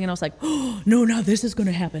started happening, and I was like, oh, no, now this is going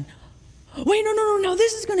to happen. Wait, no,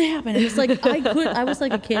 this is going to happen. And it's like, I was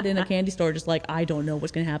like a kid in a candy store, just like, I don't know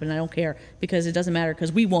what's going to happen. I don't care because it doesn't matter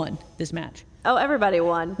because we won this match. Oh, everybody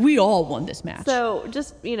won. We all won this match. So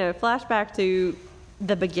just, you know, flashback to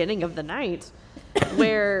the beginning of the night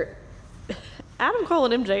where Adam Cole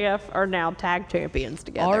and MJF are now tag champions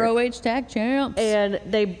together. ROH tag champs. And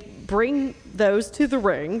they bring those to the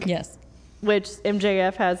ring. Yes. Which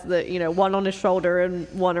MJF has the, you know, one on his shoulder and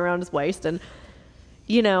one around his waist. And,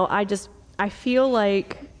 you know, I feel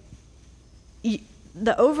like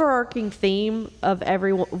the overarching theme of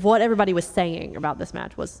what everybody was saying about this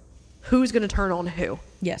match was who's going to turn on who.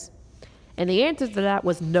 Yes. And the answer to that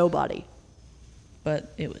was nobody.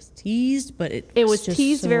 But it was teased, but it was just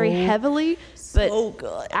teased very heavily. So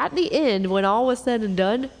good. At the end, when all was said and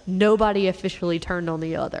done, nobody officially turned on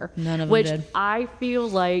the other. None of them which did. I feel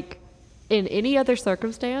like in any other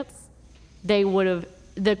circumstance,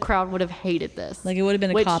 the crowd would have hated this. Like it would have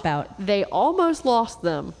been a cop-out. They almost lost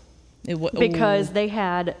them because they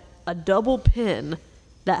had a double pin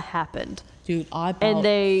that happened. Dude, I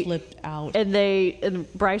flipped out.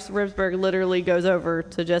 And Bryce Ribsberg literally goes over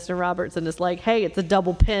to Justin Roberts and is like, "Hey, it's a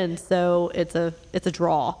double pin, so it's a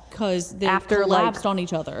draw." Because they collapsed on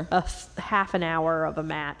each other. Half an hour of a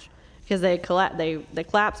match. Because they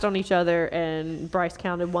collapsed on each other, and Bryce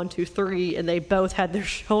counted 1, 2, 3, and they both had their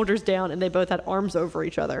shoulders down, and they both had arms over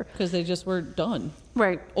each other. Because they just were done.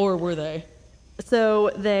 Right. Or were they? So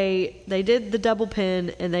they did the double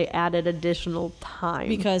pin, and they added additional time.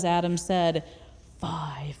 Because Adam said,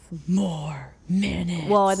 5 more minutes.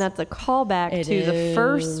 Well, and that's a callback to the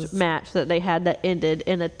first match that they had that ended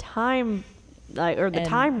in a time,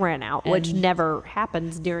 time ran out, which never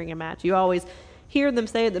happens during a match. You always hear them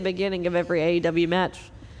say at the beginning of every AEW match,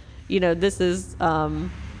 this is,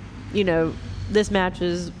 this match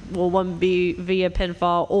will one be via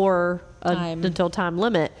pinfall or until time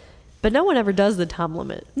limit. But no one ever does the time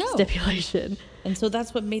limit stipulation. And so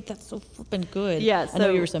that's what made that so flippin' good. Yeah, I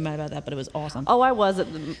know you were so mad about that, but it was awesome. Oh, I was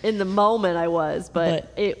in the moment. I was,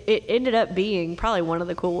 but it ended up being probably one of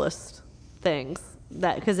the coolest things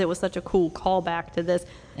because it was such a cool callback to this.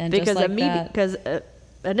 And because just like because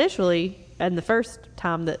initially in the first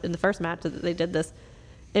match that they did this,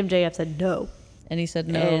 MJF said no, and he said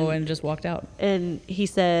no and just walked out. And he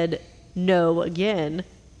said no again,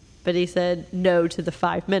 but he said no to the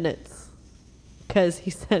 5 minutes because he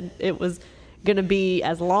said it was going to be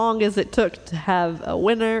as long as it took to have a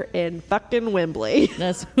winner in fucking Wembley.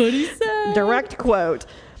 That's what he said. Direct quote.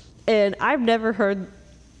 And I've never heard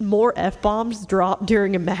more F-bombs drop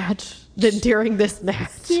during a match than during this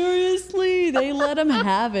match. Seriously, they let him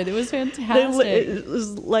have it. It was fantastic. It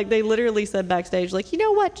was like they literally said backstage, like, you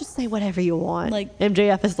know what? Just say whatever you want. Like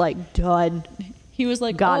MJF is like, done. He was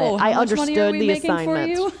like, got it. I understood the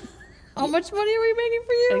assignment. How much money are we making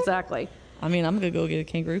for you? Exactly. I mean, I'm going to go get a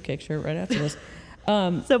kangaroo kick shirt right after this.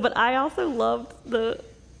 But I also loved the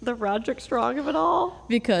Roderick Strong of it all.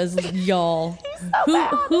 Because, y'all,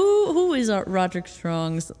 who is Roderick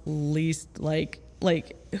Strong's least,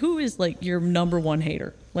 who is, your number one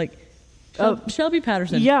hater? Shelby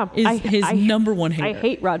Patterson is his number one hater. I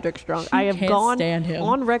hate Roderick Strong. I have gone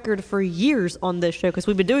on record for years on this show, because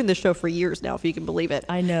we've been doing this show for years now, if you can believe it.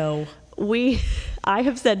 I know. I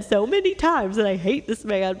have said so many times that I hate this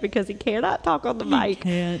man because he cannot talk on the mic.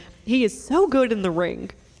 Can't. He is so good in the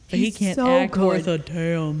ring. But he can't act worth a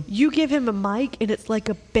damn. You give him a mic and it's like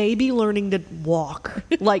a baby learning to walk.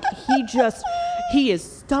 He is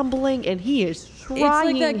stumbling and he is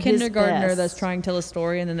trying. It's like that kindergartner best. that's trying to tell a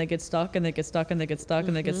story and then they get stuck and they get stuck and they get stuck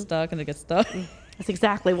and they get stuck and they get stuck. That's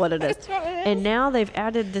exactly what it is. That's what it is. And now they've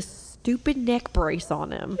added this stupid neck brace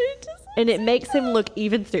on him. And it makes him look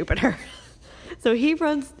even stupider. So he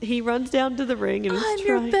runs down to the ring and I'm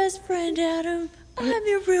your best friend, Adam. I'm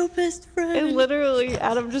your real best friend. And literally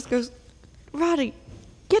Adam just goes, Roddy,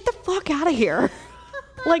 get the fuck out of here.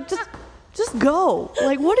 Just go.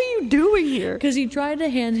 What are you doing here? Because he tried to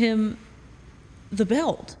hand him the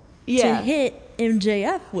belt to hit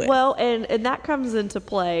MJF with. Well, and that comes into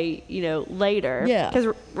play, later. Yeah.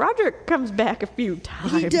 Because Roderick comes back a few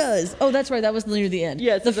times. He does. Oh, that's right. That was near the end.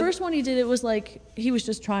 Yeah. The first one he did, it was like he was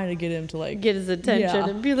just trying to get him to get his attention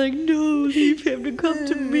and be like, no, leave him to come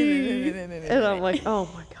to me. And I'm like, oh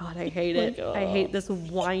my God, I hate it. I hate this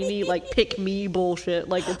whiny, pick me bullshit.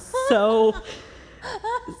 It's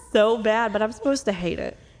so bad, but I'm supposed to hate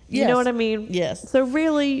it. You know what I mean? Yes. So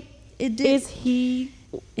really, is he...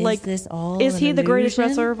 Is this all is he the greatest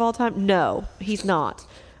illusion? wrestler of all time? No, he's not.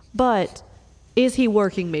 But is he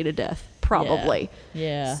working me to death? Probably.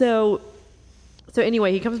 Yeah. So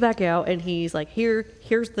anyway, he comes back out and he's like,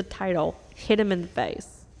 here's the title. Hit him in the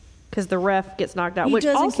face. Because the ref gets knocked out. He which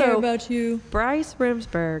doesn't also, care about you. Bryce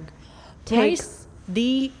Remsburg takes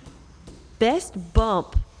the best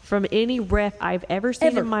bump from any ref I've ever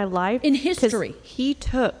seen in my life. In history. He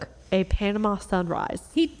took a Panama Sunrise.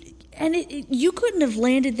 You couldn't have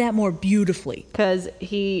landed that more beautifully. Because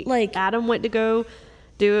Adam went to go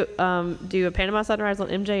do a Panama Sunrise on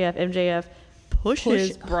MJF. MJF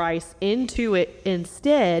pushes Bryce into it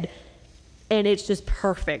instead, and it's just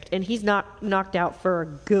perfect. And he's not knocked out for a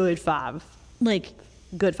good 5 minutes.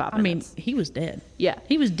 I mean, he was dead. Yeah.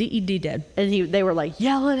 He was DED dead. And they were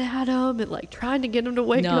yelling at him and trying to get him to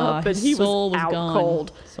wake up, and he was out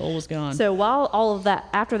cold. Soul was gone. So while all of that,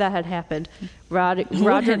 after that had happened, what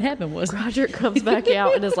had happened was Roger comes back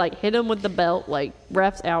out and is hit him with the belt,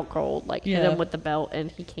 ref's out cold, hit him with the belt,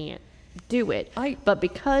 and he can't do it. But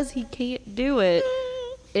because he can't do it,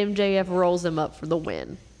 MJF rolls him up for the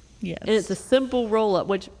win. Yes. And it's a simple roll up,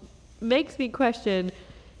 which makes me question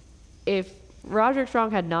if Roderick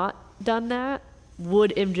Strong had not done that,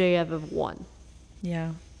 would MJF have won?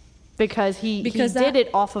 Yeah. Because he did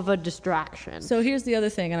it off of a distraction. So here's the other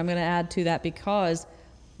thing, and I'm going to add to that, because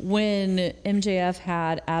when MJF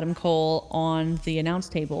had Adam Cole on the announce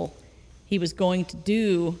table, he was going to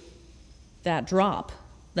do that drop,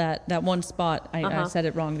 that one spot. I said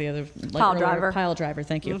it wrong the other pile driver.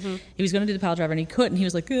 Thank you. Mm-hmm. He was going to do the pile driver and he couldn't. He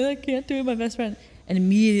was like, I can't do it, my best friend. And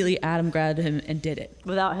immediately Adam grabbed him and did it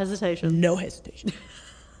without hesitation. No hesitation.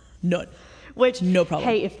 None. Which, no problem.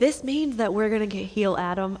 Hey, if this means that we're gonna get heel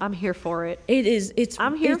Adam, I'm here for it. It is.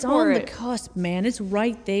 I'm here it's for on it. The cusp, man. It's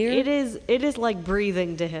right there. It is. It is like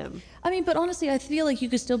breathing to him. I mean, but honestly, I feel like you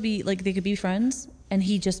could still be they could be friends, and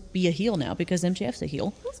he just be a heel now because MJF's a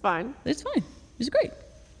heel. That's fine. It's fine. He's great.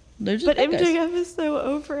 They're just But bad guys. MJF is so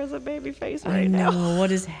over as a babyface I right know. now.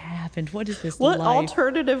 What has happened? What is this What life?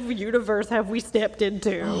 alternative universe have we stepped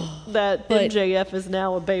into that But- MJF is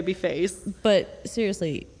now a babyface? But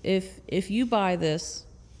seriously, if you buy this,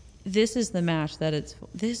 this is the match that it's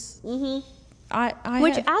this. Mm-hmm.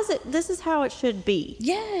 This is how it should be.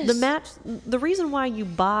 Yes. The match, the reason why you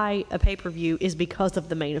buy a pay-per-view is because of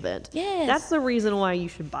the main event. Yes. That's the reason why you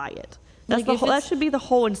should buy it. That's Like, if that it's- should be the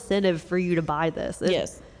whole incentive for you to buy this.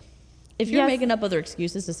 Yes. If you're Yes. making up other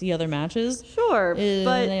excuses to see other matches, Sure, but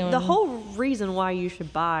they the don't- whole reason why you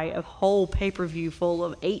should buy a whole pay-per-view full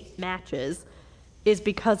of 8 matches is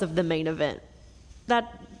because of the main event.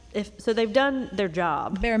 So they've done their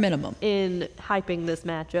job bare minimum, in hyping this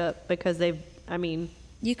match up because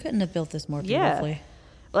you couldn't have built this more yeah. beautifully.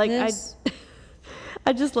 Like This-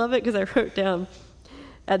 I just love it because I wrote down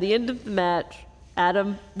at the end of the match,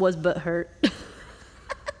 Adam was butthurt.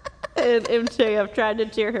 And MJF tried to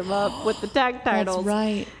cheer him up with the tag titles.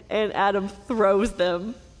 right. And Adam throws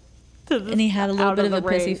them to the And he had a little out bit of a the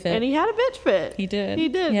ring. pissy fit. And he had a bitch fit. He did. He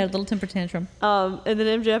did. He had a little temper tantrum. And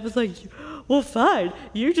then MJF was like, well, fine.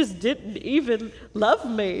 You just didn't even love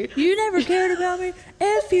me. You never cared about me.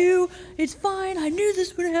 F you. It's fine. I knew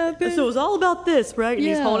this would happen. So it was all about this, right? And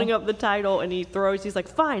he's Yeah. holding up the title and he's like,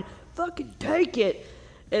 fine, fucking take it.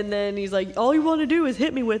 And then he's like, all you want to do is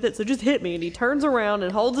hit me with it, so just hit me. And he turns around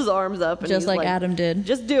and holds his arms up. And Just he's like Adam did.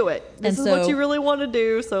 Just do it. This And is what so- you really want to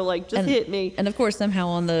do, so like just hit me. And of course, somehow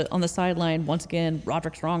on the sideline, once again,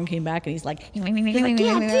 Roderick Strong came back and he's like, Yeah, do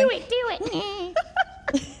it.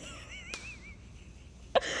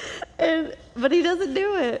 But he doesn't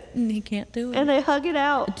do it. and he can't do it. And they hug it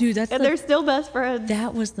out. Dude, that's and the- they're still best friends.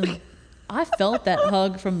 That was I felt that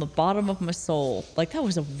hug from the bottom of my soul. Like, that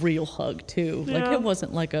was a real hug, too. Like, Yeah. it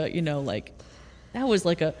wasn't like that was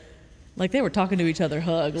like they were talking to each other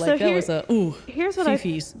hug. Like, that was Here's what I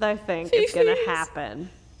Fifi's. think is going to Fifis. happen.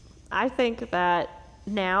 I think that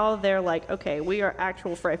now they're like, okay, we are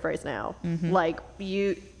actual Frey Freys now. Like,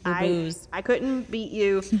 Boo-boos. I couldn't beat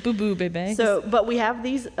you. Boo-boo, baby. So, but we have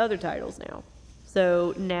these other titles now.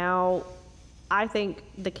 So now I think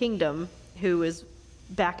the Kingdom, who is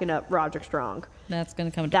backing up Roderick Strong, that's going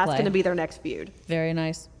to come into that's play. going to be their next feud. Very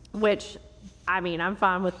nice. Which, I'm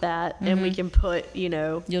fine with that. And we can put,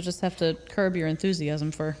 You'll just have to curb your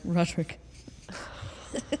enthusiasm for Roderick.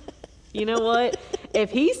 you know what?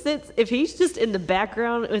 If he's just in the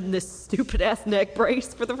background in this stupid ass neck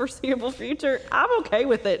brace for the foreseeable future, I'm okay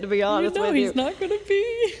with it, to be honest with you. he's not going to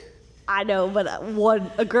be. I know, but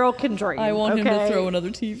a girl can dream. I want him to okay? throw another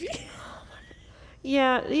TV.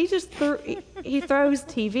 Yeah, he just he throws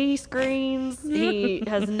TV screens. He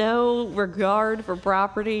has no regard for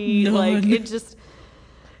property. None. Like it just,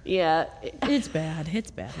 yeah, It's bad.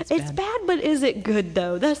 It's bad. it's bad. But is it good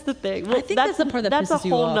though? That's the thing. Well, think that's the part that that's a pisses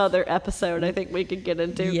you whole off. nother episode. I think we could get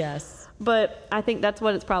into. Yes. But I think that's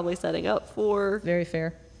what it's probably setting up for. Very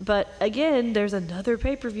fair. But again, there's another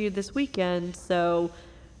pay-per-view this weekend, so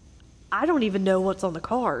I don't even know what's on the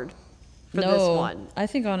card for this one. I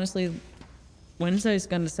think, honestly, Wednesday's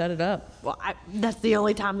going to set it up. Well, that's the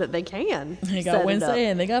only time that they can. They set got it Wednesday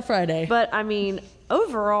up. and they got Friday. But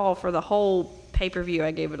overall for the whole pay-per-view, I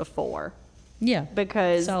gave it a 4 yeah.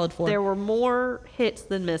 because Solid 4. there were more hits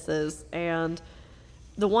than misses, and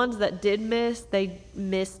the ones that did miss, they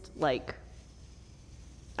missed like,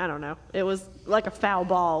 I don't know. It was like a foul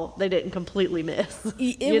ball. They didn't completely miss.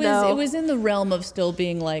 It was in the realm of still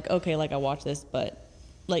being like, okay, like I watch this, but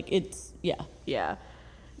like it's Yeah.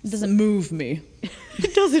 it doesn't move me.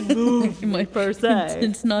 It doesn't move My- per se.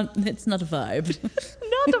 It's not a vibe.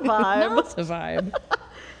 Not a vibe. Not a vibe.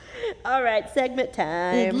 All right, segment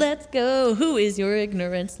time. Let's go. Who is your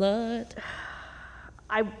ignorant slut?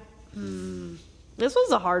 This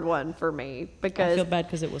was a hard one for me I because feel bad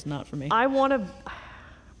because it was not for me.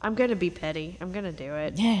 I'm going to be petty. I'm going to do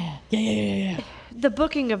it. Yeah. The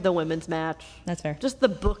booking of the women's match. That's fair. Just the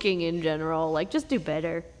booking in general. Like, just do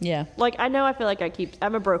better. Yeah. Like, I feel like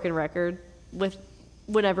I'm a broken record with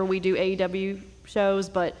whenever we do AEW shows,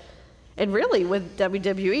 and really with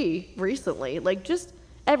WWE recently. Like, just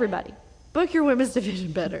everybody, book your women's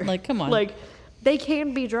division better. Like, come on. Like, they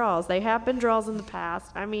can be draws. They have been draws in the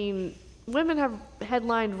past. I mean, women have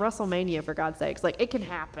headlined WrestleMania, for God's sakes. Like, it can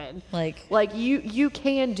happen. Like you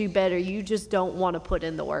can do better. You just don't want to put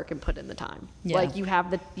in the work and put in the time. Yeah. Like, you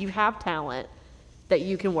have talent that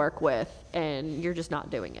you can work with, and you're just not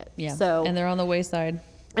doing it. Yeah. So, and they're on the wayside.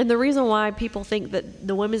 and the reason why people think that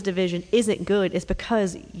the women's division isn't good is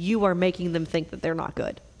because you are making them think that they're not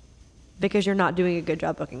good, because you're not doing a good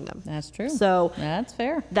job booking them. That's true. So that's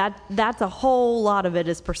fair. that's a whole lot of it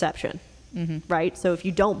is perception. right? So if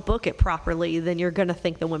you don't book it properly, then you're going to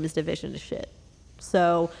think the women's division is shit.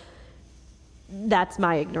 So that's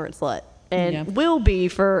my ignorant slut. And will be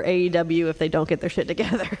for AEW if they don't get their shit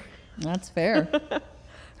together. That's fair.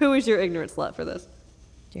 Who is your ignorant slut for this?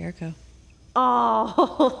 Jericho.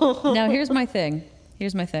 Oh. Now, here's my thing.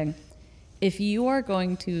 If you are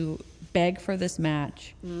going to beg for this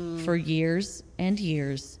match for years and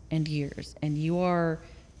years and years, and you are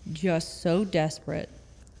just so desperate,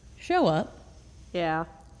 show up. Yeah.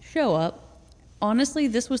 Show up. Honestly,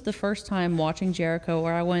 this was the first time watching Jericho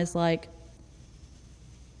where I was like,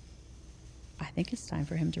 I think it's time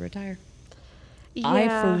for him to retire. Yeah. I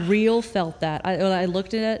for real felt that. I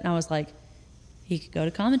looked at it and I was like, he could go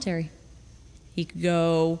to commentary. He could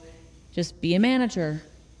go just be a manager.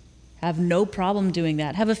 Have no problem doing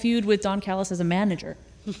that. Have a feud with Don Callis as a manager.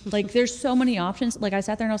 Like, there's so many options. Like, I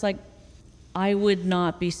sat there and I was like, I would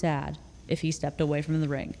not be sad if he stepped away from the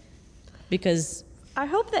ring. Because I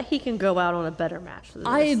hope that he can go out on a better match than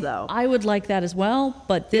this, though. I would like that as well.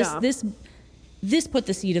 But this put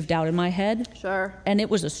the seed of doubt in my head. Sure. And it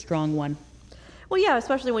was a strong one. Well, yeah,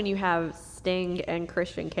 especially when you have Sting and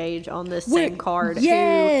Christian Cage on this same card.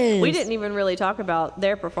 Yes. Who we didn't even really talk about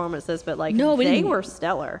their performances, but like No, they were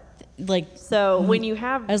stellar. Like, So when you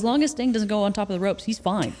have as long as Sting doesn't go on top of the ropes, he's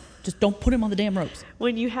fine. Just don't put him on the damn ropes.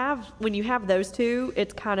 when you have those two,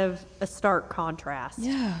 it's kind of a stark contrast.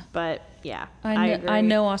 Yeah. But yeah, I agree.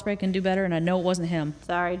 know Ospreay can do better, and I know it wasn't him.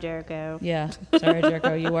 Sorry, Jericho. Yeah. Sorry,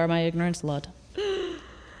 Jericho. You are my ignorant slut.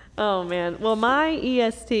 Oh man. Well, my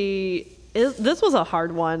EST this was a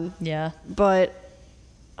hard one, Yeah. but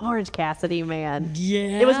Orange Cassidy, man.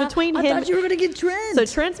 Yeah. It was between him. I thought you were going to get Trent. So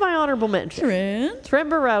Trent's my honorable mention. Trent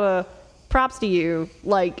Beretta, props to you.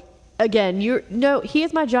 Like, again, he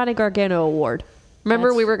is my Johnny Gargano award.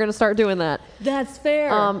 Remember, we were going to start doing that. That's fair.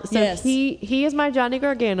 So yes. he is my Johnny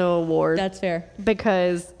Gargano award. That's fair.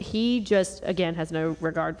 Because he just, again, has no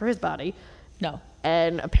regard for his body. No.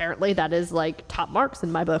 And apparently that is like top marks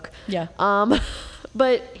in my book. Yeah.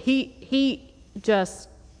 But he just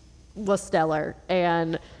was stellar.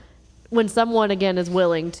 And when someone, again, is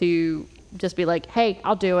willing to just be like, hey,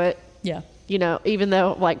 I'll do it. Yeah. You know, even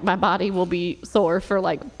though like my body will be sore for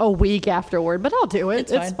like a week afterward, but I'll do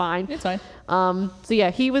it. It's fine. It's fine. So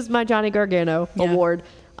yeah, he was my Johnny Gargano award.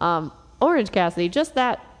 Orange Cassidy, just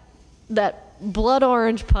that blood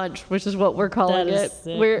orange punch, which is what we're calling That is it.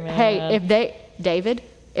 sick, Hey, man.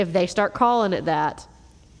 if they start calling it that,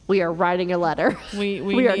 we are writing a letter. We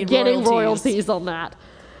are need getting royalties. royalties on that.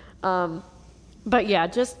 But yeah,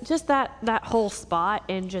 just that whole spot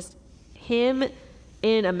and just him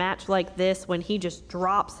in a match like this when he just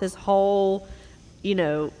drops his whole,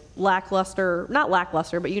 not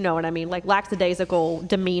lackluster, but you know what I mean, like lackadaisical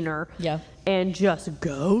demeanor. Yeah. And just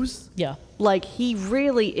goes. Yeah. Like he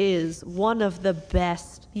really is one of the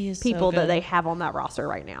best He is so people that good. they have on that roster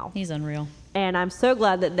right now. He's unreal. And I'm so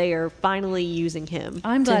glad that they are finally using him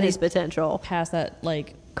I'm to glad his he's potential Past that,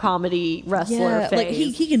 like, comedy wrestler yeah, phase. like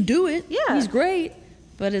he can do it. Yeah. He's great.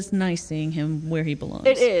 But it's nice seeing him where he belongs.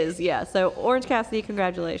 It is, yeah. So Orange Cassidy,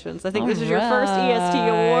 congratulations. I think this is your first Alright. EST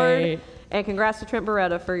award. And congrats to Trent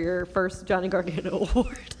Beretta for your first Johnny Gargano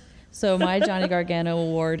award. So my Johnny Gargano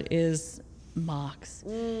award is Mox.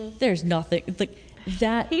 There's nothing like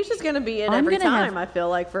that. He's just going to be in I'm every gonna time, have- I feel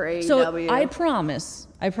like, for AEW. So I promise.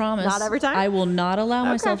 Not every time? I will not allow Okay.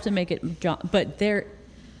 myself to make it. But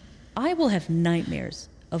I will have nightmares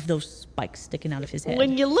of those spikes sticking out of his head.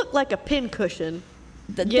 When you look like a pincushion,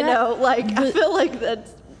 I the- feel like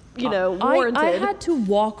that's, warranted. I had to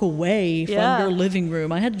walk away from Yeah. your living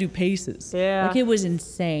room. I had to do paces. Yeah. Like it was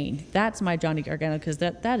insane. That's my Johnny Gargano because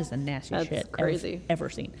that is the nastiest That's shit crazy. I've ever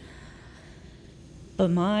seen. But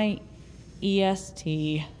my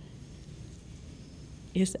EST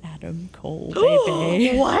is Adam Cole,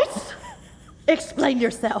 baby. What? Explain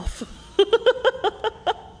yourself.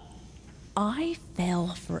 I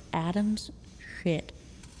fell for Adam's shit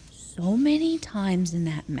so many times in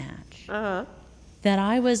that match that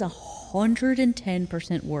I was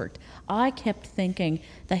 110% worked. I kept thinking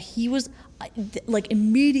that he was,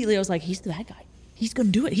 immediately I was like, he's the bad guy. He's going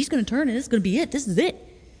to do it. He's going to turn and it's going to be it. This is it.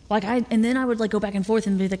 And then I would go back and forth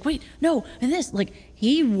and be like, wait, no, and this.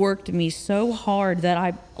 He worked me so hard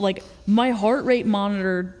that my heart rate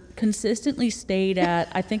monitor consistently stayed at,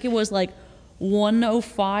 I think it was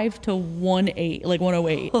 105 to 108,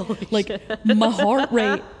 108. Holy shit. My heart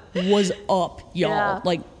rate was up, y'all.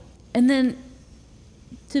 Yeah. And then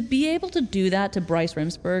to be able to do that to Bryce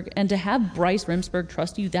Remsburg and to have Bryce Remsburg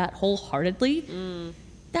trust you that wholeheartedly,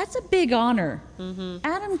 that's a big honor. Mm-hmm.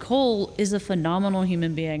 Adam Cole is a phenomenal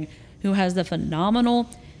human being who has the phenomenal,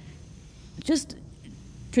 just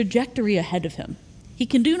trajectory ahead of him. He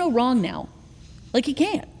can do no wrong now. Like, he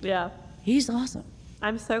can't. Yeah. He's awesome.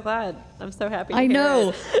 I'm so glad. I'm so happy to I hear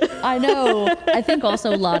know. it. I know. I think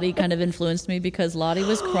also Lottie kind of influenced me because Lottie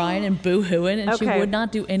was crying and boo-hooing, and she Okay. would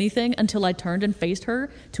not do anything until I turned and faced her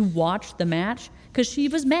to watch the match because she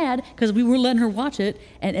was mad because we were letting her watch it.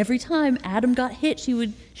 And every time Adam got hit, she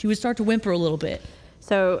would start to whimper a little bit.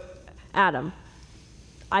 So, Adam,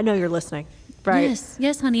 I know you're listening, right?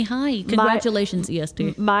 Yes, honey. Hi. Congratulations,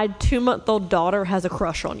 EST. My 2-month-old daughter has a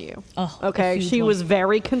crush on you. Oh, a okay. huge She one. was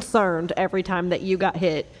very concerned every time that you got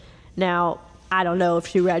hit. Now, I don't know if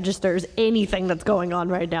she registers anything that's going on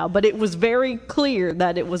right now, but it was very clear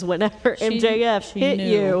that it was whenever MJF she hit knew.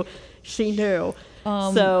 you, she knew.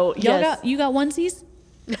 So, yes. You got onesies?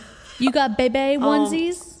 You got bebe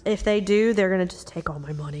onesies? If they do, they're going to just take all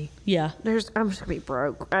my money. Yeah. I'm just going to be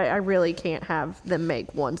broke. I really can't have them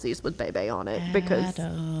make onesies with Bebe on it because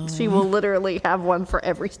Adam. she will literally have one for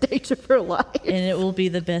every stage of her life. And it will be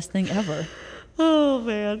the best thing ever. Oh,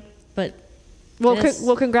 man. But Well, yes.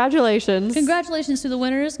 congratulations. Congratulations to the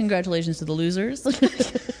winners. Congratulations to the losers.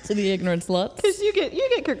 To the ignorant sluts. Because you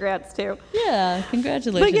get congrats, too. Yeah,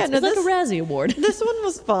 congratulations. But yeah, no, it's like a Razzie Award. This one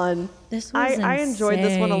was fun. This was I enjoyed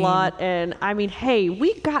this one a insane. lot. And, I mean, hey,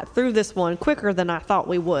 we got through this one quicker than I thought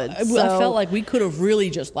we would. I So- felt like we could have really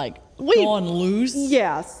just gone loose.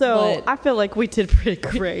 Yeah, so But- I feel like we did pretty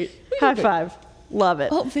great. High five. Love it.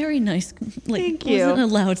 Oh, very nice. Like, Thank you. Wasn't a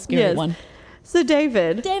loud, scary Yes. one. So,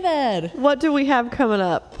 David, David. what do we have coming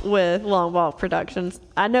up with Long Walk Productions?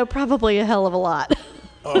 I know probably a hell of a lot.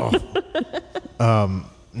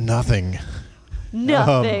 Nothing.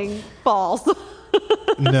 Nothing false.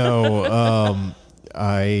 No,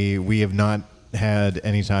 we have not had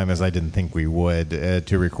any time, as I didn't think we would,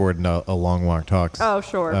 to record a Long Walk Talks. Oh,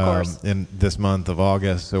 sure, of course. In this month of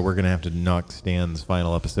August, so we're going to have to knock Stan's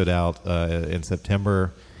final episode out in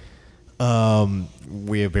September.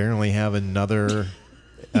 We apparently have another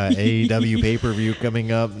AEW pay-per-view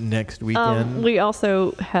coming up next weekend. We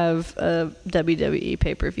also have a WWE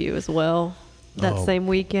pay-per-view as well that Oh. same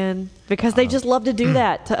weekend because they just love to do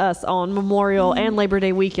that to us on Memorial and Labor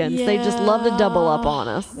Day weekends. They just love to double up on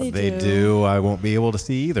us. They do. I won't be able to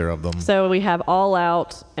see either of them. So we have All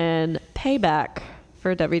Out and Payback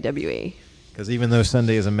for WWE. Because even though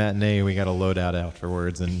Sunday is a matinee, we got a loadout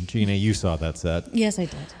afterwards. And Gina, you saw that set. Yes, I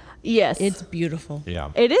did. Yes. It's beautiful.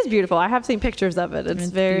 Yeah. It is beautiful. I have seen pictures of it. It's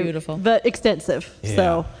very beautiful. but extensive.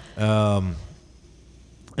 So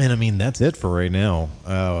And I mean, that's it for right now.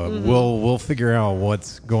 We'll figure out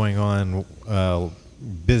what's going on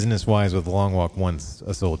business wise with Long Walk once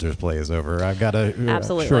A Soldier's Play is over. I've got a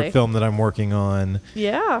Absolutely. short film that I'm working on.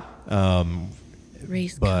 yeah.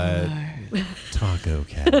 Race But car. Taco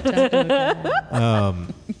Cat.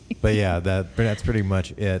 But yeah, that's pretty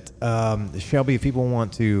much it. Shelby, if people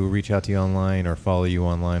want to reach out to you online or follow you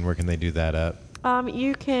online, where can they do that at?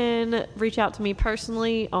 You can reach out to me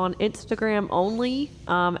personally on Instagram only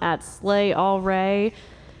at SlayAllRay.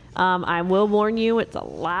 I will warn you, it's a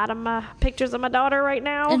lot of my pictures of my daughter right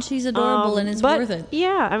now. And she's adorable and it's but worth it.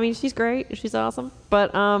 Yeah, I mean, she's great. She's awesome.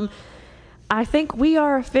 But I think we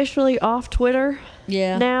are officially off Twitter.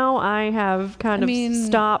 Yeah. Now I have kind I of mean-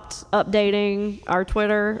 stopped updating our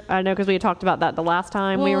Twitter. I know because we had talked about that the last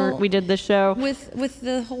time Well, we did this show. With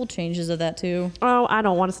the whole changes of that too. Oh, I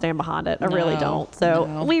don't want to stand behind it. I really No, don't. So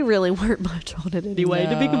no. we really weren't much on it anyway,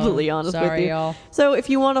 to be No. completely honest with Sorry, you. y'all. So if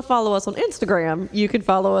you want to follow us on Instagram, you can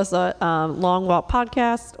follow us at Long Walk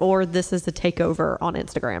Podcast or This Is the Takeover on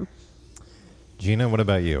Instagram. Gina, what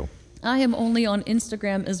about you? I am only on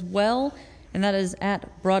Instagram as well, and that is at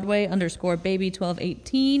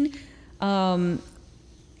Broadway_baby1218.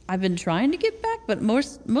 I've been trying to get back, but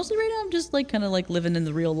mostly right now I'm just like kind of like living in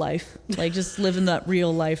the real life, like just living that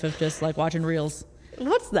real life of just like watching reels.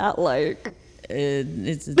 What's that like?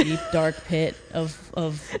 It's a deep dark pit of.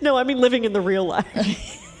 No, I mean living in the real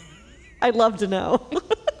life. I'd love to know.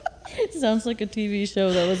 It sounds like a TV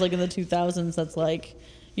show that was like in the 2000s. That's like,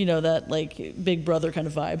 you know, that like Big Brother kind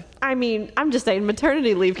of vibe. I mean, I'm just saying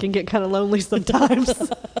maternity leave can get kind of lonely sometimes.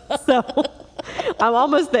 So I'm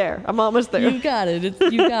almost there. You got it.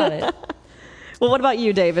 You got it. Well, what about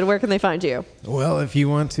you, David? Where can they find you? Well, if you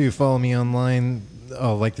want to follow me online,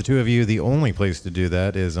 like the two of you, the only place to do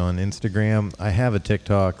that is on Instagram. I have a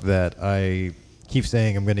TikTok that I keep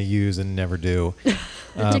saying I'm going to use and never do.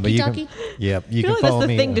 But you can, TikTok-y? yep, you I feel can like follow that's the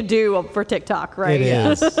me. thing to do for TikTok, right? It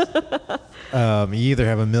Yeah. is. You either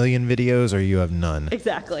have a million videos or you have none.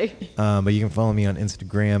 Exactly. But you can follow me on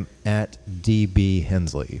Instagram at DB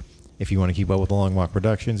Hensley. If you want to keep up with the Long Walk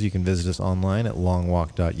Productions, you can visit us online at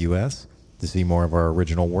longwalk.us to see more of our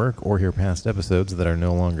original work or hear past episodes that are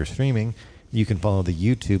no longer streaming. You can follow the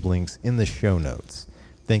YouTube links in the show notes.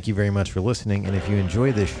 Thank you very much for listening, and if you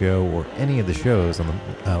enjoy this show or any of the shows on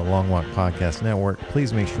the Long Walk Podcast Network,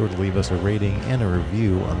 please make sure to leave us a rating and a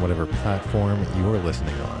review on whatever platform you're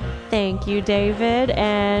listening on. Thank you, David.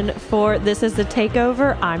 And for This is the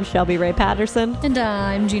Takeover, I'm Shelby Ray Patterson. And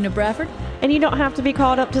I'm Gina Bradford. And you don't have to be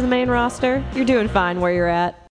called up to the main roster. You're doing fine where you're at.